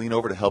would always lean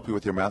over to help you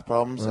with your math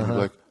problems. And be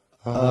like,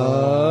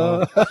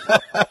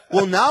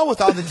 Well, now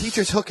with all the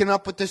teachers hooking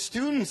up with the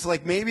students,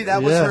 like maybe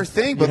that was Yeah. her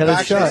thing. You But had a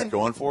back shot. then,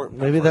 going for it.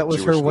 Maybe For that a was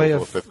Jewish her school way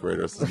full of- fifth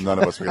graders. None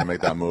of us were going to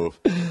make that move.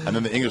 And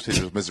then the English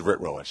teacher was Mrs.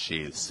 Ritro, and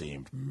she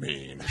seemed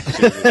mean.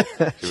 She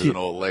was an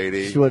old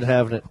lady. She wasn't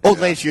having it. old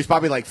lady, she was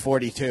probably like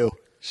 42.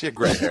 She had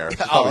gray hair. She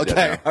Oh, probably did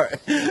okay. now. All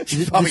right. She's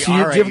Did probably you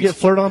our ever age. get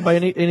flirted on by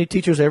any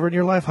teachers ever in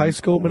your life? High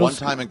school, middle One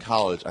school? time in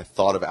college, I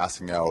thought of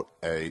asking out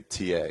a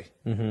TA.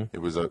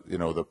 It was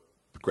the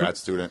grad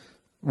student.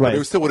 But Right.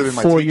 it still would have been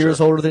my 4 teacher. years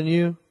older than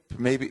you?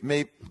 Maybe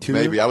Two?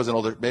 I was an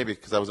older,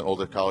 because I was an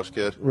older college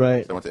kid.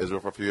 Right. So I went to Israel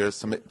for a few years.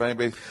 So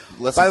maybe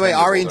less By the than way, 10 years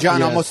Ari and older. John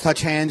Yeah. almost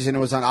touched hands, and it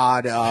was an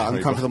odd,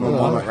 uncomfortable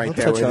moment right I'll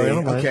there. touch Where Ari, they, I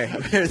don't mind.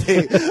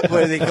 okay,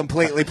 where they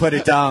completely put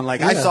it down.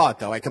 Like I saw it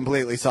though, I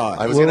completely saw it.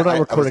 I was We're gonna, not I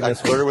recording was,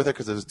 this I flirted with her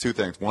because there's two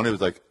things. One, it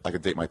was like I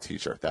could date my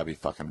teacher. That'd be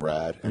fucking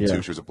rad. And Yeah.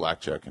 two, she was a black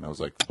chick, and I was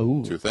like,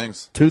 Ooh. two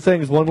things. Two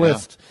things, one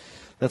list.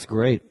 That's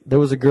great. There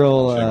was a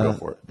girl Should go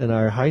for it. in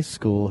our high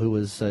school who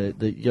was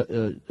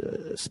the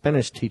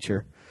Spanish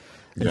teacher.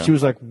 And Yeah. she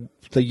was like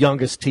the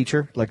youngest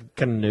teacher, like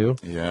kind of new.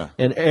 Yeah.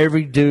 And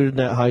every dude in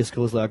that high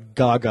school was like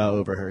gaga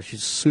over her.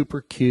 She's super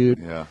cute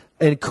Yeah.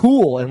 and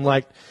cool and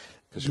like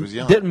Because she was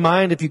young. didn't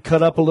mind if you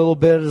cut up a little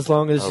bit as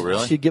long as Oh,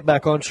 really? she'd get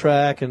back on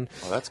track. And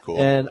Oh, that's cool.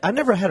 And I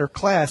never had her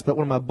class, but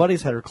one of my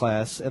buddies had her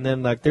class. And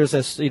then like there's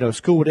this,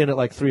 school would end at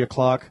like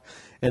 3:00.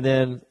 And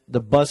then the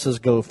buses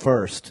go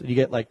first. You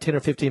get like 10 or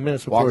 15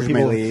 minutes before Walkers may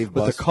people leave,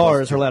 with bus- the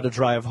cars bus- are allowed to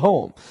drive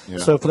home. Yeah.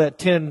 So for that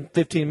 10,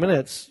 15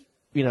 minutes,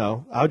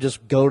 I would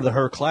just go to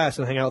her class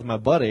and hang out with my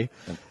buddy.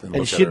 And And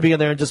look at she'd her. be in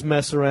there and just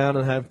mess around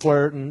and have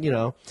flirt and,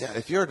 Yeah,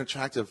 if you're an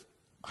attractive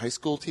high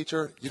school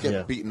teacher, you get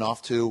Yeah. beaten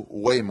off to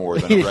way more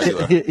than a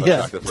regular yeah,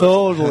 attractive person.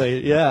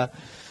 totally, yeah.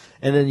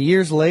 And then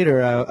years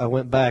later, I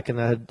went back and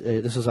I had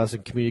this was I was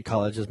in community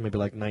college, I was maybe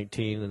like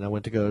 19, and I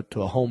went to go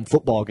to a home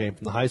football game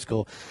from the high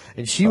school,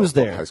 and she was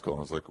there. High school. I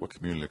was like, what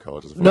community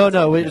college is it? No,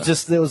 Yeah.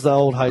 it was the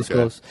old high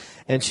schools,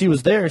 and she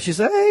was there, and she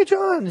said, "Hey,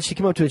 John," and she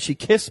came up to me and she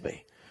kissed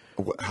me,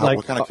 What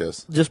like kind of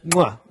kiss? just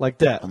mwah, like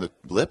that. On the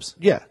lips?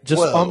 Yeah,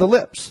 just Whoa. on the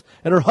lips.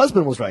 And her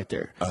husband was right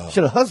there. She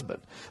had a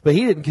husband. But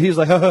he didn't. He was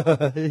like,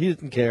 he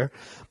didn't care.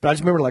 But I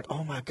just remember like,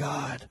 oh, my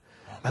God.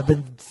 I've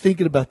been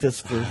thinking about this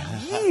for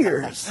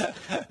years.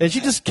 And she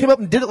just came up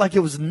and did it like it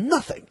was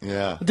nothing.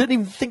 Yeah. Didn't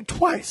even think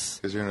twice.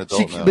 'Cause you're an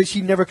adult now. But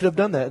she never could have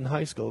done that in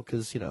high school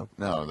because,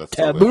 No, that's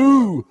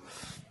taboo.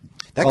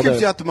 That Although-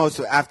 creeps you out the most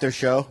after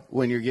show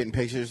when you're getting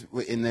pictures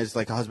and there's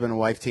like a husband and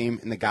wife team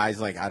and the guy's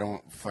like, I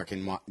don't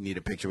fucking need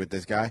a picture with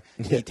this guy.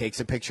 And he takes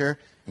a picture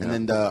and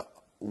then the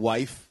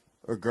wife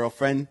or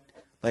girlfriend,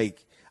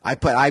 like I've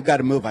got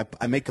to move.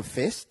 I make a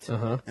fist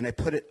and I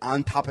put it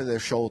on top of their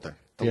shoulder.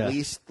 The Yeah.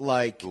 least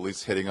like The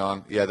least hitting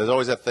on. Yeah, there's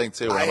always that thing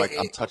too. When I'm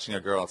I- touching a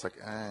girl. It's like,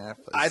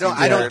 I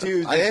don't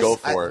do I this. go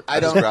for it. I I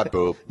just don't- grab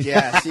boob.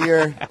 yeah. See,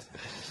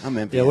 I'm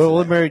envious. Yeah,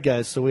 we're married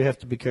guys, so we have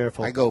to be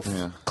careful. I go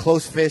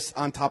close fist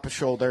on top of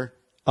shoulder.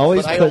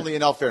 Always But I put, only,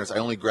 in all fairness, I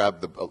only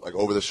grab the like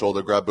over the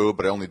shoulder grab boob,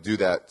 but I only do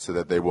that so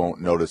that they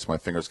won't notice my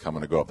fingers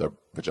coming to go up their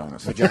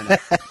vaginas.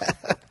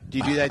 Do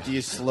you do that? Do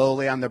you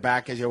slowly on their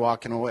back as you're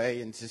walking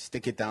away and just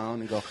stick it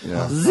down and go?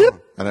 Yeah. zip.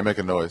 And I make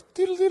a noise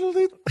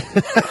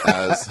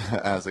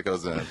as it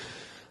goes in.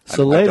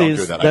 So, I don't do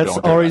ladies, that. I that's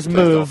don't do Ari's that. Please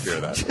move. Don't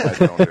fear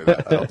that. I don't do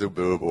that. I don't do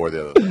boob or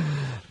the other.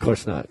 Of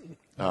course not.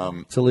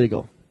 It's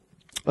illegal.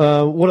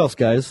 What else,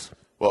 guys?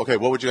 Well, okay.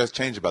 What would you guys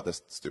change about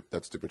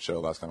that stupid show,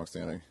 Last Comic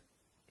Standing?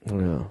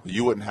 Yeah.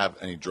 You wouldn't have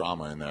any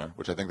drama in there,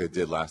 which I think they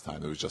did last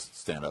time. It was just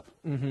stand up.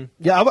 Yeah,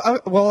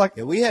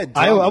 Yeah, we had.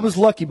 I drama. was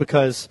lucky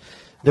because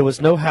there was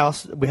no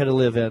house we had to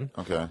live in.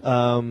 Okay.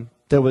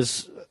 There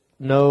was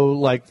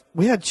no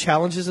we had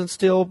challenges and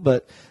still,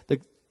 but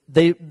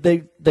they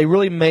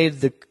really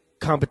made the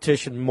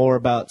competition more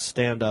about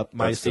stand up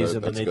my That's good.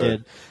 season than That's they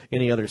good. did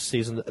any other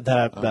season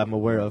that I'm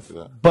aware of.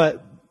 that.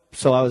 But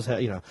so I was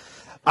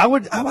I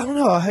don't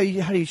know how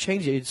do you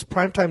change it. It's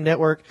primetime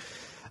network.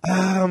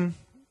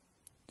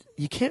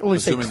 You can't really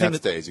Assuming say that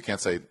stays. You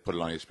can't say put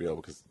it on HBO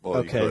because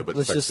you could, but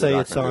let's just say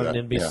it's on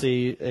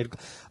NBC.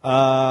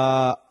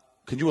 Yeah.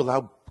 Could you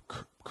allow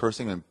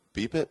cursing and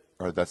beep it,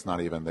 or that's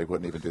not even? They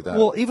wouldn't even do that.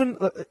 Well,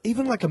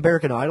 even like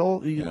American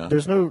Idol,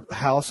 there's no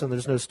house and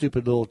there's no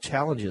stupid little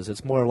challenges.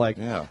 It's more like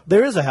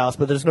there is a house,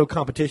 but there's no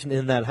competition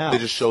in that house. They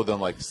just show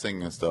them like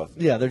singing and stuff.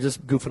 Yeah, they're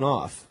just goofing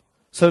off.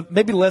 So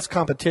maybe less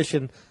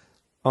competition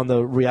on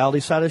the reality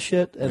side of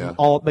shit, and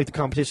make the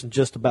competition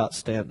just about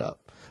stand up.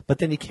 But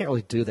then you can't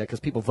really do that because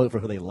people vote for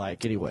who they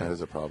like anyway. That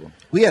is a problem.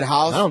 We had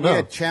house. I don't know. We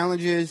had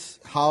challenges,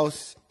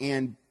 house,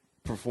 and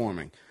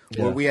performing.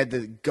 Yeah. Where we had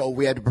to go.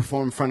 We had to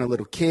perform in front of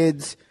little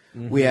kids.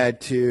 Mm-hmm. We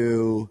had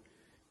to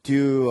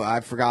do. I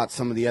forgot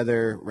some of the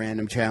other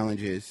random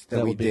challenges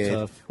that we would be did.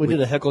 Tough. We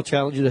did a heckle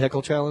challenge. You did a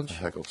heckle challenge.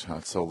 Heckle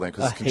challenge, so lame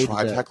because it's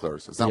contrived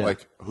hecklers. It's not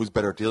like who's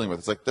better at dealing with.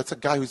 It's like that's a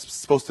guy who's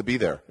supposed to be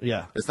there.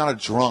 Yeah. It's not a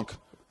drunk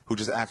who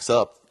just acts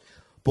up.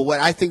 But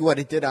what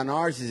it did on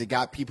ours is it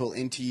got people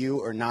into you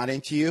or not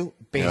into you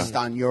based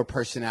on your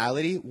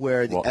personality.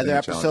 Where the other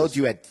episodes,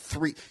 you had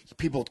 3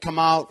 people come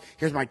out.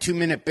 Here's my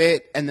 2-minute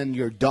bit, and then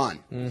you're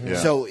done. Mm-hmm.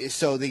 Yeah.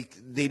 So they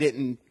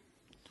didn't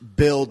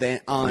build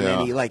on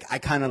any like I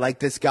kind of like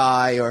this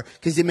guy or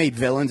because they made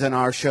villains on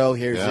our show.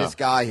 Here's this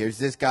guy. Here's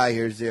this guy.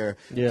 Here's their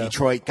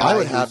Detroit guy. I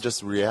would have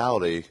just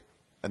reality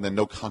and then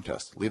no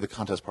contest. Leave the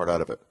contest part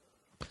out of it.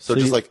 So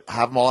just like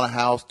have them all in a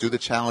house, do the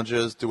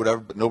challenges, do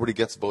whatever, but nobody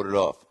gets voted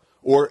off.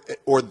 Or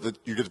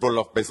you get voted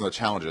off based on the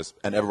challenges,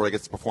 and everybody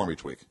gets to perform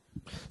each week.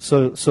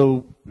 So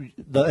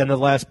the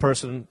last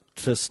person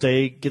to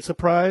stay gets a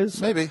prize?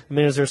 Maybe. I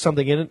mean, is there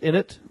something in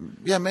it?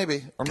 Yeah,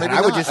 maybe. Or maybe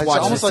I would just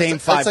watch the same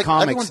 5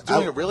 comics. Everyone's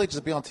doing it really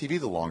just be on TV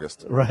the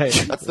longest. Right.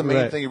 That's the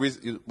main thing. It's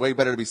way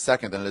better to be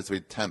second than it is to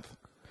be 10th.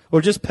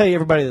 Or just pay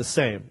everybody the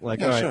same.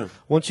 Like, all right,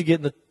 once you get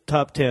in the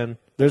top 10,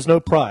 there's no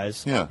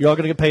prize. Yeah. You're all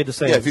going to get paid the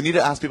same. Yeah, if you need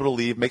to ask people to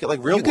leave, make it like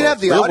real world. You could have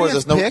the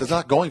audience pick. There's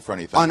not going for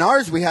anything. On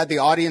ours, we had the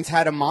audience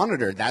had a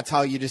monitor. That's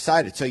how you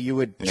decided. So you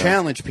would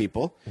challenge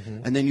people,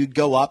 and then you'd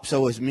go up.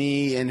 So it was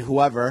me and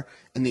whoever,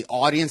 and the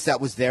audience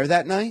that was there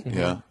that night.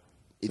 Yeah.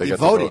 They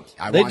voted.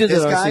 They did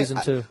that on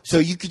season 2. So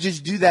you could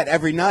just do that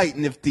every night,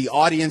 and if the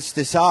audience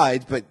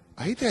decides, but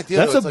I hate the idea.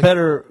 That's a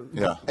better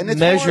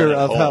measure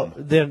of how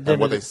than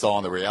what they saw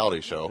on the reality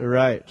show.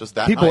 Right. Just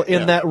that people night,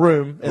 in that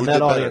room and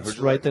that audience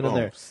right then and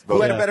there.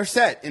 Who had a better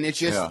set, and it's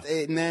just,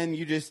 and then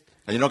you just.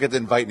 And you don't get to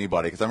invite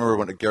anybody because I remember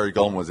when Gary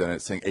Gullen was in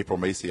it, saying April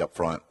Macy up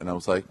front, and I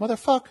was like,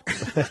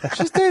 "Motherfuck,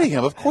 she's dating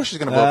him. Of course she's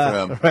going to vote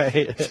for him."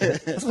 Right.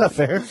 That's not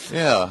fair.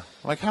 Yeah.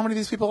 Like, how many of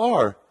these people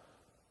are?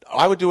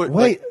 I would do it.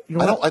 Wait,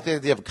 I don't like the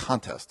idea of a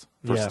contest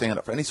for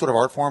stand-up. For any sort of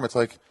art form, it's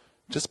like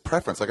just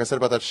preference. Like I said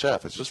about that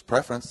chef, it's just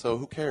preference. So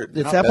who cares?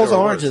 It's apples and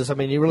oranges. I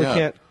mean, you really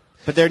can't.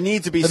 But there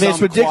needs to be. I mean,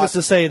 it's ridiculous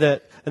to say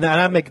that, and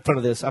I'm making fun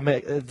of this.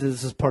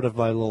 This is part of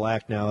my little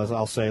act now. Is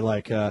I'll say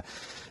like,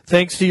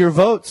 thanks to your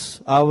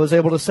votes, I was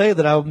able to say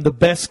that I'm the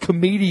best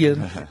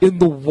comedian in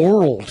the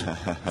world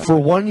for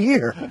 1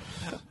 year.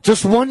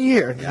 Just 1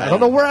 year. I don't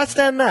know where I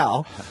stand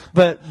now,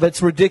 but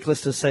it's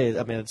ridiculous to say.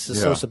 I mean, it's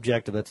just so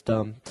subjective. It's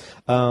dumb.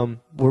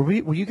 Were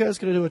you guys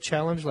going to do a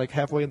challenge like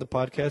halfway in the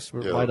podcast?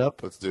 We're light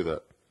up. Let's do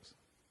that.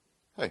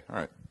 Hey, all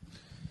right.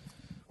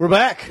 We're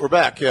back. We're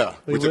back. Yeah,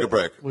 we took a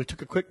break. We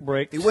took a quick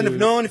break. You wouldn't have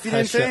known if you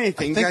didn't say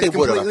anything. I think they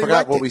would have. I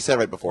forgot what we said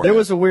right before. There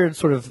was a weird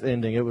sort of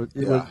ending. It was.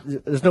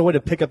 There's no way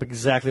to pick up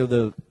exactly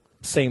the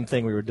same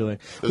thing we were doing.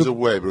 There's a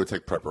way, but it would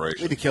take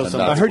preparation. To kill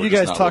somebody. I heard you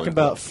guys talking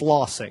about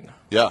flossing.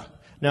 Yeah.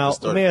 Now,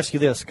 let me ask you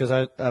this, because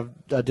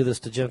I do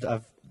this to Genta.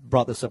 I've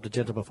brought this up to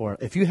Genta before.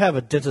 If you have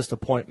a dentist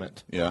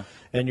appointment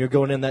and you're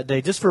going in that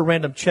day just for a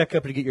random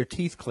checkup to get your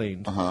teeth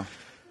cleaned,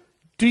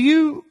 do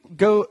you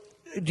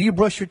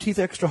brush your teeth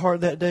extra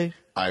hard that day?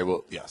 I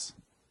will, yes.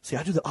 See,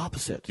 I do the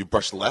opposite. You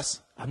brush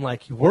less? I'm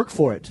like, you work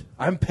for it.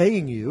 I'm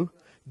paying you.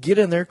 Get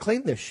in there,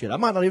 clean this shit. I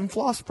might not even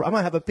floss. I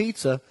might have a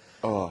pizza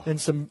and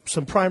some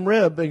prime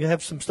rib and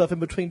have some stuff in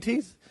between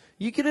teeth.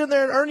 You get in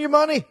there and earn your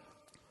money.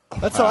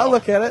 That's how I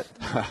look at it.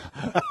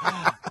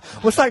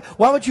 It's like,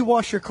 why would you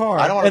wash your car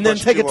and then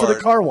take it to the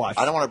car wash?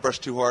 I don't want to brush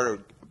too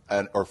hard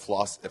or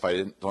floss if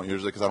I don't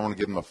usually, because I don't want to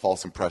give them a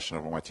false impression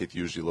of what my teeth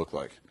usually look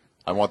like.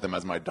 I want them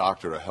as my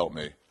doctor to help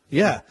me.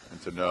 Yeah.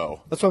 And to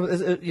know. That's what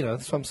that's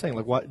what I'm saying.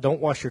 Like,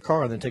 don't wash your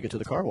car and then take it to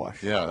the car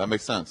wash. Yeah, that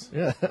makes sense.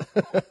 Yeah.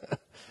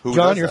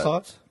 John, your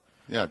thoughts?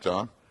 Yeah,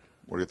 John.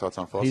 What are your thoughts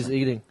on flossing? He's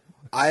eating.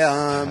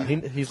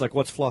 He's like,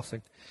 what's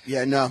flossing?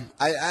 Yeah, no.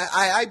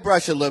 I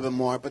brush a little bit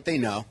more, but they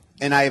know.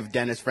 And I have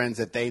dentist friends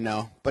that they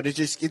know. But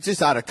it's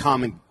just out of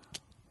common,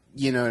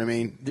 you know what I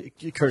mean?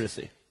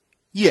 Courtesy.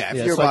 Yeah,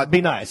 if you're about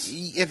be nice.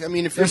 If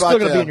you're still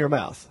going to be in your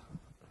mouth.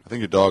 I think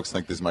your dogs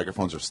think these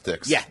microphones are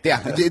sticks. Yeah.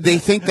 They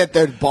think that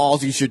they're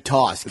balls you should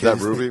toss. Is that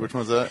Ruby? Which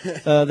one's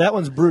that? That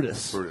one's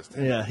Brutus. Brutus.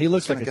 Yeah, he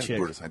looks like a chick.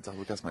 Brutus.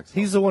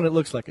 He's the one that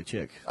looks like a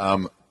chick.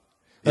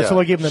 That's why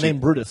I gave him the name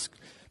Brutus,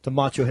 to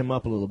macho him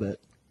up a little bit.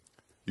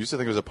 You used to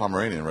think it was a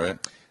Pomeranian, right?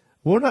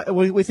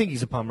 We think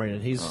he's a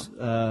Pomeranian. He's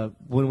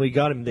when we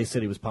got him, they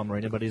said he was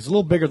Pomeranian, but he's a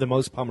little bigger than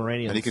most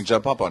Pomeranians. And he can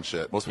jump up on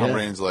shit. Most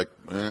Pomeranians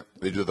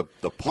they do the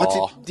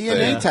paw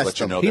DNA thing, test let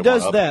you him. know He they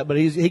does want up. that, but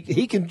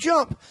he can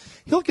jump.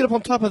 He'll get up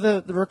on top of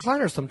the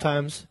recliner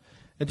sometimes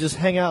and just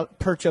hang out,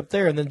 perch up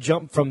there, and then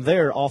jump from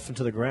there off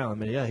into the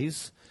ground. I mean, yeah,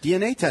 he's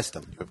DNA test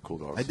them. You have cool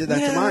dogs. I did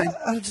that to mine.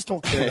 I just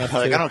don't care. enough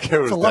Like, to. I don't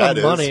care It's what a lot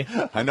his of dad is.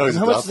 money. I know he's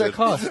How much does that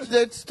adopted. cost?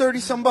 That's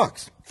 $30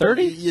 bucks.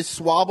 30? You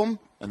swab them.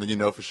 And then you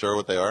know for sure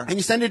what they are. And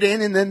you send it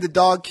in, and then the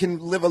dog can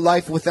live a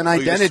life with an Well,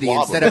 you just identity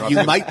swab instead them. of You you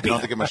don't might have to- be. You don't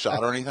have to give them a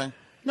shot or anything?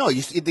 No,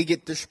 they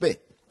get their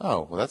spit.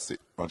 Oh, well, that's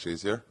much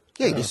easier.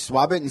 Yeah, you just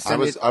swab it and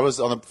send it. I was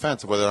on the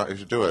fence of whether or not you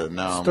should do it. And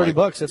now I'm $30 like,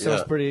 bucks. That sounds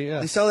yeah. pretty. Yeah.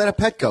 They sell it at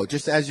Petco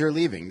just as you're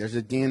leaving. There's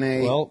a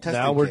DNA Well,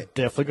 testing now we're kit.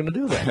 definitely going to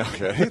do that.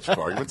 Okay, it's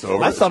argument's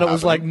over. I It's thought it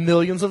was like happening.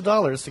 millions of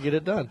dollars to get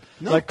it done,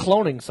 like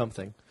cloning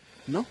something.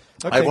 No.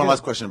 I have one good.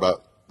 last question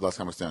about Last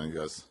Comic Standing, you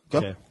guys.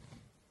 Okay.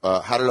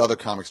 How did other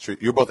comics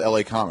treat you? Were both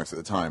LA comics at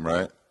the time,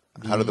 right?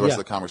 How did the rest Yeah.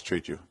 of the comics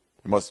treat you?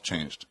 It must have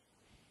changed.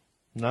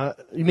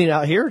 You mean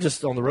out here, or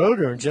just on the road,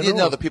 or in You general?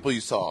 know, the people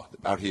you saw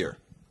out here.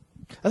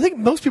 I think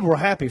most people were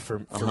happy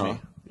for Uh-huh. me,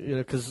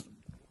 because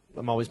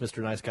I'm always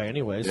Mr. Nice Guy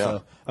anyway. Yeah.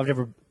 So I've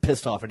never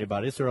pissed off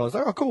anybody. So they're always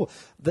like, "Oh, cool."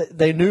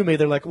 They knew me.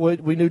 They're like,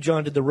 "We knew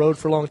John did the road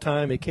for a long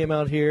time. He came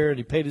out here and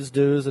he paid his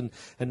dues, and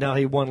now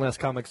he won Last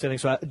Comic Standing."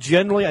 So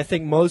generally, I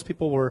think most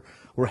people were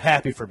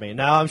happy for me.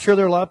 Now I'm sure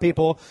there are a lot of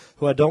people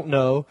who I don't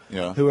know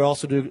who are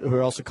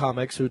also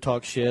comics who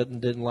talk shit and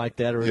didn't like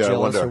that or are Yeah, I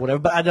jealous wonder. or whatever.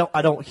 But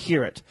I don't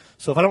hear it.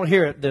 So if I don't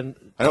hear it, then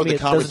I know to at me the it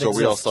comic doesn't store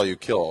we all exist. saw you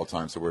kill all the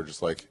time, so we're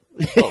just like,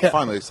 oh,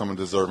 finally someone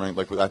deserving.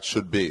 Like that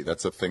should be.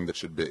 That's a thing that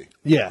should be.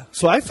 Yeah.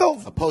 So I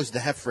felt. Opposed to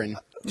Heffron.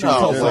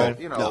 No, well,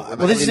 you know, No,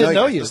 Well, they just didn't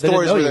know you. The They didn't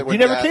stories know where you. they- when You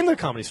never Dad- came to the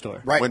Comedy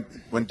Store. Right.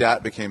 When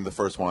Dat became the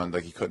first one,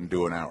 like he couldn't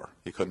do an hour.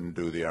 He couldn't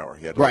do the hour.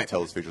 He had to Right.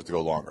 tell his features to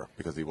go longer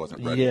because he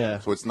wasn't ready. Yeah.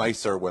 So it's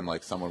nicer when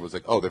like someone was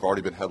like, oh, they've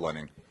already been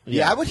headlining.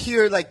 Yeah, I would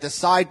hear like the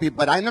side people,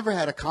 but I never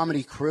had a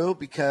comedy crew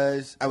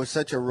because I was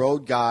such a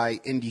road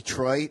guy in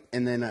Detroit,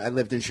 and then I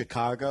lived in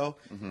Chicago,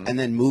 and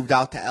then moved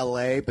out to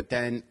L.A., but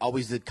then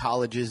always did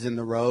colleges in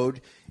the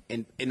road,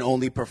 and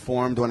only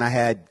performed when I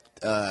had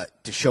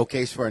to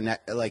showcase for a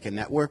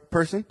network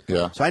person.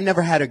 Yeah. So I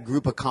never had a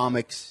group of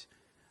comics.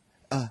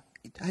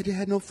 I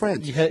had no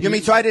friends. You had- know what I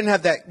mean? So I didn't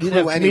have that You crew didn't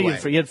have comedian anyway.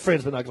 friends. You had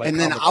friends, but not like. And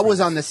then comic I was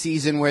friends. on the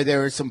season where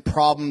there was some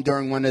problem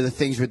during one of the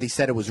things where they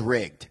said it was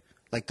rigged.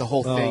 Like the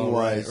whole thing Oh,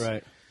 was.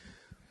 right.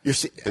 They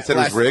said it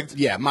was rigged?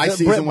 Yeah, my Is that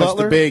season Brett was the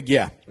Butler? big.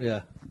 Yeah.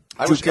 Yeah.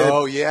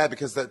 Oh yeah,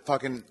 because that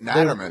fucking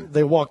Natterman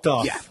They walked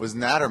off. Yeah. was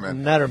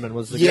Natterman. Natterman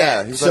was the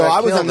Yeah. guy. he's So like, I I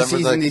was killed on the them. It was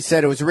season. like- They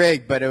said it was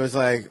rigged, but it was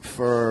like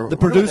for The Why don't they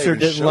producer even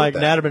didn't show like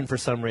that? Natterman for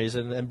some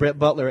reason, and Brett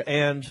Butler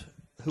and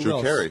who Drew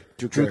else? Carey.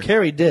 Drew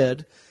Carey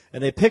did,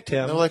 and they picked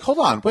him. They were like, hold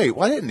on, wait,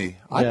 why didn't he?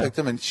 I Yeah. picked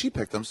him and she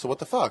picked him, so what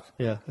the fuck?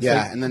 yeah, It's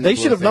Yeah, like, and then they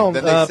the should have blue known.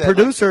 thing. Then they said,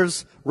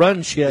 Producers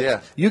run shit. Yeah.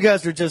 You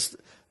guys are just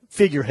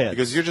figureheads.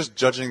 Because you're just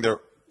judging their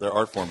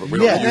art form, but we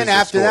Yeah, don't and then use their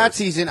after that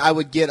stories. season, I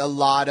would get a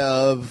lot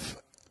of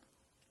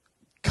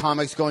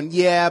comics going,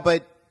 yeah,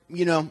 but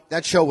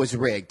that show was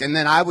rigged, and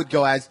then I would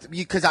go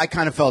because I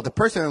kind of felt the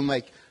person. I'm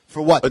like,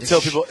 for what? until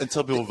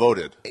people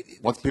voted.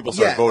 Once people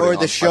started Yeah, voting, or on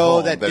the show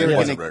home, that then they it were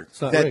wasn't gonna rigged.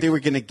 It's not that rigged. they were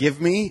gonna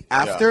give me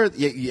after.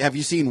 Have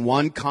you seen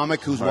one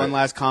comic who's one Right.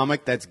 last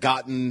comic that's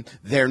gotten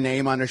their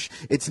name on a?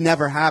 It's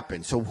never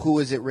happened. So who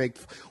is it rigged?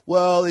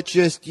 Well, it's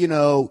just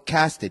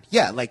casted.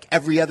 Yeah, like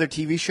every other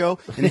TV show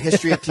in the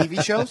history of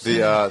TV shows. The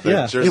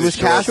Yeah. Jersey It was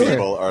Shore casted.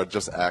 people are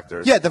just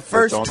actors. Yeah, the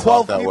first They don't talk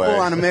 12 that people way.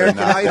 on American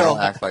They're not- they Idol.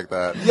 don't act like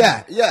that.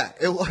 yeah,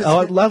 it was. Oh,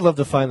 I'd love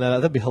to find that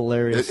out. That'd be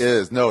hilarious. It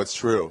is. No, it's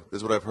true. This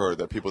is what I've heard.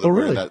 That people that Oh, were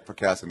really? in that for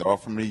casting, they're all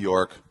from New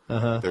York.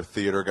 They're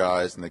theater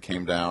guys, and they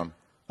came down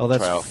Oh, to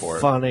that's try out for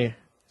it. funny.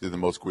 Do the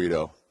most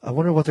Guido. I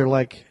wonder what they're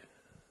like.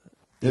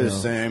 They're the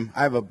same.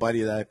 I have a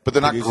buddy that. But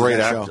they're not produces great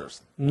that show.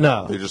 actors.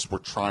 No. They just were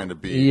trying to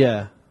be.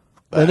 Yeah.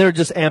 And they're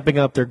just amping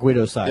up their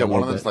Guido side. Yeah, a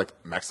one of little them's bit. like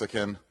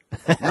Mexican.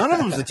 None of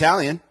them's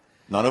Italian.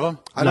 None of them?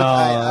 No,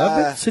 I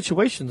I've been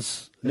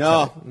situations.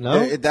 No,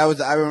 No? That was.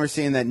 I remember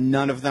seeing that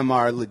none of them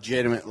are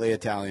legitimately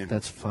Italian.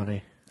 That's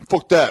funny.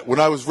 Fuck that. When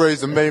I was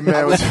raised in Maine, man,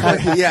 I was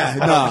yeah,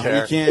 no,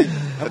 care. you can't.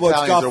 Well,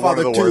 it's Italians are one of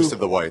the Godfather worst 2. of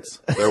the whites.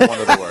 They're one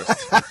of the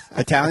worst.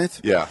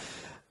 Italians? Yeah.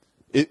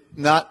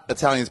 Not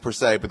Italians per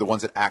se, but the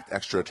ones that act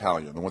extra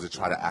Italian, the ones that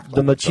try to act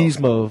The like themselves.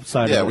 machismo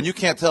side Yeah, of it. when you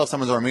can't tell if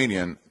someone's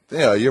Armenian,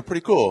 yeah, you're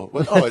pretty cool.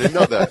 Well, oh, I didn't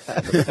know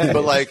that.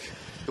 But like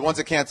the ones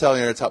that can't tell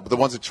you're but the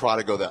ones that try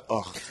to go that,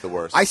 it's the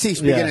worst. I see.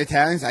 Speaking Yeah. of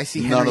Italians, I see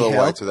None Henry of the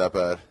Hill. whites are that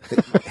bad.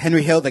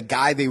 Henry Hill, the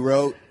guy they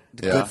wrote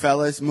the Yeah.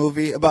 Goodfellas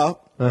movie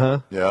about.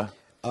 Yeah.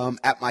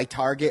 At my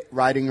Target,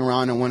 riding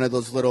around on one of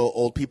those little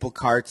old people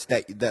carts,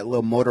 that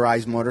little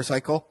motorized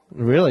motorcycle.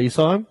 Really? You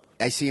saw him?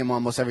 I see him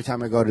almost every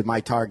time I go to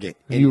my Target.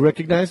 You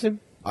recognize him?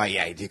 Oh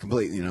yeah, he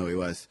completely know who he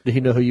was. Did he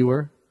know who you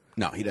were?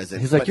 No, he doesn't.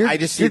 He's like, But "You're- I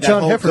just see you're that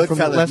John whole Hefford from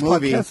Goodfellas Last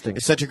movie. Podcasting.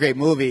 It's such a great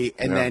movie,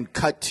 and Yeah. then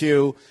cut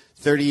to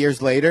 30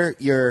 years later,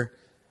 you're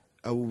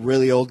a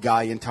really old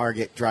guy in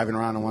Target driving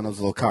around on one of those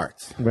little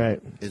carts. Right.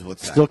 Is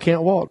what's Still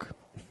can't walk.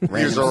 He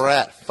was a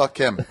rat. Fuck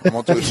him. I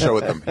won't do a show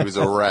with him. He was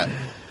a rat.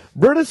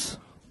 Brutus,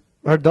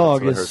 our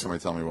dog, That's what I heard is.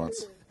 somebody tell me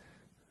once.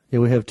 Yeah,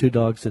 we have 2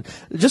 dogs. And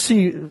just so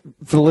you,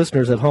 for the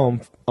listeners at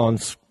home on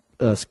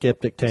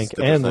Skeptic Tank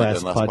and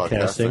Last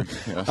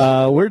Podcasting,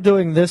 Yeah. we're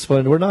doing this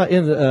one. We're not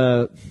in.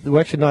 We're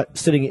actually not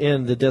sitting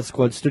in the Death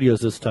Squad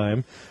studios this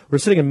time. We're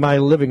sitting in my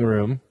living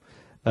room.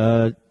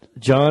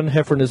 John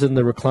Heffern is in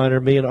the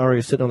recliner. Me and Ari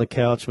are sitting on the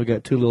couch. We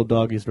got 2 little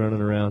doggies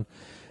running around,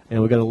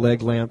 and we got a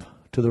leg lamp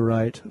to the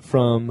right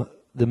from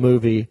the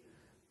movie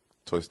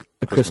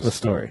A Christmas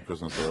Story.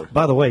 Christmas Story.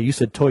 By the way, you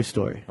said Toy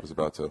Story. I was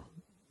about to.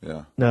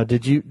 Yeah. Now, do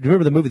you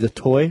remember the movie The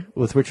Toy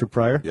with Richard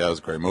Pryor? Yeah, it was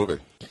a great movie.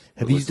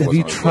 Have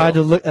you tried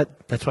to look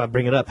at? That's why I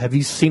bring it up. Have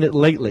you seen it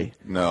lately?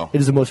 No. It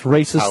is the most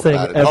racist thing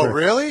ever. Oh,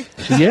 really?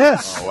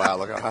 Yes. Oh, wow.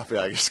 Look how happy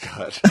I just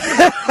got.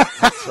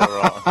 That's so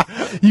wrong.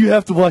 You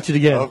have to watch it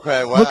again.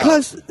 Okay, wow.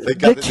 Because the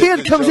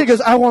kid comes in and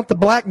goes, I want the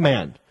black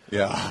man.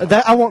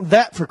 Yeah. I want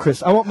that for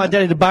Christmas. I want my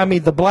daddy to buy me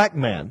the black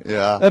man.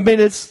 Yeah. I mean,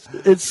 it's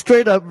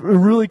straight up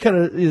really kind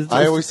of.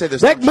 I always say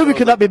this. That movie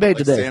could not be made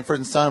like today. Sanford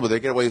and Son, where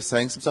they get away with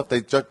saying some stuff, they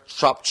just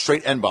drop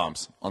straight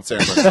N-bombs on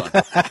Sanford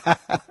and Son.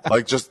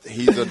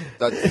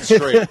 That's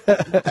straight.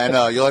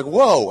 And you're like,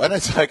 whoa. And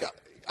it's like,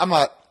 I'm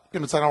not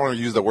going to say I don't want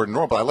to use that word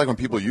normal, but I like when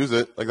people use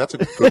it. Like, that's a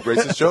good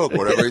racist joke,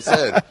 whatever he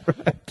said.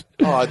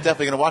 Oh, I'm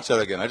definitely going to watch that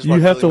again. You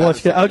have to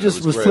watch it. I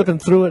just was flipping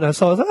through it, and I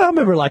saw, I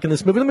remember liking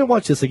this movie. Let me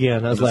watch this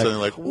again. I was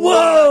like,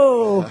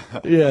 whoa.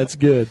 Yeah, it's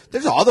good.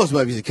 There's all those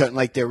movies that couldn't,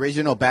 like the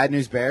original Bad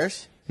News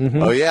Bears.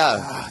 Mm-hmm. Oh, yeah.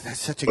 Oh, that's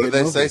such a what good do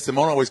they movie. say?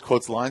 Simone always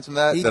quotes lines from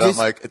that. I'm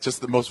like, it's just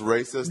the most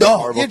racist, No,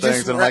 horrible you're just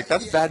things. And I'm like,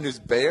 that's Bad News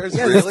Bears?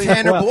 Yeah, Really? that's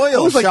Tanner Well, it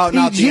Boyle was like shouting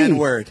out the PG.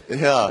 N-word.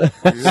 Yeah.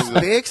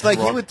 Bix, like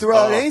he would throw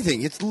out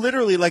anything. It's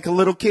literally like a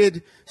little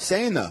kid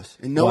saying those,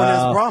 and no one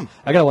has a problem.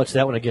 I gotta watch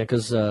that one again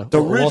because The Walter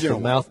original.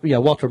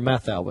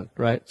 Matthau,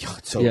 right? Oh,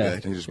 it's so Yeah.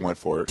 good. He just went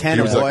for it. Tanner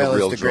He was like a Boyle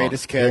real is the drunk.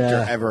 greatest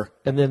character Yeah. ever.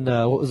 And then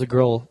what was the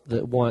girl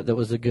that won? That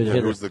was a good Yeah,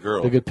 hitter. who was the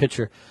girl? The good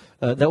pitcher.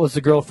 That was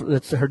the girl.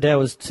 That's her dad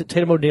was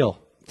Tatum O'Neal.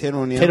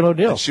 Tatum O'Neal. Tatum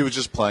O'Neal. And she was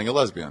just playing a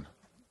lesbian.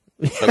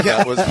 Like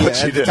that was what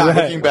she did. Right.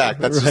 Looking back,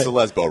 that's just a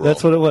lesbo role.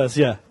 That's what it was.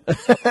 Yeah.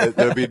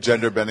 There'd be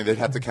gender bending. They'd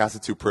have to cast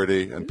it too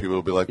pretty, and people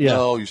would be like, Yeah.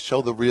 "No, you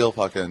show the real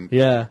fucking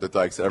Yeah. the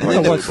dykes." And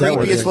Everyone the watch that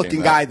one. creepiest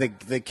looking guy,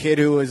 the kid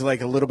who was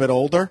like a little bit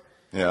older.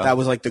 Yeah. That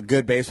was like the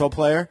good baseball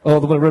player. Oh,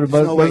 the one who rode a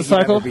There's no way he'd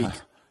motorcycle. ever be-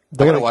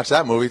 I gotta watch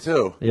that movie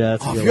too. Yeah.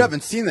 That's a Oh, good if you one.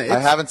 haven't seen that, I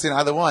haven't seen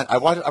either one.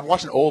 I'm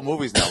watching old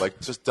movies now, like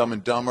just Dumb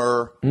and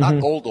Dumber.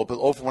 Not old, but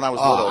old from when I was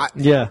little.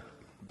 Yeah.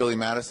 Billy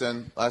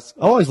Madison. I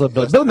always loved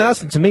Bill. Bill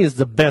Madison to me is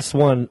the best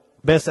Adam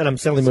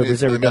Sandler movie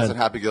he's ever Billy Madison,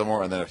 done. Happy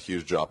Gilmore, and then a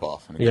huge drop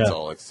off, and it Yeah. gets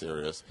all like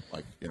serious,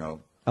 like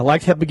I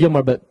liked Happy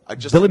Gilmore, but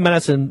Billy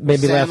Madison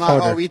made me laugh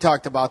Sandlot, harder. we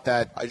talked about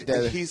that.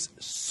 He's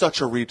such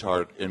a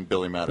retard in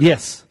Billy Madison.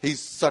 Yes. He's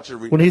such a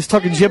retard. When he's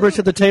talking gibberish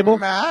at the table.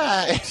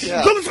 Yeah.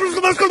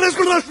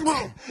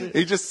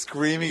 He's just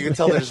screaming. You can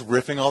tell they're just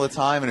riffing all the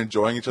time and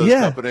enjoying each other's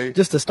Yeah, company.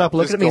 just to stop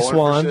looking at me, going for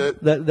Swan.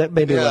 shit. That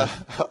made me Yeah.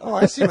 laugh. Oh,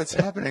 I see what's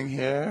happening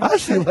here. I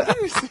see what-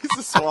 He's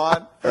the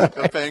swan,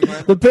 the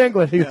penguin. The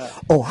penguin.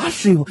 Oh, I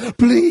see.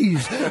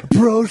 Please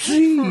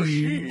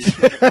proceed.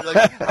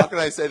 Like, how can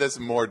I say this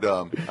more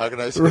dumb? How can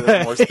I say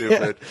this more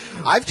stupid?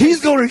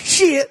 He's going to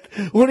shit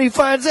when he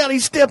finds out he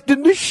stepped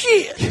in the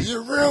shit.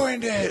 You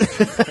ruined it.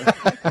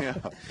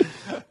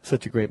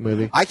 Such a great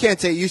movie. I can't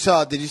say you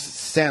saw. Did you see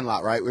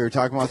Sandlot? Right, we were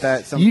talking about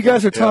that. You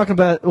guys are talking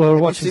about. Well, we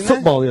were watching seen that?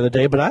 football the other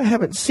day, but I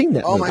haven't seen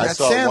that. Oh, movie. my I God,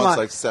 saw it Sandlot. once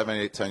like 7,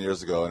 8, 10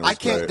 years ago. And it was I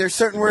can't. great. There's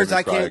certain It made words me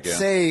I cry can't again.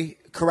 say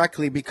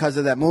correctly because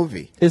of that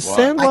movie. Is Why?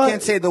 Sandlot? I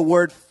can't say the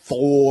word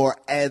forever.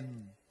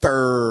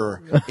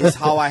 Is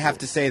how I have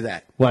to say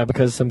that. Why?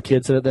 Because some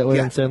kid said it that way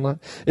Yeah. in Sandlot.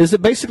 Is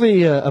it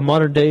basically a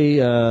modern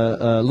day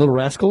Little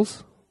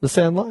Rascals? The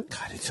Sandlot.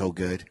 God, it's so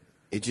good.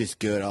 It's just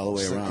good all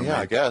the way around. Yeah, man.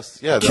 I guess.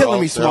 Yeah, they're Killing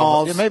all- me, they're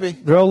all- Smalls. Yeah, maybe.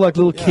 They're all like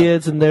little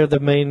kids, and they're the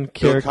main Bill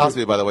character.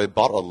 Cosby, by the way,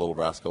 bought all the Little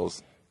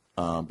Rascals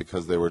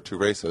because they were too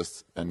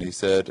racist, and he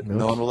said,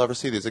 "No one will ever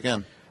see these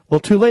again."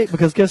 Well, too late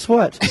because guess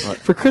what?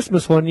 For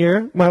Christmas one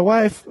year, my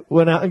wife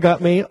went out and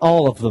got me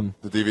all of them.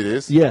 The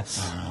DVDs?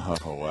 Yes.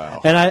 Oh, wow.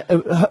 And I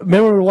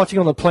remember we were watching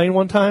on the plane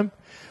one time.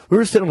 We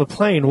were sitting on the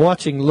plane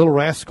watching Little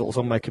Rascals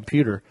on my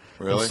computer.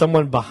 Really? And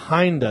someone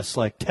behind us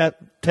like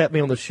tapped me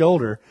on the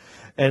shoulder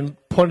and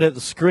pointed at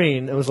the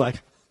screen and was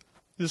like,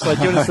 just like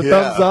giving us a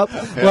Yeah. thumbs up.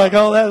 Yeah. Like,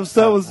 oh, that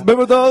was,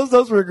 remember those?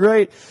 Those were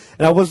great.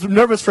 And I was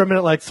nervous for a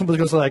minute, like somebody's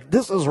going to say, like,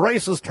 this is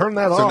racist, turn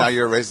that So off. now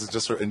you're a racist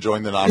just for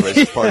enjoying the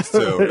non-racist parts, too.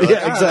 Yeah, Like,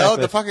 "Ah, exactly. No,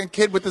 the fucking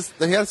kid with this,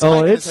 he had a spike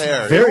Oh, in it's his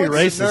hair. very You know,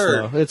 he's a racist,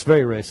 nerd. though. It's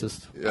very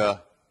racist. Yeah.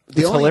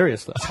 It's only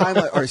hilarious, though. Time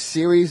or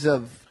series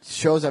of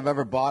shows I've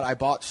ever bought. I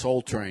bought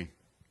Soul Train.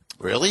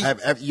 Really? You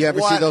ever see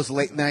What? those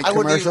late night I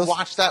wouldn't even commercials?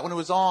 watch that when it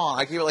was on.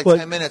 I gave it like What?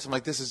 10 minutes. I'm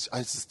like, this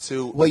is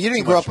too. Well, you didn't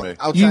too grow much up for me.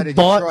 outside You of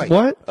bought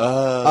Detroit.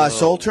 what?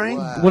 Soul Train.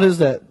 What is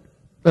that?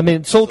 I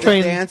mean, Soul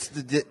Train. Dance,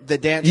 the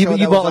dance You show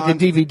that bought was like a on.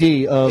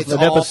 DVD of It's an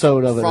all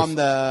episode of it. from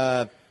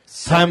the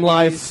Time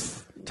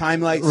Life.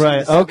 Time Life.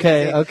 Right,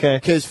 okay.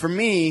 Because for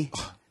me,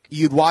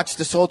 you'd watch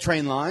the Soul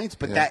Train lines,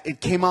 but Yeah. it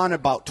came on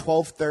about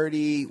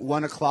 12:30,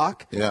 1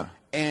 o'clock. Yeah.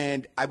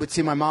 and I would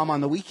see my mom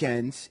on the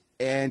weekends.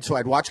 And so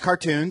I'd watch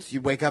cartoons.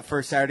 You'd wake up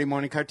for Saturday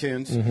morning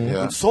cartoons. Yeah.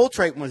 When Soul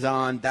Train was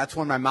on, that's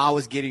when my mom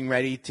was getting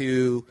ready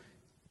to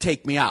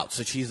take me out.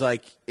 So she's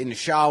like in the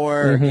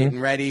shower, getting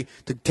ready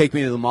to take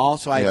me to the mall.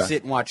 So I'd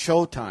sit and watch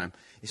Showtime.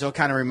 So it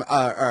kind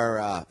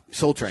of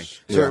Soul Train.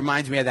 So it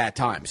reminds me of that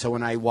time. So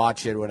when I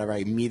watch it or whatever, I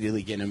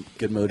immediately get in a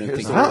good mood and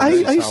think. I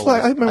used to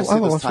like. I remember. I see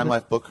those Time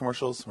Life book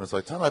commercials where it's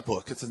like Time Life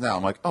book. It's now.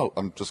 I'm like, oh,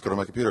 I'm just going to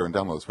my computer and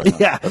download this right now.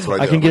 Yeah, that's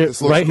what I do. can get it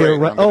right here.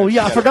 Right. Oh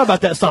yeah, I forgot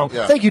about that song.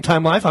 Yeah. Thank you,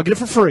 Time Life. I'll get it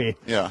for free.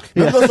 Yeah.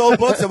 Remember those old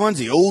books? The ones,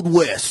 the Old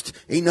West.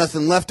 Ain't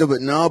nothing left of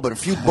it now, but a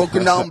few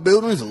broken down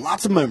buildings and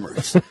lots of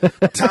memories.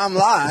 Time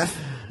Life.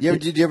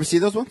 Did you ever see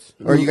those ones?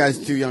 Or are you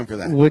guys too young for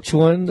that? Which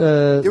one?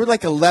 They were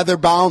like a leather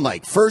bound,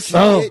 like first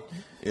hit.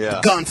 Yeah.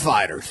 The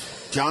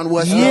gunfighters. John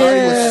West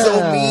was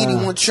so mean he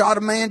once shot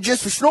a man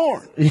just for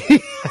snoring. That's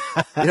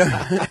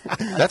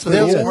what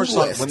the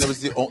commercial when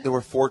there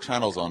were 4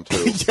 channels on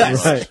too.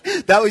 Yes.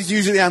 Right. That was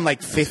usually on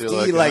like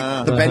 50,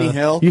 like the Benny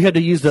Hill. You had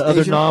to use the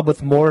other knob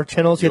with more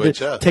channels. You had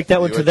to take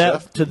that one to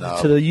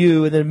the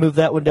U and then move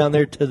that one down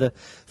there to the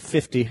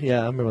 50.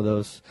 Yeah, I remember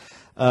those.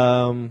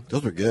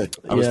 Those were good.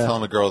 I was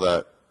telling a girl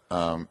that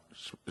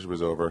she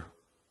was over.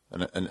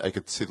 And I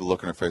could see the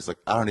look in her face, like,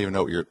 I don't even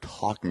know what you're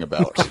talking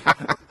about.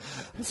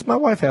 It's my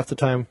wife half the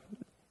time.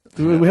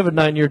 We have a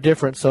 9-year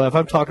difference, so if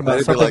I'm talking about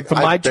something like,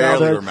 from my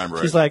childhood,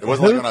 remember she's it. like, it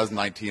wasn't like when I was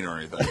 19 or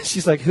anything.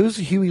 She's like, who's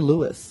Huey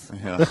Lewis?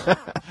 Yeah.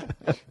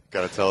 You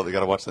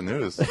gotta watch the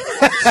news.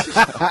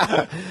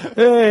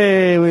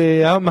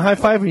 Hey, I'm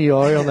high-fiving you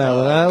all on that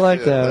one. I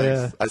like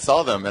that, thanks. I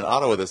saw them in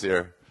Ottawa this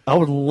year. I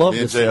would love Me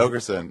to and see Jay it.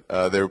 Ogerson.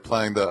 They were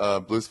playing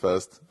the Blues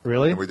Fest.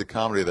 Really? And we did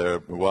comedy there.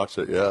 We watched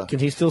it, yeah. Can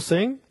he still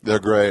sing? They're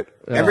great.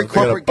 Every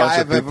corporate guy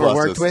I've ever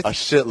worked with. A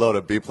shitload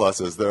of B+.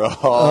 They're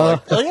all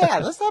like, oh, yeah,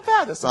 that's not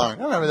bad, this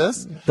song. I remember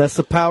this. That's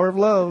the power of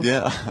love.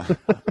 Yeah.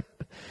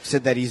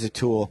 Said that he's a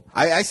tool.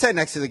 I sat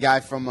next to the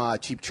guy from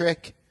Cheap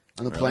Trick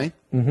on the plane.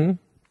 Mm-hmm.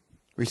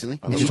 Recently.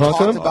 Did he you talk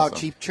to talked him? about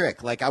Cheap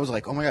Trick. Like, I was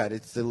like, oh, my God,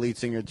 it's the lead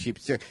singer of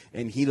Cheap Trick.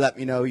 And he let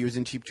me know he was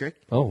in Cheap Trick.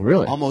 Oh,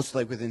 really? Almost,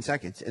 like, within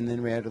seconds. And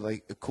then we had,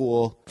 like, a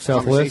cool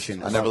Southwest?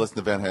 conversation. I never listened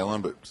to Van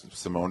Halen, but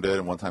Simone did.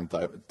 And one time,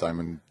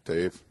 Diamond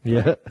Dave.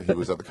 Yeah. He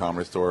was at the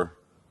Comedy Store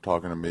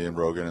talking to me and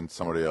Rogan and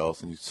somebody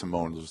else. And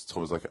Simone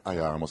was like, I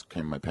almost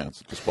came in my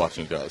pants just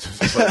watching you guys.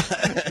 It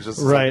was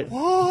just right.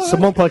 Like,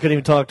 Simone probably couldn't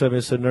even talk to him. He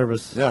was so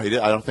nervous. Yeah, he did.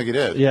 I don't think he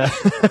did. Yeah.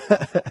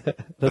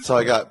 That's how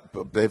I got.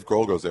 Dave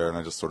Grohl goes there, and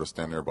I just sort of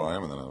stand there by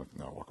him, and then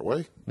I walk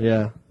away.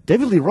 Yeah.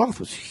 David Lee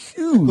Roth was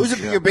huge. Who's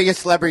your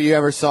biggest celebrity you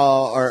ever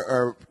saw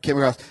or came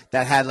across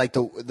that had, like,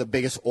 the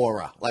biggest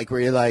aura? Like,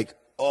 where you're like,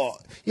 oh,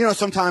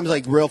 sometimes,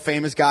 like, real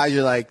famous guys,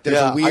 you're like, there's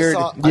a weird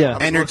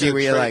energy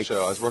where you're like.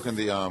 I was working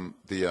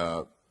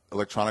the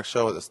electronics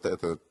show at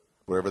the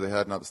wherever they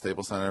had, not the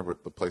Staples Center,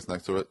 but the place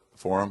next to it,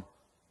 Forum,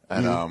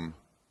 and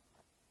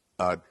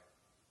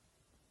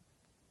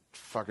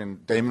fucking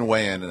Damon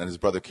Wayans and his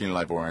brother Keenan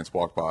Ivorians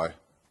walked by,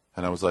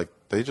 and I was like,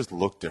 they just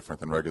look different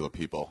than regular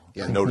people.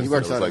 Yeah, I noticed he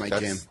works it. I out was at like, my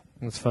gym.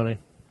 That's funny.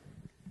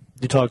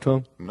 You talk to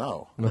him?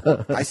 No.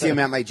 I see him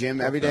at my gym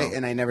every day,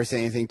 and I never say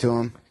anything to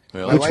him.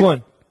 Really? Which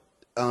one?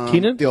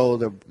 Keenan? The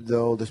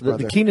oldest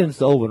brother. The Keenan's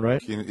the old one, right?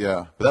 Keenan,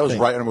 yeah, but that was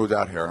right when I moved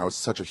out here, and I was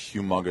such a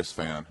humongous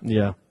fan.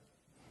 Yeah.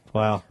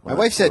 Wow. My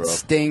wife said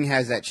Sting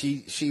has that.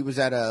 She was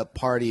at a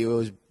party. It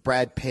was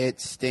Brad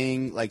Pitt,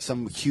 Sting, like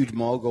some huge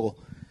mogul,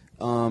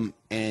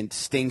 and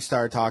Sting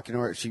started talking to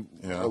her.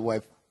 Her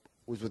wife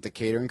was with the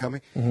catering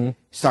company. Mm-hmm.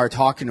 Started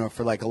talking to her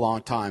for like a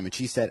long time, and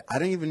she said, "I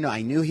don't even know.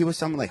 I knew he was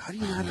someone. Like, how do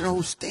you not know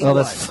who Sting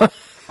was?"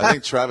 I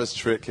think Travis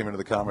Tritt came into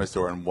the Comedy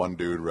Store and one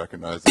dude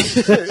recognized him.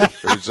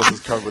 It was just as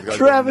covered with guys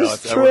Travis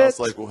nuts. Everyone else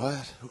like,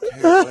 what? Who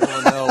cares?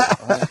 I don't know.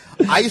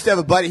 I used to have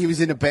a buddy. He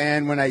was in a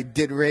band when I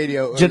did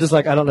radio. Jen is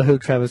like, I don't know who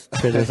Travis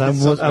Tritt is. I'm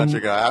country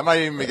guy. I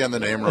might even be getting the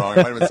name wrong. It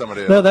might have been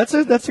somebody else. No,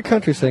 that's a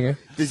country singer.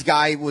 This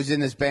guy was in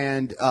this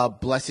band,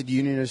 Blessed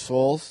Union of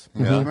Souls.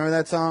 Yeah. Remember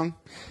that song?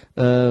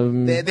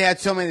 They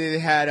had so many. They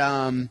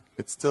had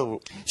it's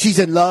still. She's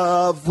in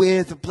love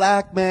with a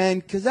black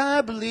man because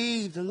I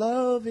believe the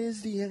love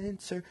is the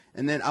answer.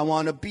 And then I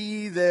want to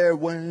be there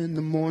when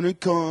the morning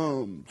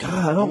comes.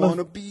 God, I don't want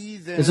to be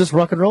there. Is this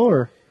rock and roll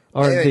or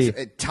R&B?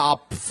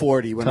 Top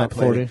 40 when top I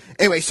played 40. it.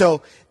 Anyway,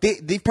 so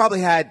they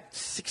probably had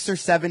 6 or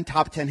 7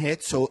 top 10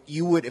 hits. So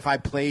you would, if I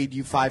played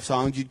you 5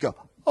 songs, you'd go,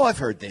 oh, I've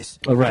heard this.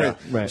 Oh, right.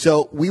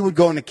 So we would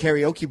go into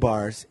karaoke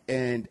bars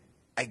and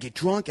I'd get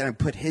drunk and I'd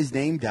put his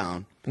name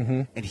down.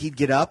 Mm-hmm. And he'd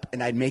get up,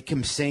 and I'd make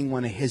him sing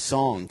one of his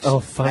songs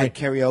at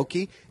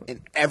karaoke.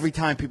 And every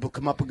time people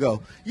come up and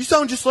go, "You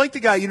sound just like the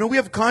guy. You know, we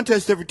have a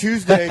contest every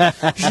Tuesday.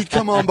 You should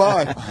come on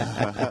by."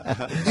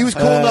 He was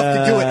cool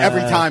enough to do it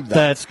every time, though.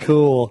 That's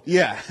cool.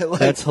 Yeah.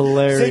 That's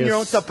hilarious. Sing your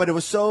own stuff, but it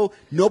was so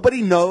 –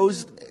 nobody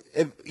knows –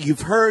 if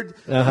you've heard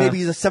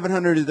maybe the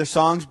 700 of their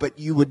songs, but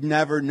you would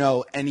never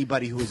know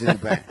anybody who was in the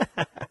band.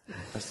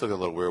 still get a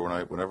little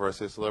weird whenever I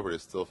say celebrity.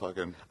 It's still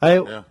fucking.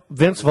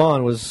 Vince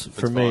Vaughn was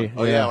for me.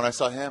 Oh yeah, when I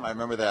saw him, I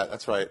remember that.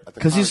 That's right.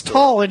 Because he's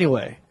tall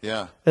anyway.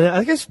 Yeah. And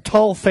I guess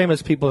tall,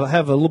 famous people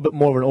have a little bit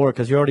more of an aura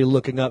because you're already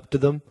looking up to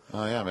them.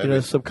 Oh yeah, maybe. You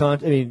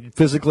know,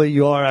 physically,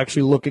 you are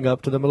actually looking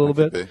up to them a little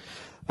bit.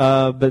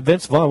 But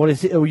Vince Vaughn, what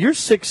is he? Oh, you're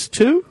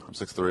 6'2"? I'm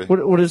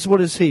 6'3".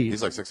 What is he?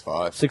 He's like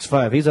 6'5".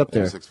 6'5". He's up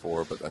there.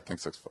 6'4", but I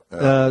think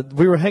 6'5".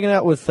 We were hanging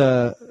out with.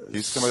 He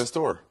used to come to the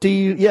store.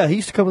 He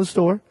used to come to the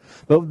store.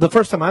 But the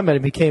first time I met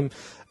him,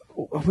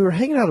 we were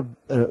hanging out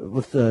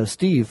with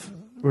Steve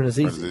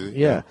Renazizi.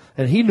 Yeah,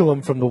 and he knew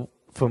him from.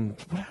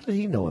 How did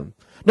he know him?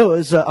 No, it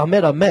was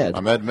Ahmed.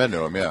 Ahmed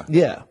knew him. Yeah.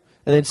 Yeah,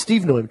 and then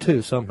Steve knew him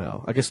too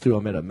somehow. I guess through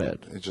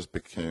Ahmed. It just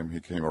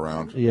he came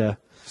around. Yeah.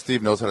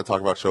 Steve knows how to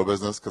talk about show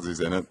business because he's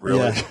in it,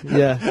 really.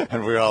 Yeah.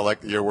 And we all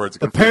like your words.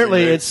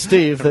 Apparently, it's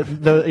Steve that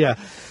knows. Yeah.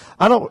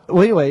 I don't.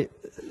 Well, anyway,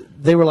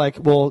 they were like,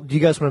 "Well, do you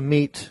guys want to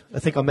meet?" I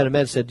think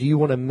Ahmed said, "Do you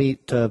want to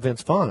meet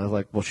Vince Vaughn?" I was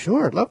like, "Well,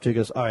 sure, I'd love to." He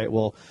goes, "All right,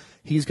 well,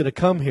 he's going to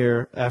come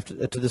here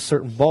to this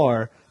certain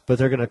bar, but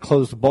they're going to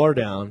close the bar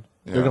down.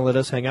 Yeah. They're going to let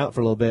us hang out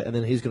for a little bit, and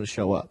then he's going to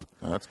show up."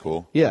 Oh, that's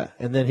cool. Yeah,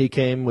 and then he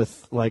came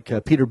with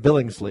Peter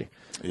Billingsley.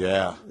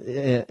 Yeah.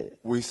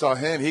 We saw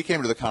him. He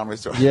came to the Comedy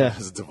Store. Yeah.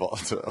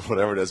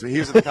 Whatever it is. He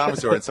was at the Comedy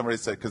Store, and somebody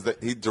said, because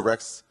he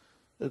directs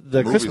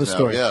the Christmas now.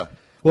 Story. Yeah.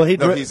 Well, he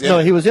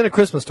was in A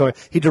Christmas Story.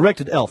 He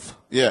directed Elf.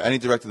 Yeah, and he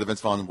directed the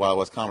Vince Vaughn Wild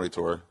West Comedy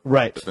Tour.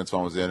 Right. That Vince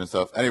Vaughn was in and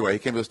stuff. Anyway, he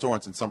came to the store,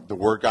 and the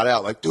word got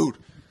out, like, dude,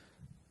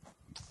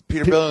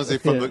 Peter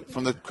Billingsley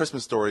from the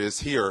Christmas Story is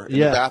here in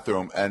the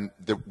bathroom, and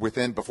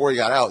before he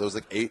got out, there was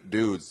like 8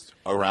 dudes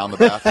around the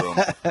bathroom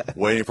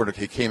waiting for him.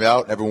 He came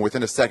out, and everyone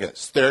within a second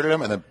stared at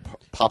him, and then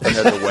popped their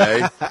heads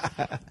away.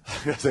 I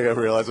think I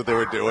realized what they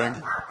were doing.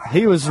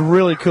 He was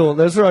really cool.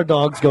 Those are our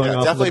dogs going off in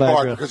the definitely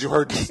background. bark because you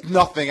heard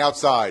nothing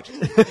outside.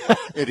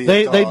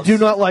 They do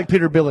not like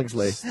Peter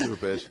Billingsley.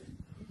 Stupid.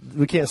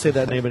 We can't say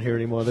that name in here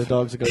anymore. The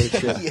dogs are going to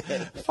shit.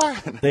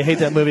 They hate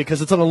that movie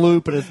because it's on a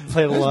loop and it's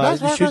playing a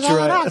lot. You shoot your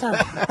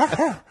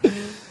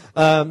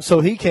eye.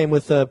 So he came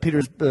with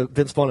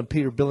Vince Vaughn, and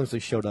Peter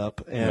Billingsley showed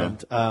up.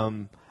 And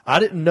I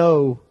didn't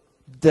know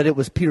that it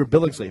was Peter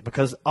Billingsley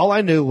because all I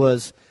knew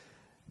was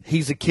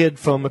he's a kid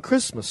from A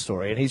Christmas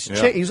Story, and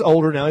he's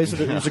older now. He's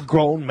a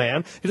grown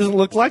man. He doesn't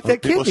look like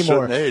that kid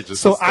anymore.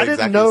 So I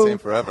didn't know.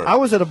 I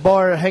was at a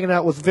bar hanging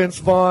out with Vince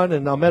Vaughn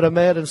and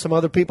Ahmed and some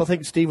other people. I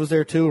think Steve was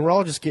there too, and we're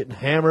all just getting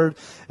hammered.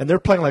 And they're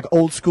playing like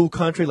old school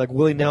country, like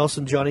Willie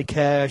Nelson, Johnny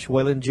Cash,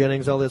 Waylon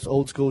Jennings, all this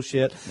old school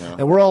shit. Yeah.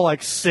 And we're all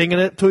like singing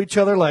it to each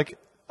other, like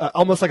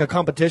almost like a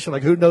competition,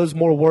 like who knows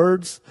more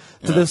words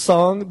to this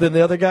song than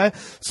the other guy.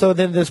 So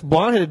then this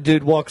blonde-headed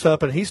dude walks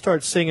up and he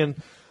starts singing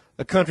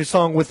a country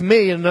song with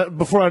me, and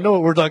before I know it,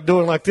 we're like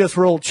doing like this.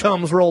 We're old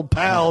chums, we're old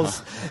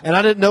pals, and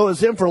I didn't know it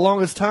was him for the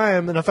longest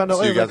time. And I found out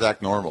so later. You guys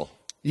act normal.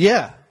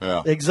 Yeah,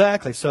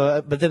 exactly.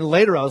 So, but then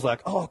later I was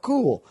like, oh,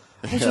 cool.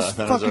 I was just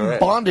fucking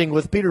bonding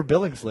with Peter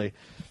Billingsley.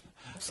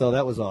 So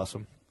that was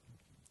awesome.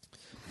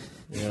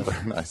 Yeah,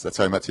 very nice. That's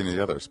how I met Tina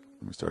the Others.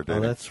 We started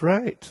dating. Oh, that's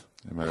right.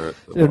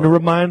 And to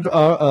remind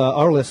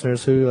our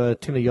listeners who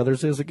Tina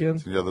Yothers is again.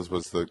 Tina Yothers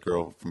was the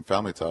girl from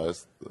Family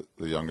Ties,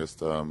 the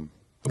youngest.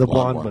 The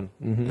blonde one.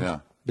 Mm-hmm. Yeah.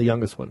 The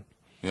youngest one.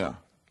 Yeah.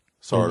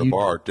 Saw her at a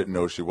bar, didn't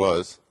know who she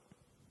was.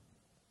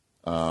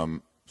 She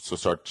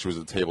was at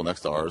the table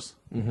next to ours,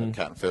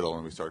 Cat and Fiddle,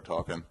 and we started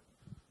talking.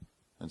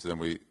 And so then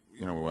we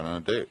went on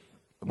a date.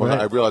 When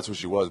I realized who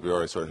she was, we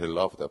already started hitting it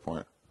off at that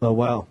point. Oh,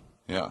 wow.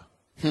 Yeah.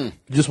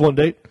 Just one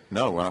date?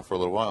 No, we went out for a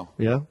little while.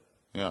 Yeah?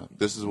 Yeah.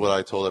 This is what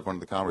I told everyone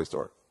at the Comedy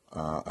Store.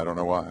 I don't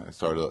know why. I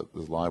started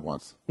this live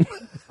once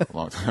a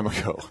long time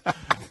ago.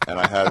 And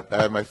I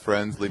had my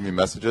friends leave me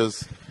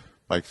messages.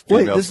 My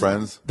female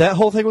friends. That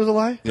whole thing was a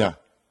lie? Yeah.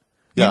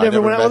 You I never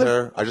went out met with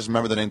her. I just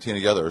remember the name Tina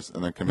Yothers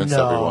and then convinced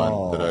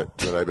everyone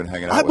that I'd been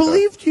hanging out with her. I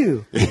believed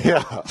you.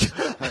 Yeah.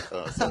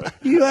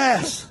 You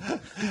ass.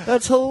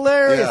 That's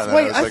hilarious. Yeah,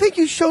 wait, I think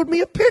you showed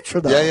me a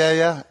picture, though.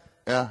 Yeah.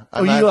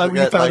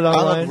 You found it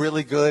online? I'm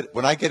really good.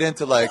 When I get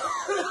into,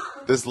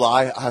 this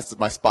lie has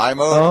my spy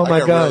mode. Oh my I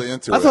get God! really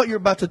into I it. thought you were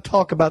about to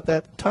talk about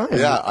that time.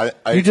 Yeah,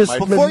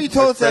 before you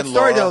told us that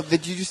story, Laura, though,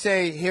 did you just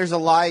say, "Here's a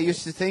lie"? I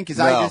used to think,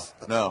 no.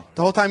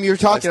 The whole time you were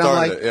talking, I'm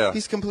like,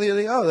 he's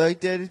completely. Oh, I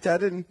did it. I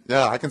didn't.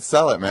 Yeah, I can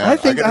sell it, man. I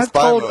think I've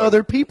told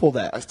other people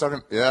that. I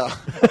started. Yeah.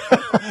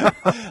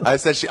 I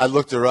said I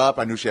looked her up.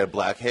 I knew she had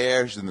black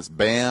hair. She's in this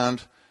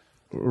band.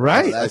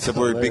 Right. I said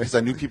because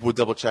I knew people would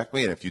double check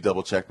me, and if you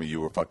double check me, you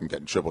were fucking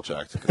getting triple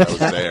checked because I was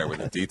there with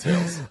the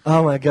details.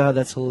 Oh my God,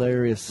 that's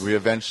hilarious. We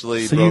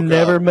eventually. So you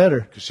never met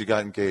her because she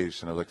got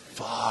engaged, and I was like,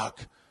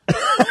 "Fuck,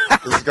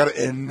 this has got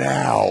to end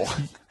now."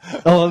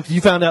 Oh, you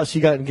found out she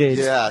got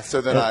engaged. Yeah.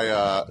 So then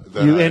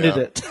you ended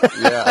it.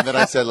 Yeah, and then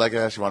I said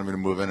she wanted me to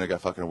move in. And it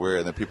got fucking weird,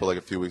 and then people a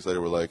few weeks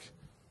later were like,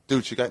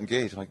 "Dude, she got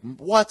engaged." I'm like,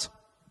 "What?"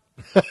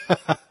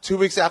 2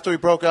 weeks after we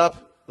broke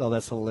up. Oh,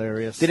 that's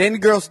hilarious. Did any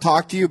girls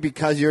talk to you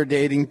because you're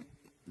dating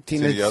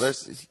Tina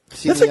Yothers?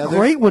 That's a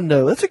great one,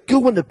 though. That's a good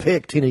one to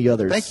pick, Tina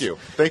Yothers. Thank you.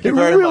 Thank you it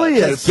very really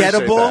much. Is.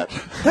 Gettable.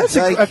 That's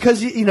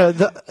because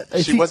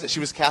she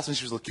was cast when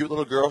she was a cute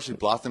little girl. She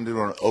blossomed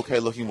into an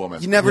okay-looking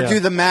woman. You never do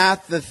the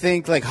math to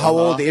think like how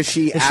old is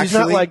she and actually? She's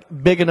not like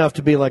big enough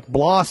to be like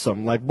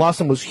Blossom. Like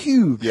Blossom was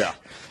huge. Yeah.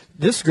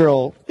 This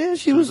girl,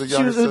 she was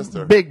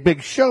a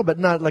big show, but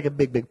not like a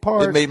big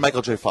part. It made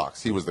Michael J.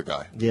 Fox. He was the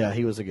guy. Yeah,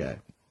 he was the guy.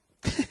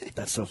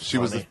 That's so funny. She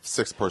was the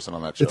sixth person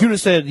on that show. If you would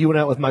have said you went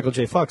out with Michael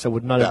J. Fox, I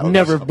would not have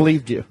never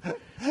believed you.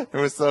 It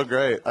was so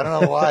great. I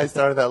don't know why I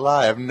started that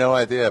lie. I have no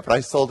idea, but I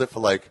sold it for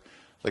like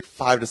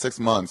 5 to 6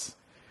 months.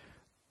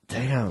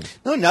 Damn.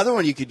 No, another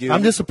one you could do.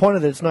 I'm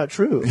disappointed that it's not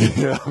true.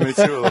 Yeah, me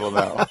too a little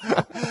now.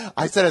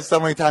 I said it so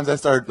many times I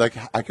started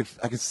I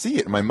could see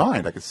it in my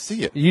mind. I could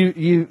see it.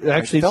 You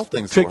actually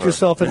tricked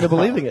yourself into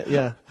believing it.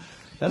 Yeah.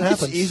 That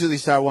happens. You could easily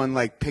start one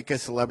like pick a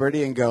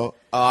celebrity and go,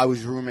 I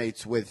was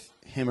roommates with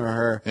him or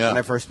her when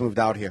I first moved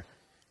out here.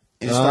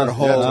 And start a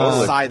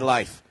whole side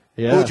life.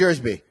 Yeah. Who would yours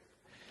be?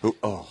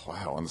 Oh,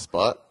 wow, on the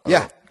spot?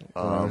 Yeah.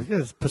 You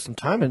guys put some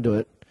time into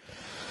it.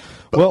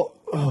 Well,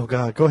 oh,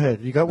 God, go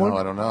ahead. You got one? No,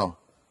 I don't know.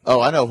 Oh,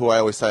 I know who I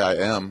always say I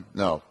am.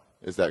 No,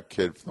 is that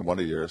kid from the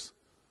Wonder Years.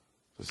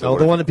 So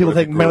the one that people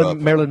think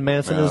Marilyn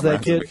Manson is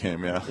that kid?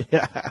 Became,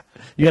 yeah.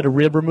 You had a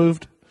rib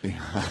removed?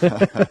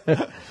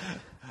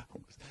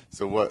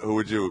 So who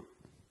would you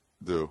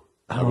do?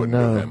 I don't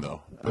know. Him,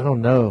 though. I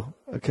don't know.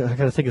 I got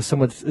to think of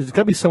someone. It's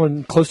got to be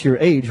someone close to your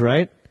age,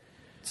 right?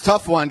 It's a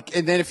tough one.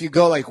 And then if you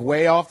go like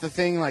way off the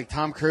thing, like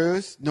Tom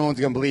Cruise, no one's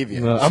going to believe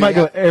you. No, I might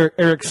go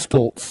Eric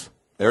Stoltz.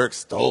 Eric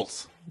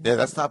Stoltz. Yeah,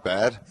 that's not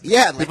bad.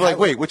 Yeah. People are like,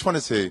 wait, which one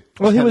is he?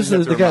 Well, he was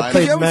the guy that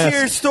played You ever Mask.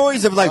 hear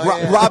stories of like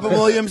Robin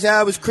Williams? Yeah,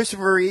 it was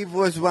Christopher Reeve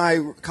was my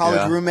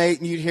college roommate,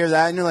 and you'd hear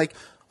that, and you're like,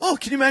 oh,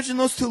 can you imagine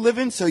those two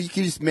living? So you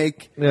can just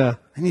make. Yeah.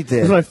 I need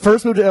to. When I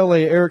first moved to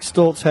L.A., Eric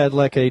Stoltz had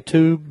like a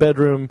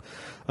 2-bedroom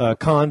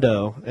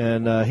condo,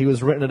 and he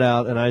was renting it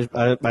out, and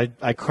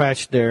I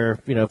crashed there,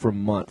 for a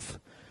month.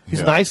 He's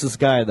the nicest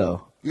guy,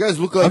 though. You guys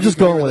look like I'm just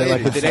going with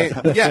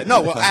it. Like yeah,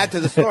 no, we'll add to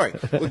the story.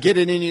 We'll get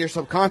it into your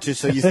subconscious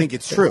so you think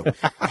it's true.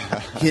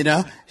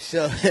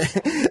 So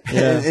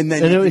and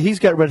then he's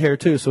got red hair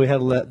too, so we had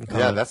to let him.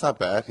 Yeah, that's not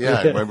bad.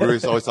 Yeah, remember we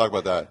used to always talk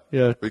about that.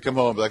 Yeah, we come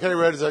home and be like, "Hey,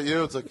 Red, is that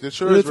you?" It's like, "It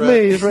sure is it's Red."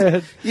 Me, it's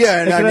Red.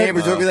 Yeah, and our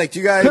neighbors will be like, "Do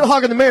you guys quit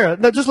hogging the mirror?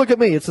 No, just look at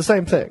me. It's the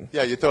same thing."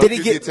 Yeah, you throw a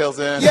few details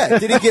in. Yeah,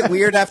 did it get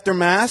weird after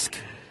Mask?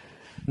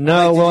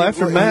 No,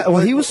 after Mask,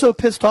 he was so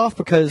pissed off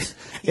because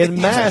in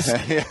Mask,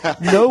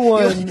 no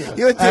one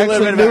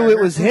actually knew it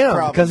was him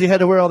because he had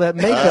to wear all that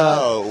makeup.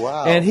 Oh,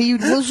 wow. And he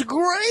was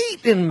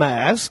great in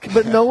Mask,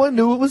 but no one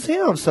knew it was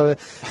him. So,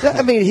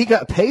 he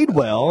got paid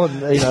well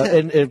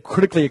and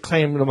critically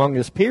acclaimed among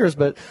his peers,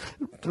 but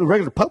the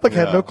regular public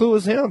had no clue it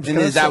was him. And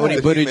is that when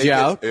he booted you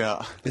out?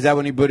 Yeah. Is that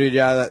when he booted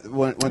you out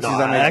once he's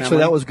on actually,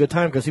 that was a good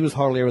time because he was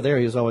hardly ever there.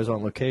 He was always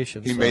on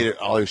location. He made it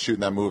while he was shooting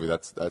that movie.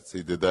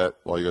 He did that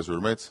while you guys were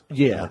roommates?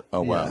 Yeah.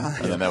 Oh, wow. Yeah.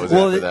 And then that was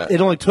after that. It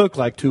only took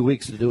like 2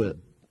 weeks to do it.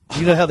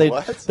 You know how it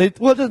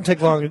doesn't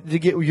take long to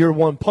get your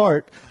one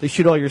part. They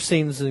shoot all your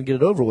scenes and get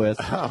it over with.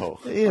 Oh.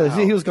 Yeah, wow.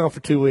 He was gone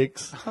for 2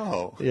 weeks.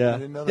 Oh. Yeah. I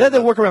didn't know that. They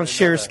work around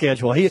Cher's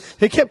schedule. He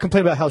kept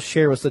complaining about how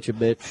Cher was such a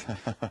bitch.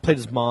 Played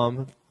his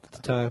mom at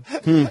the time.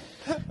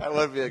 That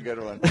would be a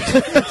good one.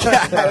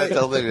 That would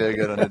totally be a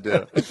good one to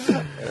do.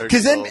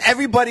 Because then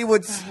everybody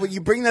would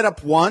you bring that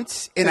up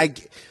once, and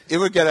it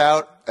would get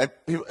out, and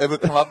it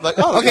would come up like,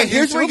 oh, okay.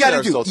 Here's what you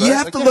got to do. You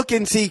have to look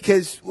and see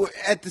because we're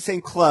at the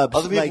same club.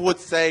 Other people would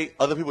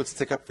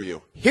stick up for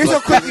you. Here's how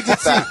quick you can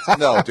see.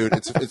 No, dude,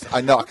 it's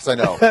I know because I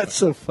know. That's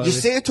so funny. You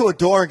say it to a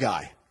door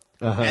guy,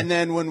 and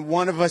then when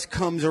one of us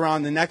comes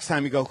around the next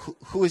time, you go,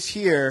 "Who is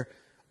here?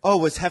 Oh,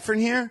 was Heffron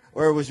here,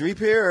 or was Reap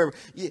here, or?"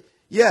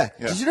 Yeah.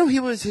 Did you know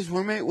his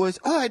roommate was?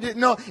 Oh, I didn't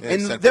know. Yeah,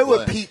 and they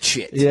would Pete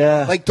shit.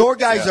 Yeah. Like door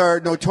guys are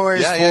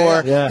notorious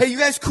for. Yeah. Hey, you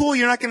guys cool?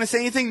 You're not going to say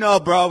anything? No,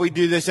 bro. We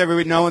do this every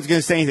week. No one's going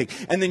to say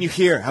anything. And then you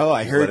hear, oh,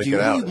 I heard you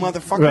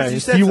motherfuckers. Right. You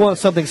If said you want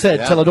something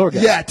said, tell the door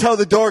guy. Yeah, tell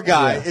the door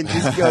guy, and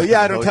just go.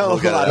 Yeah, I don't tell a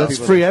lot of people. That's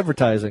free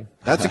advertising.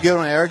 That's a good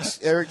one, Eric's.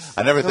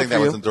 I never think that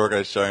was some door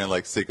guy sharing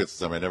like secrets to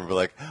somebody. I never be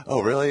like,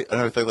 oh, really? I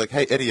never think like,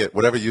 hey, idiot,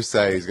 whatever you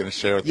say, he's going to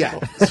share with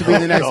people. Yeah, to be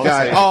the next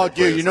guy. Oh,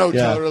 dude,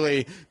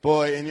 totally,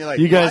 boy. And you're like,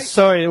 you guys,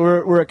 sorry,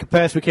 we're at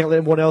capacity. We can't let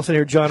anyone else in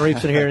here. John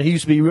Reap's in here, and he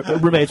used to be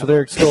roommates with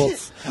Eric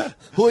Stoltz.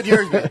 Who would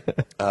yours be?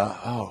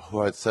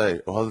 Who I'd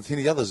say? Well, the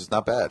Tina Yothers is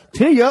not bad.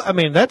 Tina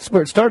Yothers, that's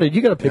where it started.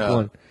 You got to pick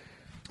one.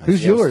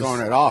 Who's yours? I was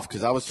throwing it off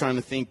because I was trying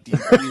to think,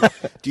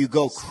 do you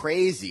go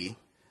crazy?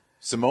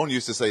 Simone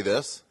used to say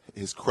this.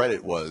 His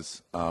credit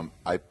was,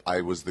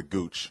 I was the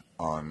gooch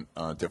on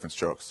Different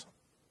Strokes.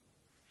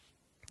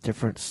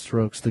 Different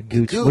Strokes, the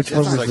gooch. Which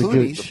one was the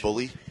gooch? The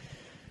bully.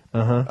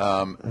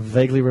 I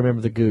vaguely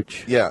remember the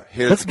gooch. Yeah.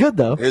 That's good,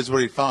 though. Here's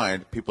what he'd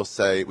find. People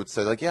would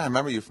say, like, yeah, I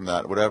remember you from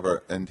that,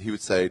 whatever. And he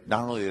would say,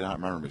 not only did I not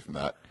remember me from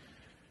that,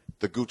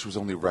 the gooch was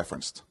only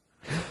referenced.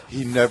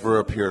 He never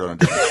appeared on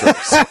Different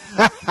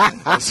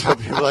Strokes. So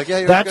people were like,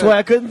 yeah, that's why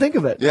I couldn't think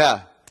of it.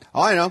 Yeah.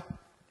 Oh, I know.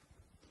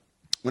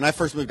 When I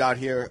first moved out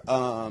here,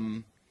 I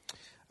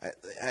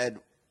had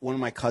one of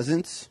my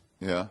cousins.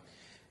 Yeah.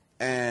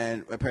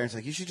 And my parents were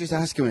like, you should just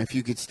ask him if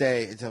you could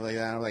stay and stuff like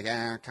that. And I'm like,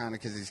 kind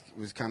of, because he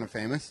was kind of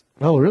famous.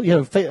 Oh, really? You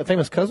have a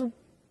famous cousin?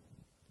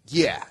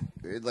 Yeah,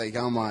 like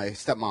on my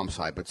stepmom's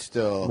side, but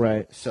still.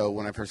 Right. So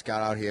when I first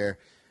got out here,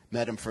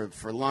 met him for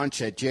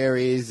lunch at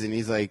Jerry's, and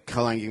he's like,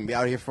 how long you can be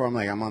out here for? I'm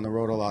like, I'm on the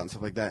road a lot and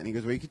stuff like that. And he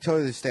goes, well, you can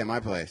totally just stay at my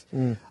place.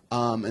 And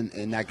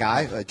that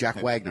guy,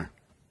 Jack Wagner.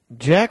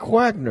 Jack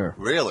Wagner.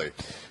 Really?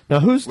 Now,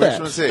 who's Which that?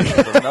 one is he?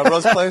 From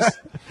Melrose Place?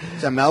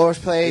 It's at Melrose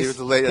Place. He was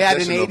the late He had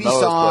an addition of 80s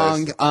Melrose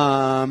song.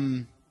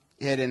 Place.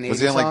 He had an 80s Was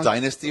he on like song.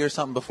 Dynasty or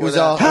something before was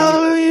that? all-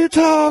 How do you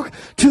talk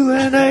to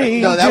an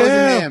angel? No, that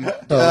wasn't him.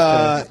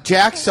 okay.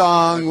 Jack's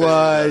song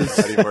was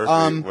Eddie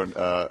Murphy. When,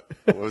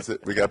 what was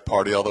it? We got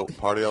party all the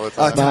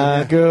time.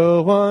 My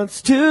girl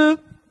wants to.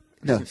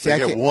 no. See, I They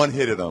get can't- one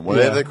hit of them.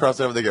 Whenever they cross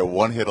over, they get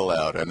one hit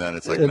allowed, and then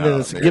it's like, And no, then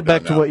it's, nigga, get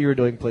back done to now. what you were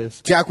doing,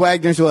 please. Jack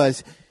Wagner's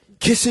was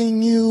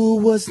kissing you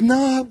was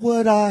not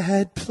what I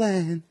had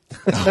planned.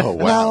 Oh,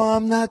 wow. Now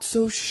I'm not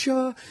so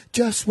sure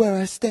just where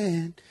I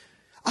stand.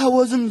 I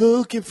wasn't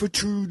looking for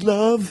true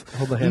love.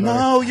 Hold the hand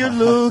Now you're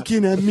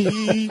looking at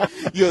me.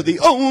 You're the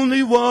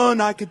only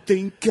one I could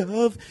think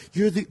of.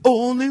 You're the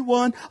only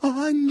one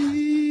I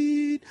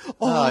need.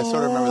 I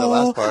sort of remember the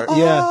last part.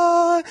 Yeah.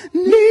 I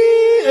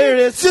need There it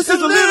is. just a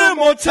little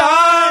more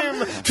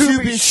time to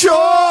be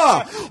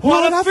sure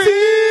what I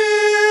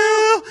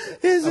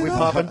feel is Are we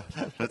popping?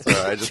 That's all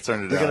right. I just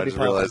turned it down. gotta I be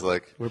just realized,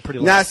 like, We're pretty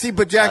loud. Now, see,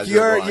 but Jack, I did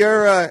you're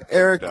blind.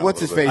 Eric. Down What's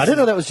a his little face? I didn't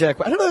know that was Jack.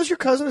 I didn't know that was your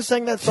cousin who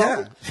sang that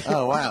song. Yeah.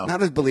 oh, wow.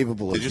 Not as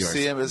believable Did as you yours.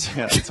 see him?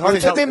 It's hard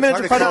It took me a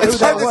minute to find out who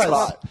that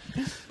was.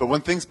 But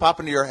when things pop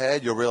into your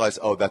head, you'll realize,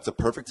 oh, that's a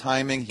perfect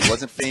timing. He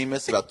wasn't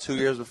famous about 2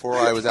 years before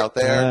I was out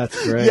there.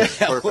 That's great.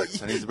 Yeah. Perfect. well,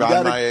 And he's you around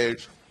gotta- my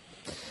age.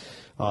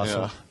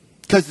 Awesome. Yeah.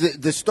 Because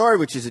the story,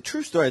 which is a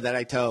true story that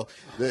I tell,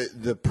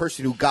 the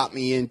person who got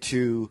me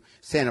into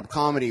stand-up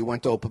comedy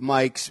went to open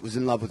mics, was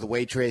in love with a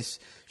waitress.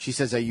 She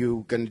says, are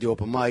you going to do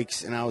open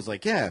mics? And I was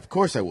like, yeah, of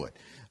course I would.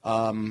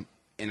 And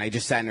I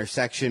just sat in her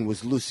section,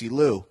 was Lucy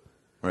Liu.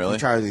 Really? From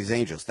Charlie's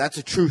Angels. That's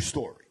a true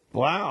story.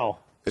 Wow.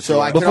 So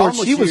I could Before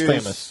almost she was use-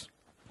 famous.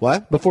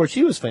 What? Before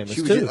she was famous,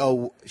 She was,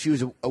 too. she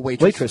was a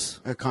waitress. Waitress.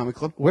 At a comedy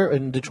club Where?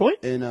 In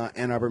Detroit? in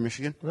Ann Arbor,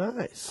 Michigan.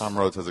 Nice. Tom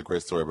Rhodes has a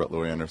great story about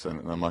Louis Anderson,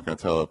 and I'm not going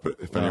to tell it, but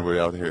if anybody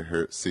out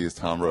here sees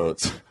Tom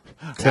Rhodes,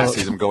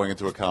 sees him going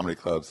into a comedy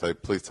club, say,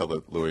 please tell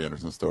the Louis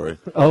Anderson story.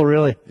 Oh,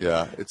 really?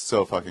 Yeah, it's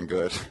so fucking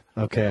good.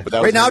 Okay. But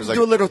that Right was now, when he was,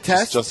 to do a little just-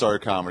 test. Just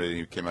started comedy.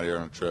 He came out here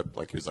on a trip,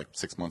 like he was like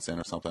 6 months in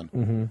or something.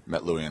 Mm-hmm.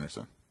 Met Louis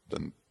Anderson.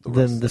 Then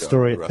Then the yeah,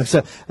 story. the rest.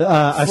 So,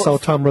 I saw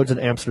Tom Rhodes in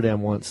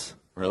Amsterdam once.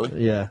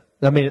 Really? Yeah.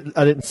 I mean,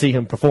 I didn't see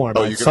him perform.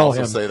 Oh, I you can saw also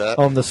him say that?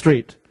 on the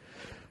street.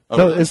 Oh,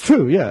 No, really? it's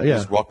true. Yeah, You yeah.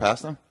 just walk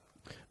past him?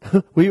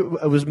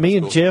 It was me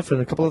and Jeff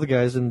and a couple other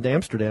guys in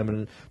Amsterdam,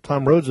 and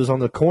Tom Rhodes was on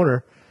the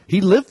corner.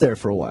 He lived there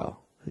for a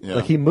while. Yeah.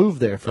 Like he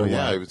moved there for Oh, a while.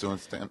 yeah, he was doing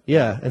stand.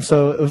 Yeah, and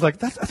so it was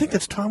like, I think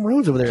that's Tom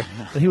Rhodes over there.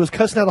 And he was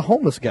cussing out a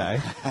homeless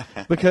guy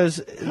because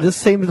this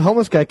same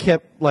homeless guy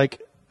kept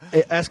like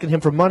asking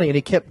him for money, and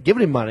he kept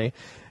giving him money.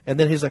 And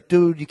then he's like,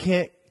 dude, you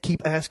can't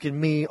keep asking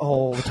me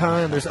all the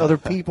time. There's other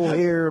people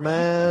here,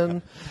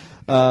 man.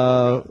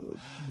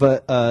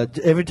 But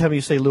every time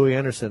you say Louis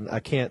Anderson, I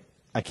can't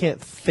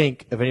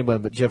think of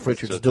anyone but Jeff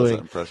Richards Just does doing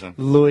that impression.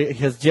 Louis.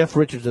 Because Jeff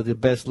Richards is the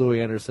best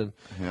Louis Anderson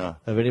Yeah.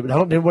 of anybody. I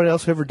don't know anybody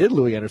else who ever did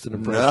Louis Anderson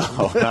impression.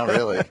 No, not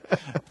really.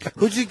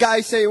 Who'd you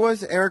guys say it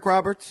was? Eric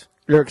Roberts?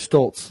 Eric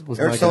Stoltz was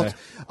Eric my Stoltz?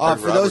 guy. Eric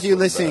For those Roberts of you was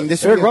listening, bad.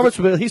 this would Eric be a Roberts,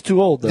 but he's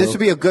too old though. This would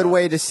be a good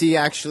way to see,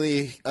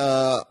 actually,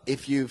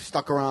 if you've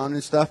stuck around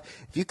and stuff.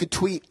 If you could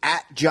tweet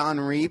at John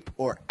Reap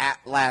or at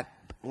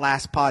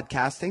Last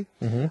Podcasting,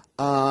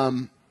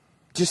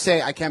 just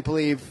say, I can't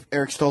believe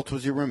Eric Stoltz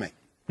was your roommate.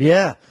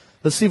 Yeah.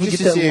 Let's see if we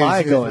Just get to that see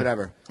lie who's going.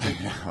 whatever.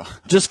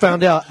 Just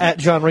found out at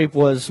John Reap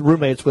was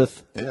roommates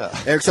with Yeah.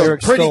 Eric Stoltz,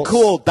 Eric pretty Stoltz.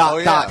 cool. Oh,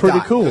 yeah.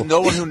 Pretty cool.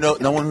 No one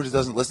who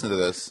doesn't listen to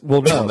this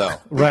Well, no. will know.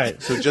 Right.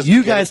 So just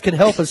you get guys it. can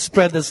help us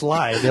spread this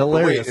lie. They're But wait,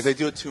 hilarious. if they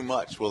do it too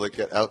much, will it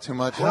get out too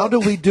much? How do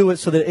we do it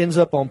so that it ends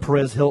up on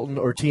Perez Hilton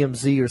or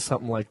TMZ or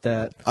something like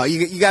that?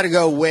 You got to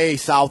go way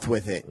south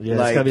with it. Yeah,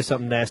 there's got to be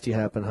something nasty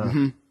happen,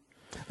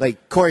 huh?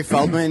 Like Corey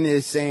Feldman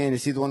is saying,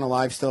 is he the one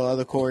alive still?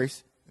 Other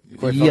Corey's?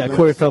 Yeah,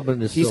 Corey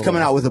Feldman is He's still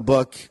coming alive. out with a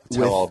book.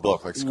 Tell-all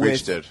book, like Screech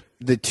with did.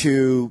 The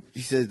two,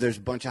 he says there's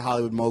a bunch of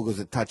Hollywood moguls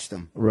that touched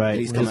him. Right. And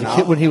he's When he was coming a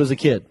kid- out. when he was a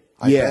kid.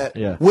 Yeah.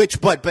 Yeah. Which,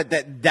 but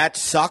that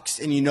sucks,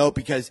 and you know,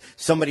 because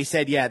somebody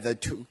said, yeah, the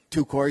two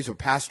Corys were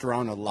passed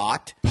around a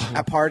lot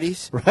at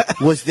parties.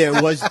 Was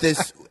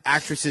this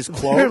actress's They're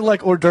quote?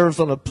 like hors d'oeuvres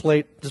on a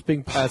plate just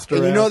being passed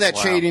around. And you know that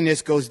Wow.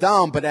 shadiness goes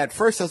down, but at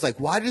first I was like,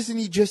 why doesn't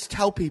he just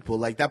tell people?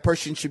 Like, that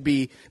person should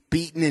be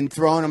beaten and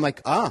thrown. I'm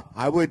like,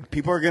 I would.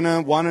 People are going to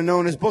want to know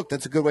in his book.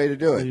 That's a good way to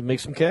do You it. make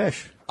some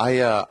cash.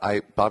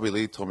 Bobby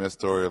Lee told me a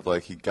story of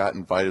like he got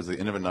invited. It was the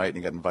end of a night, and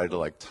he got invited to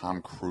like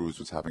Tom Cruise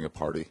was having a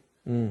party,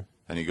 and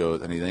he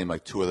goes and he named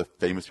like two other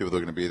famous people that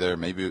were going to be there.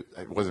 Maybe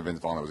it wasn't Vince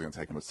Vaughn that was going to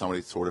take him, but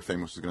somebody sort of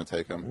famous was going to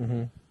take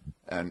him.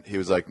 And he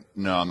was like,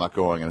 "No, I'm not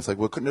going." And it's like,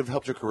 "Well, couldn't it have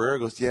helped your career?" He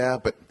goes, "Yeah,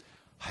 but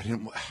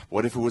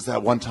What if it was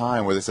that one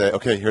time where they say,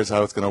 okay, here's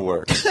how it's going to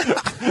work.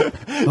 You're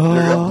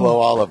going to blow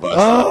all of us.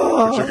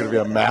 But you're going to be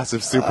a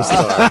massive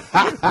superstar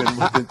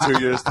within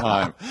 2 years'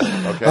 time.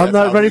 Okay, I'm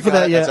not ready for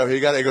that yet. So he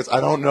goes,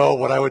 I don't know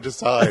what I would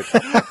decide.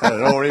 I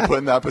don't want to be put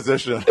in that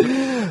position.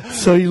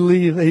 So you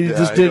leave. He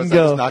just didn't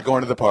go. I'm just not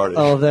going to the party.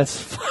 Oh,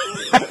 that's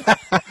funny.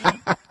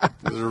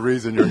 There's a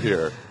reason you're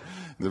here.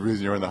 The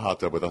reason you're in the hot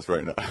tub with us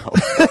right now.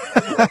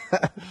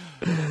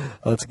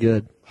 That's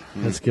good.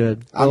 That's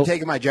good. I'm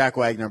taking my Jack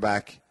Wagner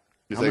back.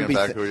 You're taking it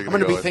back? Who are you I'm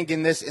going to be with?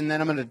 thinking this, and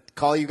then I'm going to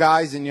call you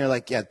guys, and you're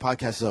like, yeah, the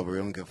podcast is over. We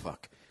don't give a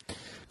fuck.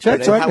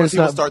 Jack How would Wagner's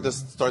people not.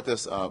 start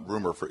this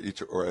rumor for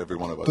each or every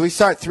one of us? Do we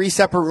start 3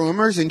 separate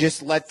rumors and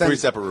just let them? 3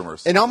 separate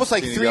rumors. And almost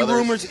like Tina 3 Others?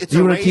 rumors. It's Do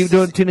you a want to keep race.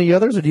 doing Tina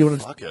Others, or do you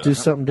want Fuck to yeah. do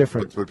something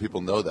different? Would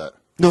people know that?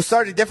 No,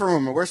 start a different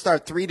rumor. We'll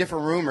start 3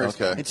 different rumors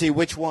and see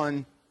which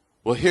one.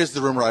 Well, here's the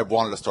rumor I've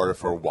wanted to start it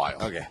for a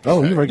while. Okay.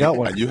 Oh, you've already got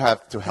one. And you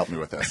have to help me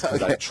with this.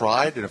 Because I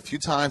tried it a few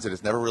times and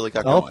it's never really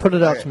got I'll going. put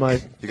it out to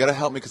my. You got to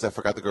help me because I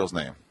forgot the girl's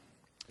name.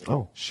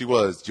 Oh. She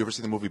was. Do you ever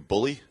see the movie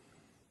Bully?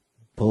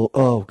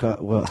 Oh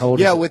God. Well, how old?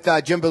 Yeah, is with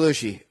Jim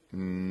Belushi.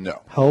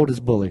 No. How old is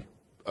Bully?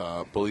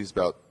 Bully's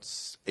about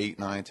 8,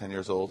 9, 10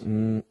 years old.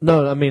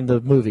 No, I mean the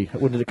movie.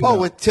 When did it come out?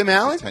 Oh, with Tim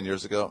Allen? 10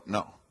 years ago?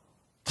 No.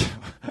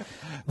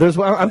 There's.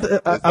 I'm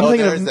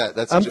thinking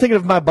of. I'm thinking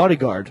of My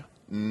Bodyguard.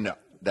 No.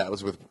 That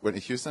was with Whitney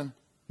Houston?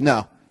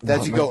 No.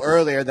 That's you go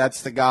earlier.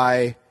 That's the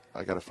guy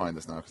I got to find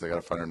this now because I got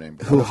to find her name.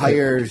 who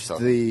hires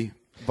the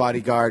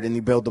bodyguard and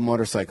you build the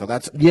motorcycle.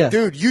 Yeah.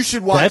 Dude, you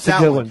should watch That's a that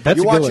good one. one. That's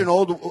You're a good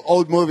watching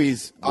old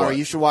movies. All right,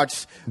 you should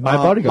watch My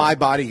Bodyguard. My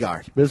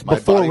Bodyguard. It was My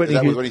before Body- Whitney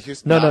is that with Houston. Whitney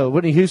Houston? No, No.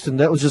 Whitney Houston.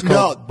 That was just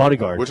called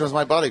Bodyguard. Which one's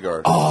My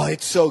Bodyguard? Oh,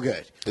 it's so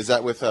good. Is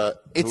that with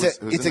It's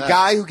who's it's in a that?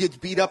 guy who gets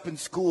beat up in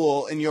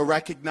school, and you'll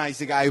recognize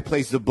the guy who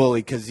plays the bully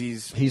because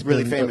he's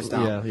really been- famous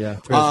now. yeah,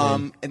 very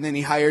famous. And then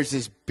he hires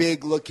this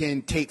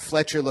big-looking Tate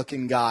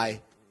Fletcher-looking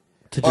guy,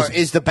 To or just-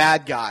 is the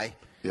bad guy.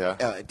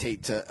 Yeah.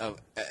 Tate's a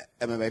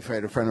MMA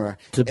fighter, friend of ours,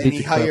 To and beat he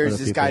the crap out hires of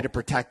this guy people. to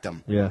protect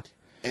him. Yeah.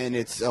 And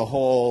it's a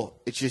whole.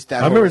 It's just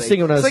that. I remember whole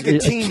seeing when I was it's like a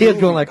teen kid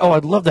movie. going like, "Oh,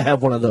 I'd love to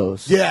have one of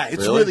those." Yeah, it's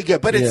Really? really good,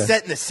 but it's Yeah.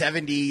 set in the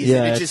 70s, Yeah,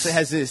 and it just it's-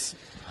 has this.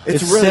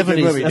 It's a It's really 70s.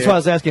 good movie. That's dude. why I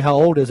was asking how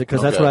old is it,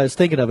 because that's Okay. what I was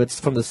thinking of. It's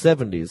from the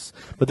 70s,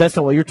 but that's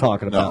not what you're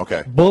talking about. No,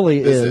 okay.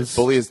 Bully This is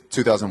Bully is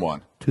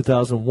 2001.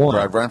 2001.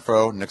 Brad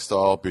Renfro, Nick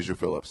Stahl, Bijou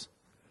Phillips.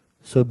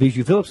 So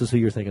Bijou Phillips is who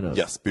you're thinking of.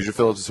 Yes, Bijou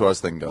Phillips is who I was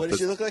thinking of. What does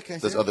she look like? Can I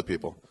There's see her? other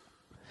people.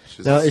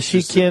 Now, is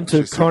she kin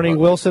to Carney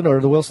Wilson or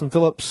the Wilson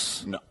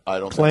Phillips No, I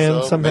don't clan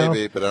think so. somehow?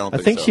 Maybe, but I don't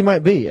think I think so. she might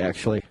be,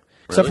 actually.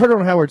 Because I've Really? heard her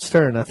on Howard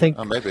Stern. I think.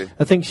 Oh, maybe.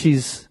 I think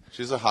she's,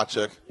 She's a hot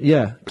chick.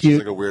 yeah, But she's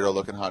cute. like a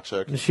weirdo-looking hot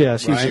chick. Yeah,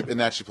 she's- She- in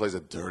that she plays a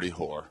dirty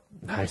whore.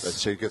 Nice. That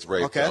chick gets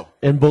raped, Okay. though.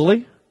 And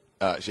Bully?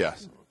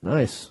 Yes.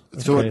 Nice.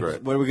 It's Okay. really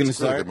great. What are we gonna It's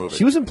a really start? good movie.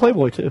 She was in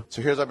Playboy, too.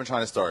 So here's what I've been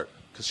trying to start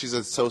because she's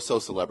a so-so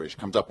celebrity. She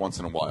comes up once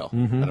in a while,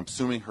 Mm-hmm. and I'm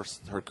assuming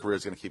her career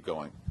is going to keep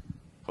going.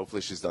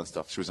 Hopefully, she's done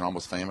stuff. She was in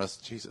Almost Famous.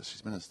 Jesus,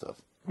 she's been in stuff.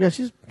 Yeah,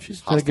 she's had a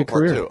Hostel good Part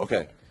career. 2.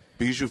 Okay,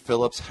 Bijou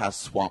Phillips has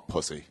swamp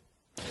pussy.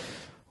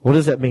 What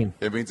does that mean?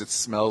 It means it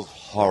smells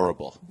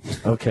horrible.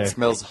 Okay. It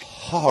smells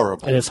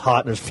horrible. And it's hot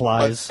and there's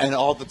flies. And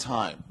all the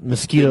time.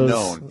 Mosquitoes. Been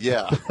known.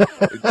 Yeah.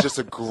 It's just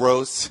a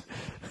gross.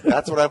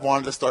 That's what I've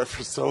wanted to start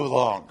for so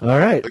long. All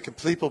right. But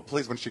people,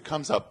 please, when she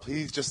comes up,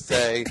 please just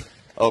say,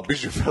 "Oh,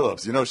 Bijou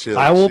Phillips." You know she.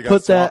 I will she got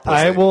put that. swamp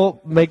I pussy.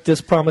 will make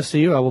this promise to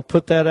you. I will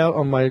put that out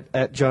on my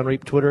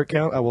 @JohnReap Twitter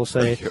account. I will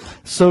say, Thank you.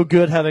 so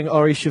good having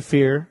Ari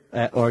Shaffir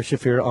 @Ari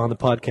Shaffir on the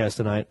podcast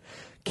tonight.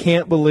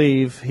 Can't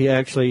believe he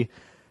actually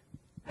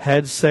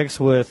had sex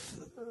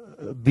with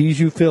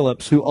Bijou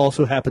Phillips, who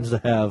also happens to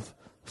have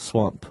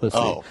swamp pussy.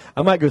 Oh.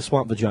 I might go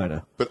swamp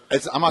vagina. But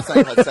I'm not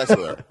saying I had sex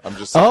with her. I'm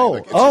just saying Oh,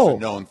 like, it's oh. just a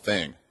known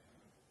thing.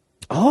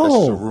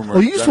 Oh, a rumor well,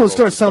 in you just general want to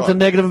start to something start.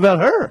 negative about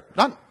her.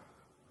 Not.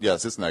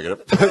 Yes, it's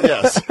negative.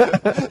 Yes,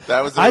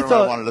 that was the I rumor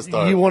I wanted to thought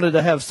start. you wanted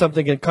to have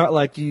something in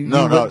like you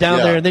No, went down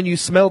yeah. there and then you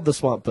smelled the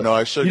swamp. But No,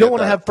 I should You don't get want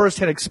to that. have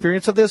firsthand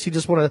experience of this. You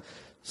just want to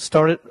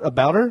start it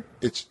about her.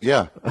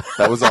 Yeah,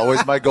 that was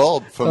always my goal.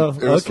 It was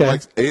from okay.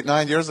 like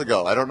 8-9 years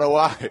ago. I don't know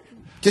why.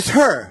 Just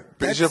her.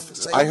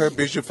 I heard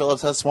Bijou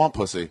Phillips has swamp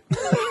pussy.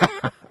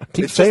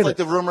 Keep It's saying just like it.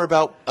 the rumor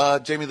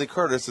about Jamie Lee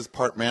Curtis is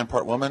part man,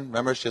 part woman.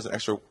 Remember, she has an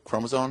extra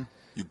chromosome.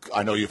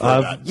 I know you've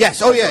heard that.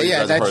 Yes. Oh, I yeah, know you yeah. guys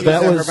have That heard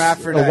That she's was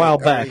hermaphrodite. a while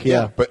back.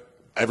 Yeah. But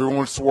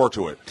everyone swore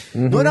to it.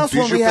 What else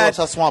when Bijou we had? Phillips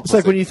has swamp It's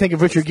like pussy. when you think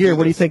of Richard Gere,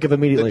 what do you think of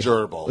immediately? The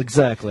gerbil.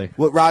 Exactly.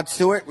 What, Rod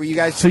Stewart? Were you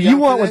guys? So too you young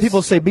want for when this?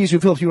 people say Bijou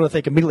Phillips, you want to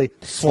think immediately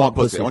swamp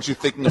pussy. pussy. I want you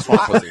thinking of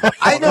swamp pussy. I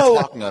I'm know.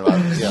 not talking about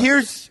it. Yeah.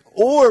 Here's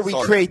or we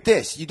Sorry. create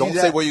this. You do Don't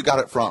that. say where you got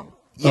it from.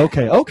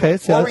 Okay.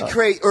 So, Or we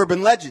create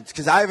urban legends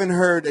because I haven't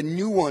heard a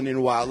new one in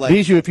a while. Like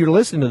Bijou, if you're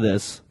listening to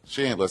this,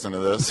 She ain't listening to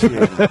this.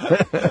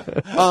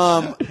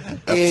 I'm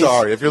is-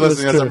 sorry. If you're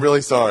listening to this, true. I'm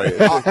really sorry.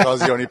 If it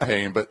caused you any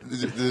pain, but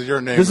this is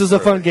your name. this is a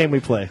fun game we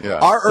play. Yeah.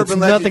 Our It's urban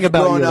nothing legend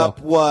about growing you, up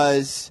though.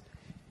 was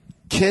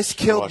Kiss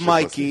killed Wash your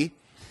Mikey,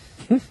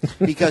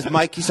 because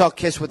Mikey saw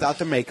Kiss without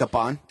the makeup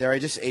on. There, I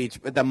just ate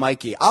the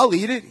Mikey. I'll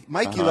eat it.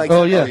 Mikey likes it.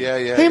 Oh, yeah.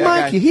 Hey,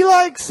 Mikey, guy. he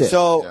likes it.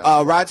 So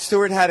Rod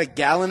Stewart had a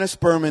gallon of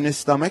sperm in his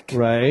stomach.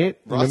 Right.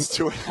 Rod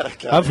Stewart had a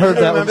gallon. I've heard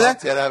that one. Remember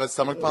that? He had to have a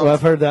stomach pump. Well,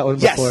 I've heard that one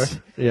before. Yes.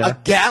 Yeah. A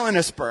gallon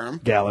of sperm.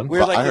 Gallon. We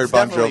were like, I heard it's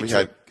Bon definitely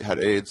Jovi true. had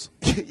AIDS.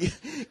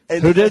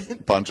 Who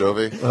did? Bon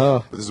Jovi.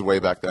 Oh. But this is way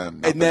back then.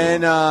 And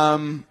then,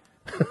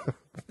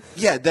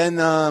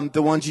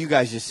 the ones you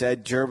guys just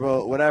said,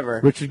 Gerbil,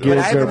 whatever. Richard But Gere,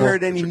 I haven't Gerbil.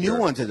 heard any new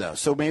ones of those.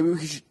 So maybe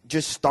we should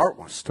just start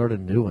one. Start a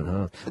new one,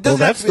 huh? It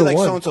doesn't have to be the like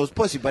one. so-and-so's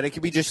pussy, but it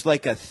could be just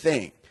like a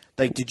thing.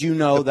 Like, did you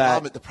know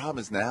that? The problem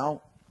is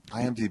now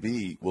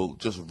IMDb will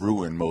just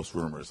ruin most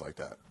rumors like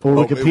that. Or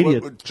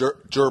Wikipedia.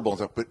 Gerbil and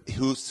stuff. But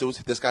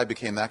this guy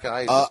became that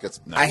guy? It just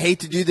gets, no. I hate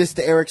to do this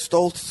to Eric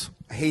Stoltz.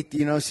 I hate,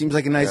 seems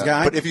like a nice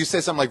guy. But if you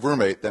say something like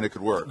roommate, then it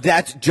could work.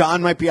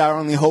 John might be our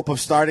only hope of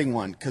starting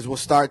one, because we'll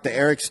start the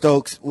Eric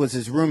Stokes was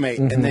his roommate,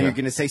 and then you're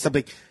going to say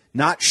something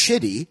not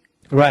shitty,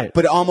 Right.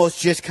 but almost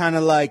just kind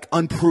of like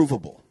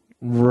unprovable.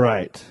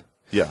 Right.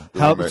 Yeah.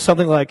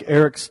 Something like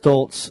Eric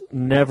Stoltz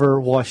never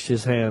washed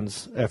his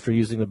hands after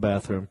using the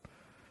bathroom.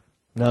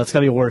 No, it's got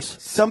to be worse.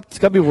 It's got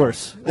to be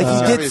worse. Like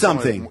he did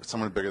something.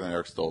 Someone bigger than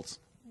Eric Stoltz.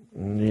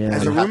 Yeah.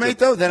 As a roommate,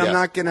 though, then I'm Yeah.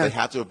 not going They to.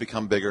 have to have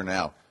become bigger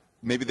now.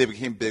 Maybe they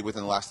became big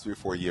within the last 3 or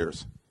 4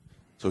 years.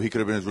 So he could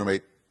have been his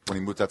roommate when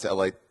he moved out to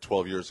L.A.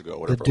 12 years ago. The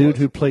Whatever dude it was.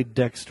 who played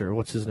Dexter,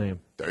 what's his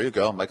name? There you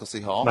go, Michael C.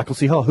 Hall. Michael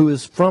C. Hall, who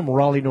is from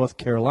Raleigh, North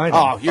Carolina.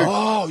 Oh,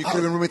 you could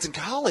have been roommates in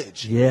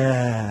college.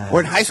 Yeah. Or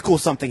in high school,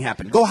 something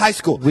happened. Go high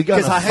school. We got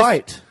in 'Cause a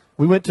fight.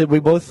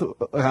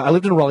 I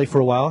lived in Raleigh for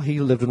a while. He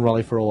lived in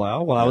Raleigh for a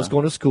while I was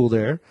going to school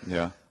there.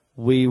 Yeah.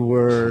 We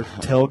were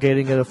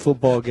tailgating at a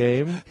football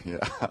game. Yeah.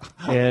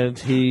 And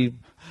he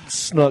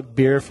snuck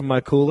beer from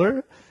my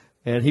cooler,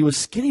 and he was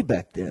skinny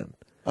back then.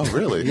 Oh,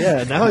 really?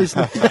 Yeah, now he's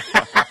not.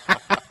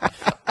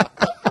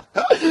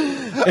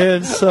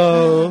 And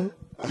so,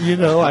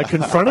 I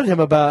confronted him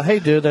about, hey,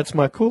 dude, that's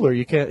my cooler.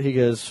 You can't. He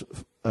goes,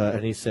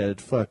 and he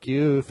said, fuck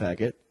you,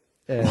 faggot.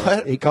 And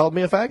What? He called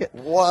me a faggot.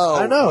 Whoa.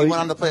 I know. He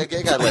went on to play a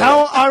gay guy later.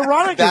 How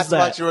ironic That's is that?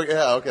 what you were,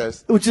 yeah, okay.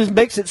 Which just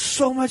makes it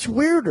so much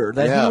weirder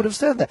that Yeah. he would have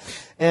said that.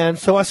 And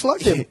so I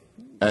slugged him.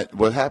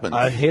 What happened?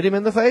 I hit him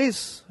in the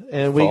face,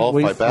 and we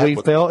Fight back?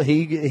 What- fell.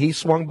 He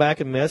swung back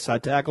and missed. I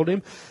tackled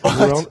him.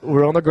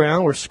 We're on the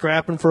ground. We're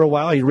scrapping for a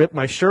while. He ripped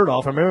my shirt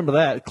off. I remember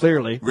that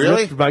clearly.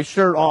 Really? Ripped my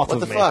shirt off What of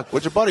the me. fuck?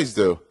 What'd your buddies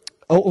do?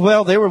 Oh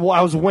well,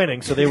 I was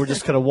winning, so they were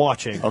just kind of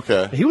watching.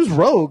 Okay. He was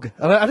rogue.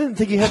 I didn't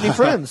think he had any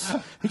friends.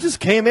 He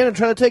just came in and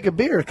tried to take a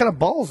beer. It's kind of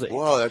ballsy.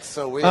 Whoa, that's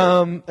so weird.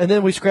 And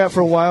then we scrapped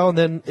for a while, and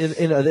then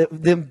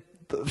then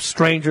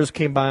strangers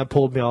came by and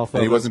pulled me off.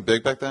 And he of it. wasn't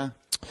big back then?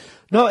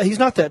 No, he's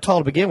not that tall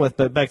to begin with,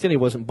 but back then he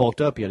wasn't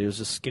bulked up yet. He was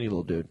just a skinny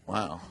little dude.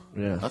 Wow.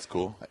 Yeah. That's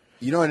cool.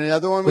 You know, and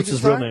another one What's we could his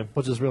start? real name?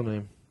 What's his real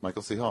name?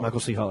 Michael C. Hall. Michael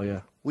C. Hall, yeah.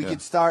 We Yeah.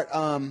 could start.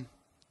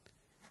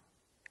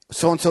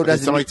 So-and-so Did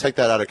doesn't. somebody take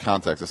that out of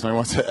context? If somebody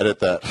wants to edit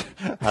that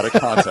out of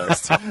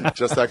context,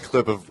 just that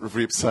clip of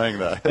Reap saying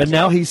that. And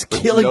now he's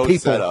killing no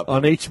people setup.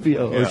 on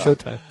HBO or Yeah.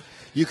 Showtime.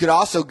 You could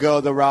also go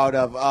the route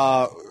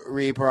of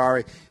Reap or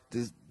Ari.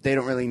 They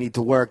don't really need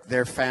to work.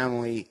 Their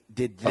family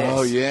did this.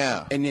 Oh,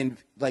 yeah. And then,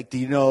 like, do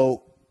you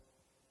know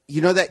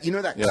that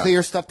Yeah.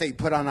 clear stuff that you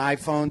put on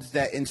iPhones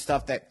and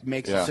stuff that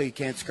makes Yeah. it so you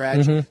can't scratch?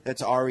 Mm-hmm.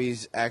 That's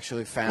Ari's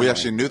actually family. We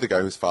actually knew the guy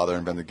whose father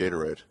invented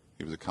Gatorade.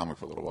 He was a comic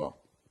for a little while.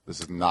 This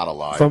is not a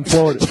lie. From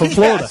Florida. From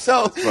Florida. Yeah,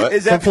 so What?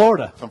 is From that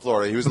Florida. From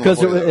Florida. He was in Because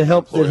the Florida, it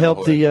helped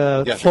Florida, the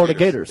Yeah, Florida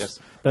Gators. Yes.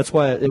 That's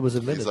why it was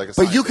invented. He's like a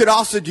But you scientist. could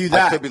also do I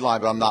that. could be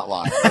lying, but I'm not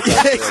lying.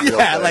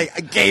 Yeah, like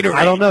a Gatorade.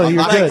 I don't know. I'm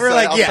You're not good. gonna We're say-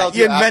 like, I'll yeah, tell it to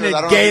you after. invented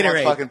I don't really want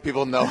Gatorade. fucking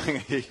people knowing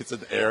he's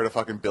an heir to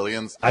fucking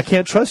billions. I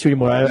can't trust you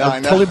anymore. No, I I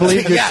know. totally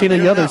believe your Yeah, Tina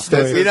you don't know. Yothers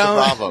story. This is the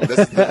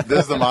problem. This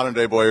is the modern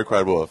day Boy Who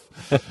Cried Wolf.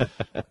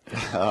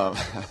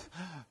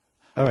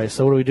 All right,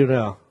 so what do we do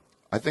now?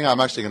 I think I'm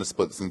actually going to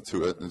split this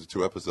into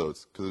two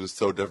episodes because it is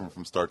so different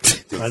from start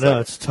to I know,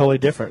 it's totally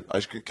different.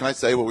 Can I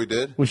say what we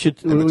did? We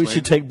should in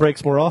between? take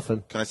breaks more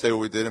often. Can I say what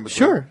we did in between?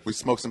 Sure. We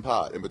smoked some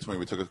pot in between.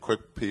 We took a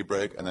quick pee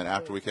break, and then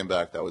after we came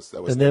back, that was.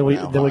 And then we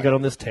now got high.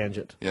 on this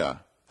tangent. Yeah,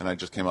 and I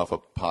just came off a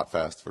pot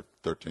fast for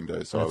 13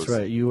 days, so That's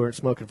right. You weren't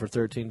smoking for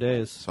 13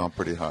 days. So I'm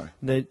pretty high.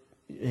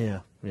 Yeah.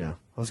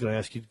 I was going to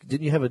ask you,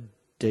 didn't you have a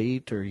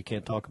date, or you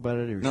can't talk about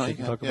it, or No, you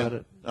can talk about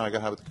it? No, I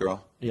got high with the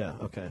girl. Yeah.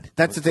 Okay.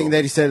 That's the thing cool.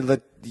 that he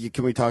said.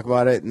 Can we talk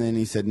about it? And then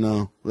he said,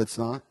 no, let's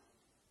not.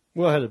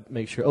 Well, I had to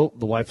make sure. Oh,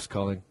 the wife's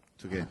calling.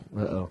 It's okay.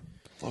 Uh-oh.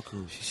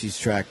 She's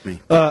tracked me.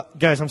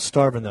 Guys, I'm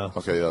starving though.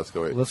 Okay, yeah, let's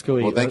go eat. Let's go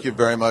eat. Well, thank you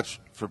very much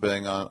for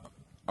being on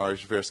Ari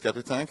Shaffir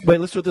Skeptic Tank. Wait,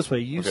 let's do it this way.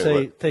 You Okay, say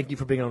what? thank you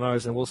for being on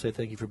ours, and we'll say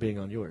thank you for being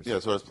on yours. Yeah,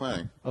 that's what I was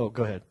planning. Oh,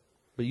 go ahead.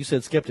 But you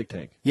said Skeptic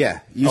Tank. Yeah,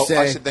 you I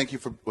say. should thank you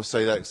for. Well,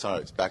 say that.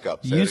 Sorry, back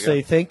up. You it say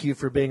again. thank you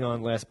for being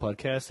on last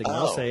podcasting. And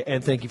I'll Oh. say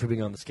and thank you for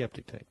being on the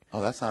Skeptic Tank.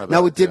 Oh, that's not a bad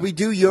Now, idea. did we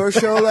do your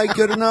show like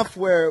good enough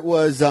where it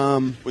was?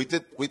 We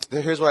did.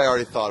 Here's what I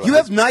already thought. You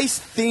about have nice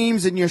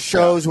themes in your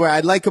shows. Where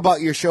I like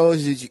about your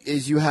shows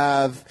is you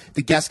have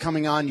the guests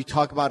coming on. You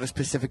talk about a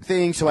specific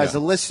thing. So as Yeah.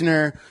 a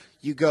listener,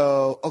 you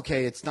go,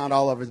 okay, it's not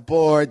all over the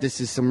board. This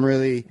is some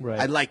really, Right.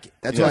 I like it.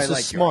 That's This why I is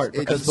like smart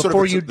yours. because It's sort of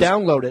before a- you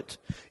download it,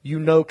 you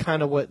know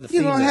kind of what the you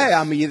theme know, is. hey,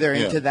 I'm either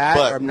Yeah. into that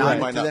But or I'm not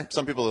you might into that.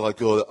 Some people are like,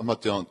 "Oh, I'm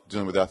not dealing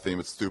with that theme.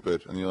 It's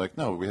stupid." And you're like,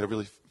 "No, we had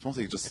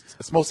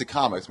it's mostly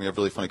comics. We have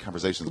really funny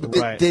conversations." But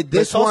Right. Did But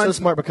this it's also one-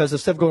 smart because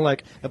instead of going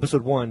like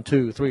episode 1,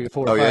 2, 3,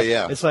 4, Oh, 5,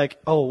 yeah. it's like,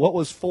 oh, what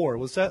was 4?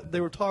 Was that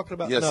they were talking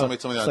about? yeah, No. somebody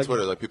told me It's on like,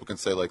 Twitter, like people can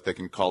say like they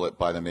can call it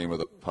by the name of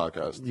the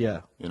podcast.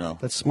 Yeah, you know.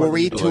 that's smart. Were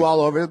we Like- too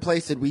all over the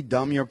place? Did we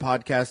dumb your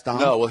podcast down?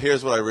 No, well,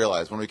 here's what I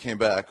realized when we came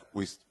back.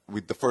 We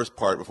the first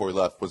part before we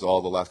left was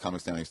all the last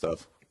comic standing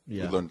stuff.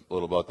 Yeah. We learned a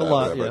little about that.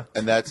 lot, whatever. yeah.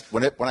 And that's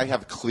when I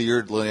have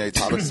cleared linear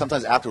topics.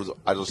 Sometimes afterwards,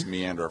 I just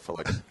meander for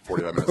like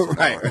 45 minutes. to an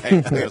hour. Right.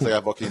 And it's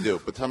like, what can you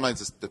do? But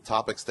sometimes the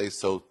topic stays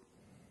so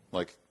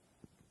like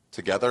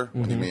together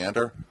when you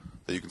meander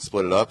that you can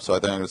split it up. So I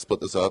think I'm going to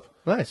split this up.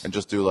 Nice. And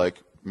just do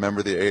like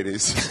remember the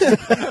 80s.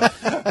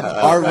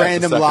 Our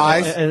random second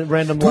lies. and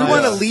random Do we lies.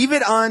 want to leave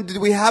it on? Do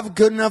we have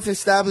good enough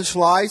established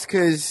lies?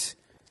 Because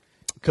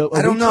Are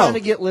I don't we know. trying to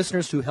get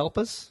listeners to help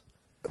us,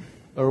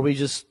 or are we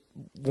just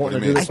wanting do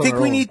to you do mean? this I on think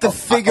our we own? need to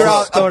figure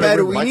out a start better.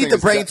 every- We My need thing to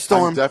is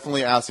brainstorm. I'm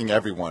definitely asking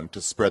everyone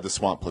to spread the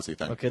swamp pussy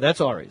thing. Okay,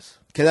 that's Ari's.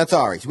 Okay, that's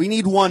ours. We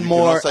need one You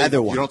more don't say-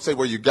 other one. You don't say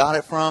where you got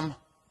it from.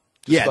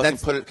 Just Yeah, fucking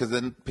that's- put it because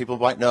then people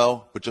might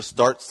know. But just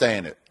start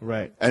saying it.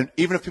 Right. And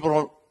even if people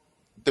don't,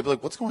 they'll be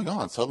like, "What's going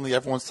on?" Suddenly,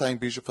 everyone's saying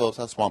Bijou Phillips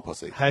has swamp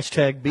pussy.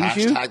 Hashtag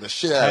Bijou. Hashtag the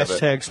shit out of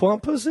it. Hashtag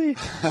swamp pussy. Bijou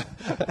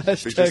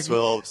Hashtag.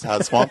 Phillips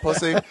has swamp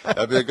pussy.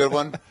 That'd be a good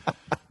one.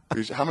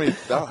 Bijou, how many?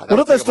 What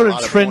if that started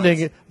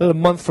trending a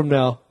month from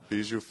now?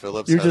 Bijou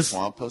Phillips You're has just-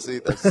 swamp pussy.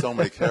 There's so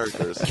many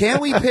characters.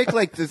 Can't we pick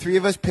like the three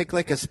of us pick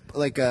like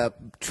a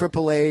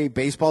AAA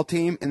baseball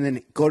team and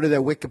then go to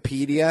their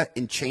Wikipedia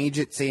and change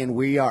it saying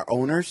we are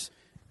owners?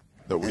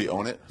 That we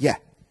own it. Yeah.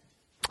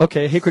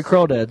 Okay, Hickory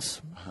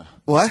Crawdads.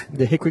 What?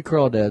 The Hickory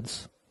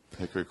Crawdads.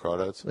 Hickory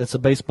Crawdads. It's a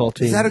baseball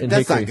team Is that in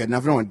that's Hickory. not good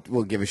enough. No one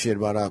will give a shit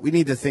about. We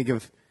need to think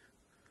of.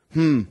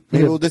 Maybe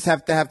we'll just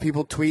have to have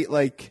people tweet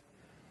like.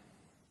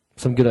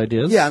 Some good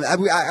ideas. Yeah,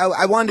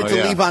 I wanted Oh, to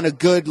yeah. leave on a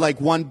good like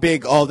one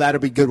big. Oh,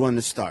 that'll be a good one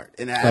to start.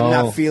 And I'm Oh.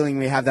 not feeling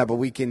we have that, but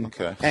we can.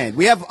 Okay. And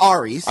we have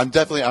Ari's.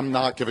 I'm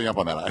not giving up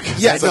on that.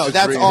 Yeah, Such no, a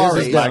that's dream. Ari's.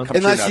 This is my come true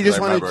Unless now you that just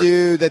I want to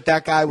remember. do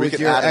that guy We was could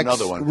your add ex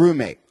another one.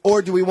 roommate,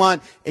 or do we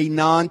want a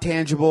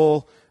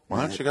non-tangible?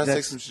 Why don't you guys take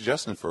that's- some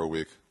suggestions for a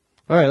week?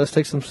 All right, let's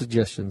take some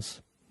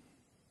suggestions.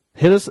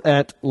 Hit us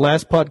at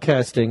Last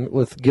Podcasting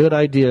with good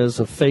ideas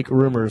of fake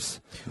rumors.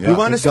 We want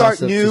to And start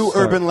gossip new to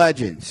start. urban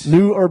legends.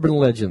 New urban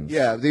legends.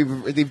 Yeah,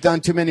 they've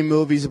done too many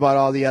movies about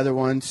all the other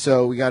ones,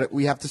 so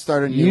we have to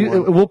start a new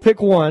one. We'll pick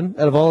one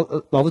out of all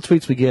the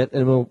tweets we get,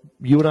 and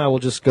you and I will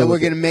just go. And we're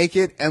with going to make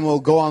it, and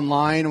we'll go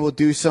online, and we'll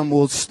do some.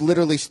 We'll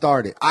literally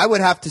start it. I would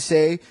have to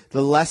say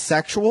the less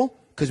sexual,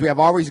 because we have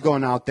always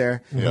going out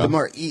there. Yeah. The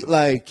more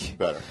like.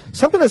 Better.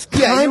 something that's Yeah,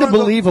 you kind of wanna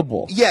go-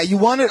 believable, Yeah, you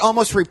want it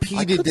almost I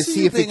repeated could to see see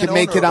you if it being could an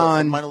make owner it of a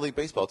on. minor league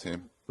baseball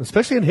team.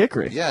 especially in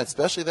Hickory. Yeah,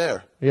 especially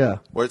there. Yeah.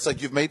 Where it's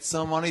like you've made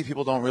some money,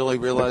 people don't really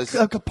realize.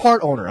 Like a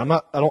part owner. I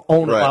don't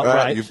own it outright.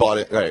 Right. You bought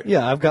it, right?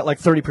 Yeah, I've got like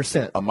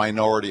 30%. A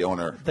minority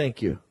owner.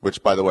 Thank you.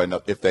 Which, by the way,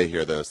 if they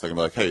hear this, they're gonna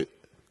be like, "Hey,"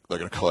 they're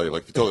gonna call you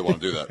like, "You totally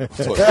want to do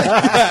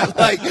that."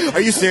 Like,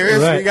 are you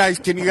serious?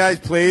 Right. Can you guys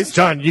please?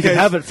 John, you can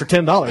have it for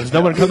 $10.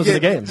 No one comes to the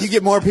games. You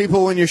get more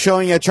people when you're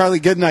showing at Charlie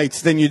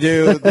Goodnight's than you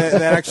do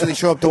that actually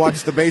show up to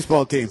watch the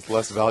baseball team. It's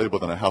less valuable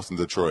than a house in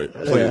Detroit.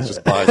 Please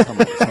just buy some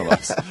of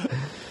us.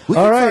 We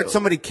All could right. start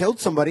somebody killed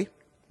somebody.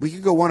 We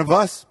could go one of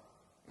us.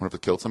 What if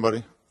it killed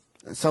somebody?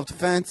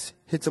 Self-defense,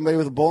 hit somebody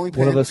with a bowling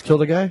pin. One of us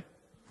killed a guy?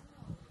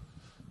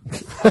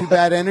 Too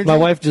bad energy. My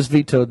wife just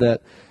vetoed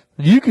that.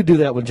 You could do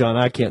that one, John.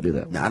 I can't do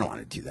that. No, I don't want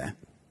to do that.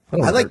 I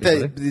don't I like hurt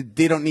anybody.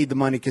 they don't need the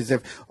money because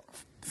their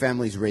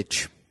family's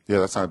rich. Yeah,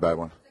 that's not a bad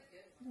one.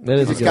 That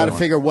is a Just good got to one.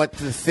 figure what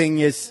the thing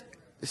is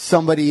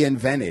somebody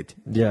invented.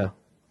 Yeah.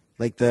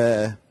 Like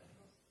the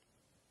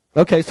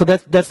Okay, so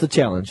that's the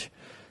challenge.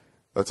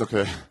 That's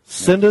okay.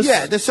 Send us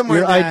Yeah, there's somewhere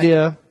your in that-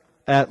 idea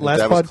at Last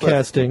That was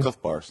Podcasting,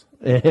 Cliff Bars.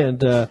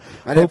 and have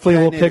hopefully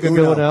we'll pen pick a and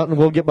good Uno. one out, and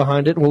we'll get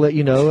behind it, and we'll let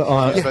you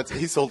know.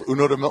 He sold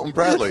Uno to Milton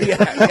Bradley. He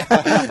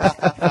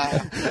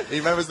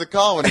remembers the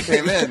call when he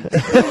came in.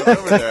 He was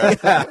over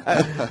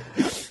there.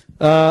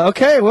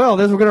 Okay, well,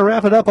 then we're going to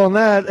wrap it up on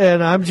that,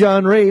 and I'm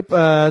John Rape.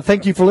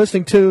 Thank you for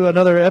listening to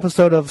another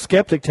episode of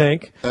Skeptic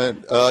Tank.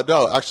 And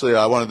no, actually,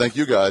 I want to thank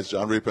you guys,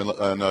 John Reap and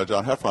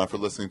John Heffron, for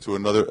listening to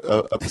another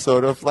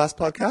episode of Last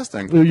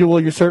Podcasting.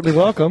 You're certainly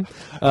welcome.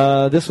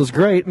 This was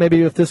great.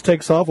 Maybe if this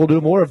takes off, we'll do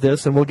more of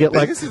this, and we'll get They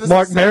like used to do this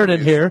Mark in the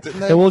Meriden 70s, here, didn't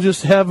they? and we'll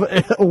just have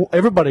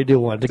everybody do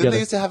one Didn't together. they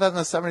used to have that in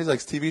the 70s, like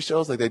TV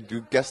shows? Like they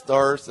do guest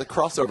stars, the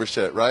crossover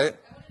shit, right?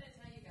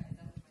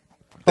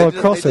 Oh, a They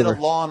did a crossover.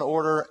 Law and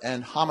Order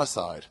and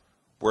Homicide,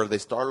 where they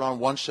started on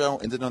one show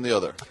and ended on the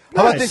other.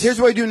 How about Nice. this? Here's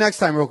what we do next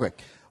time, real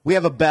quick. We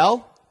have a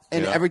bell,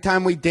 and Yeah. every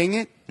time we ding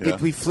it, Yeah.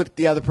 we flip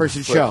the other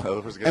person's Flip, show. the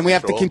other person gets And we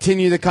have to control.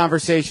 continue the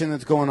conversation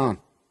that's going on.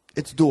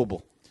 It's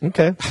doable.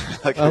 Okay.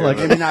 I like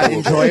Maybe it. not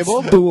enjoyable.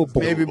 It's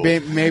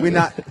doable. Maybe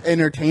not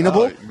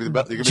entertainable.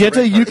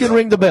 Jetta, you can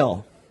ring the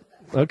bell.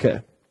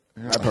 Okay.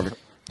 Perfect.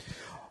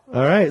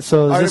 All right.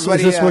 So is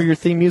this where your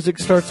theme music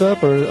starts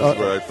up, or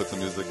where I put the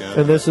music in?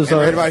 and this is And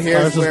our right about here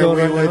ours is where going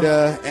we right would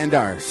now? end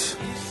ours.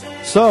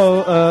 So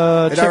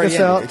It check already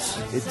us out.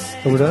 ended. It's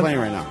Oh, we're done? playing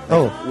right now.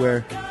 Oh.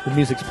 Where The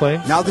music's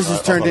playing. now this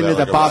has turned I'll into play the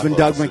like a Bob and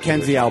Doug wrap-up.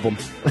 McKenzie album.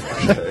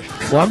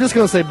 Well, I'm just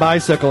going to say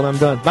bicycle, and I'm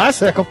done.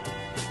 Bicycle.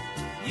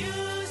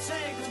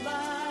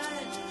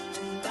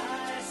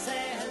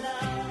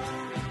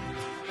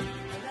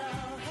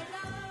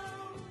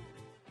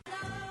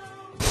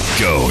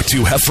 Go to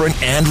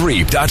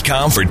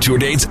heffronandreap.com for tour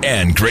dates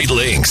and great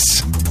links.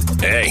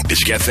 Hey, did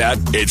you get that?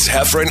 It's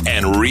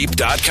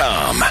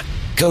heffronandreap.com.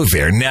 Go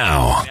there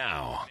now.